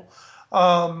demolish people.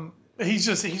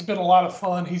 He's been a lot of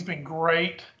fun. He's been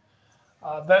great.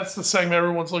 That's the segment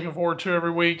everyone's looking forward to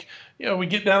every week. You know, we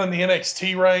get down in the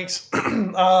NXT ranks.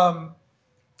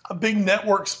 A big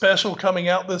network special coming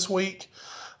out this week.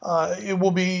 It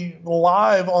will be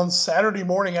live on Saturday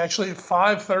morning, actually at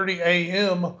 5:30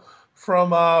 a.m.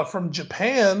 from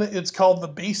Japan. It's called The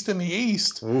Beast in the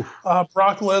East.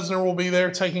 Brock Lesnar will be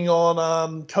there taking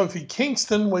on Kofi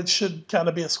Kingston, which should kind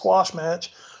of be a squash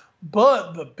match.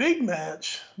 But the big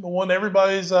match, the one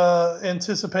everybody's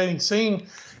anticipating seeing,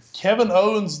 Kevin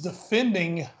Owens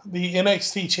defending the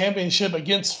NXT Championship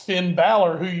against Finn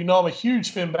Balor, who you know I'm a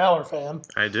huge Finn Balor fan.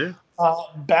 I do.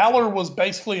 Balor was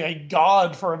basically a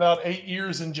god for about 8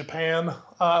 years in Japan.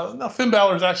 Now, Finn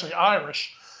Balor is actually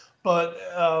Irish, but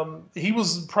he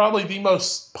was probably the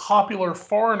most popular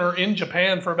foreigner in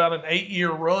Japan for about an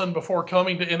 8-year run before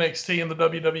coming to NXT and the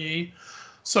WWE.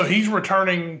 So he's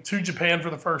returning to Japan for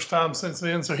the first time since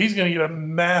then. So he's going to get a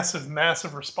massive,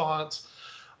 massive response.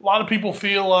 A lot of people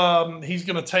feel he's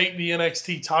going to take the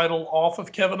NXT title off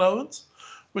of Kevin Owens,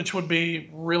 which would be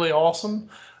really awesome.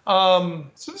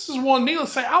 So this is one,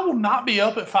 needless to say, I will not be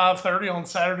up at 5:30 on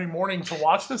Saturday morning to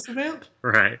watch this event.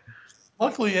 Right.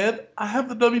 Luckily, Ed, I have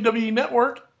the WWE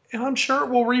Network, and I'm sure it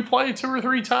will replay 2 or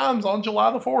 3 times on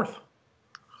July the 4th.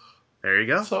 There you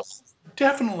go. So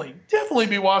definitely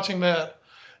be watching that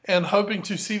and hoping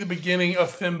to see the beginning of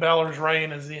Finn Balor's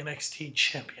reign as the NXT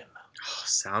champion. Oh,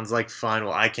 sounds like fun.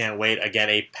 Well, I can't wait. Again,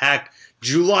 a packed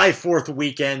July 4th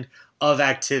weekend of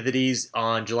activities.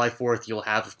 On July 4th, you'll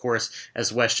have, of course,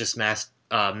 as Wes just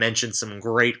mentioned, some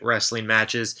great wrestling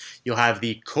matches. You'll have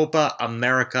the Copa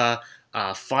America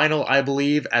final, I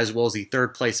believe, as well as the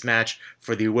third place match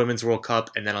for the Women's World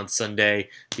Cup. And then on Sunday,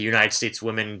 the United States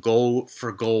women go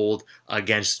for gold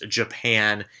against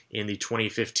Japan in the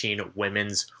 2015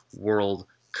 Women's World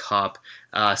Cup.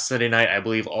 Sunday night, I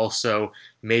believe, also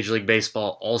Major League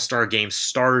Baseball All-Star Game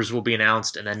starters will be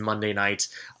announced, and then Monday night,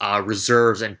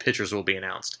 reserves and pitchers will be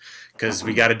announced. Because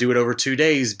we got to do it over 2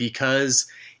 days because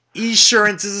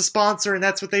Esurance is a sponsor, and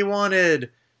that's what they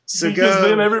wanted. So because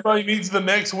then everybody needs the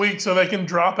next week so they can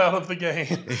drop out of the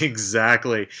game.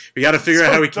 Exactly. We got to figure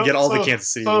out how we can get all the Kansas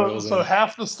City Royals in. So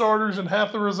half the starters and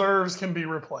half the reserves can be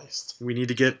replaced. We need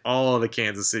to get all of the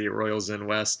Kansas City Royals in,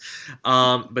 Wes.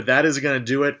 But that is going to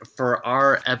do it for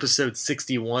our episode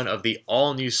 61 of the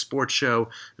All New Sports Show,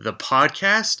 the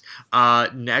podcast.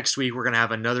 Next week, we're going to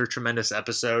have another tremendous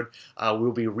episode.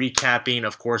 We'll be recapping,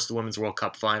 of course, the Women's World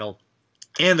Cup final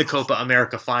and the Copa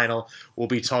America final. We'll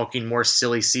be talking more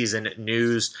silly season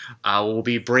news. We'll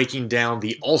be breaking down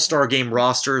the All-Star Game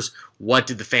rosters. What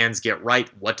did the fans get right?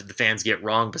 What did the fans get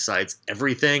wrong besides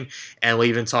everything? And we'll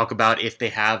even talk about if they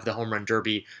have the Home Run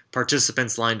Derby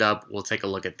participants lined up. We'll take a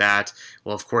look at that.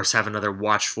 We'll, of course, have another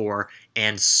Watch For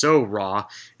and So Raw.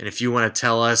 And if you want to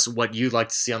tell us what you'd like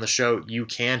to see on the show, you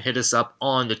can hit us up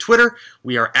on the Twitter.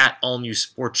 We are at All New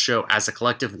Sports Show as a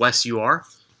collective. Wes, you are?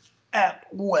 At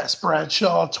Wes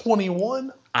Bradshaw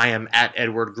 21. I am at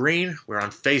Edward Green. We're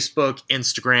on Facebook,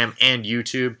 Instagram, and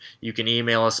YouTube. You can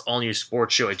email us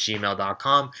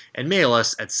allnewsportshow@gmail.com and mail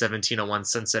us at 1701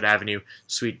 Sunset Avenue,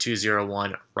 Suite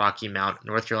 201, Rocky Mount,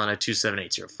 North Carolina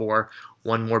 27804.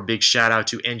 One more big shout out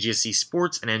to NGSC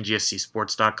Sports and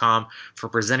NGSCSports.com for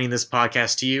presenting this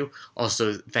podcast to you.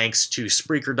 Also, thanks to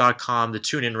Spreaker.com, the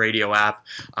TuneIn Radio app,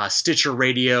 Stitcher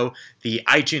Radio, the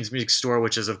iTunes Music Store,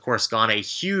 which has, of course, gone a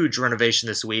huge renovation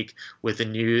this week with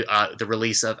the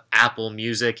release of Apple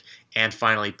Music, and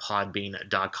finally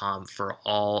Podbean.com for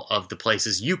all of the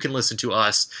places you can listen to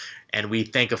us. And we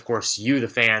thank, of course, you, the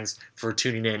fans, for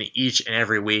tuning in each and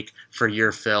every week for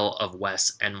your fill of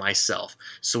Wes and myself.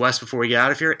 So, Wes, before we get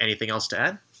out of here, anything else to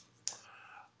add?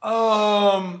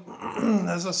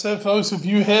 As I said, folks, if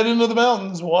you head into the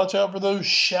mountains, watch out for those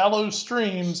shallow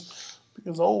streams,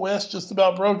 because old Wes just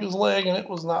about broke his leg, and it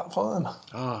was not fun.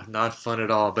 Oh, not fun at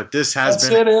all. But this has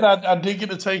been... That said, Ed, I did get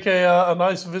to take a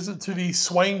nice visit to the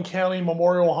Swain County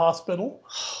Memorial Hospital,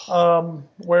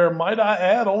 where, might I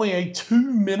add, only a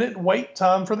 2-minute wait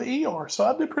time for the ER. So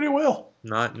I did pretty well.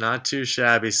 Not too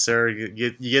shabby, sir.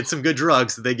 You get some good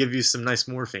drugs. They give you some nice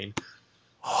morphine.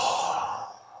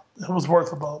 It was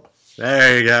worth a bump.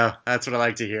 There you go. That's what I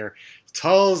like to hear.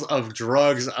 Tons of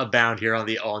drugs abound here on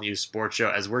the All New Sports Show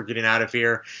as we're getting out of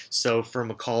here. So for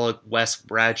McCullough, Wes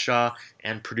Bradshaw,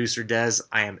 and producer Des,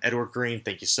 I am Edward Green.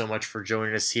 Thank you so much for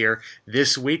joining us here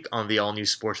this week on the All New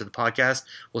Sports Show, the podcast.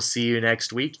 We'll see you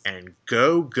next week, and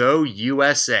go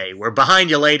USA. We're behind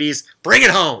you, ladies. Bring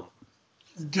it home.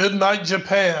 Good night,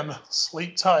 Japan.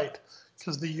 Sleep tight,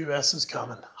 because the U.S. is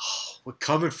coming. We're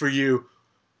coming for you.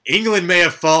 England may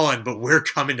have fallen, but we're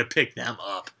coming to pick them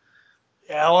up.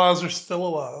 The Allies are still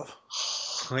alive.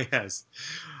 Yes.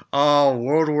 Oh,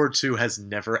 World War II has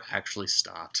never actually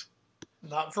stopped.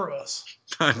 Not for us.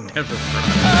 Never for us.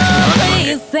 Oh,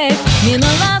 please save me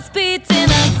my last beat in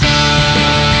a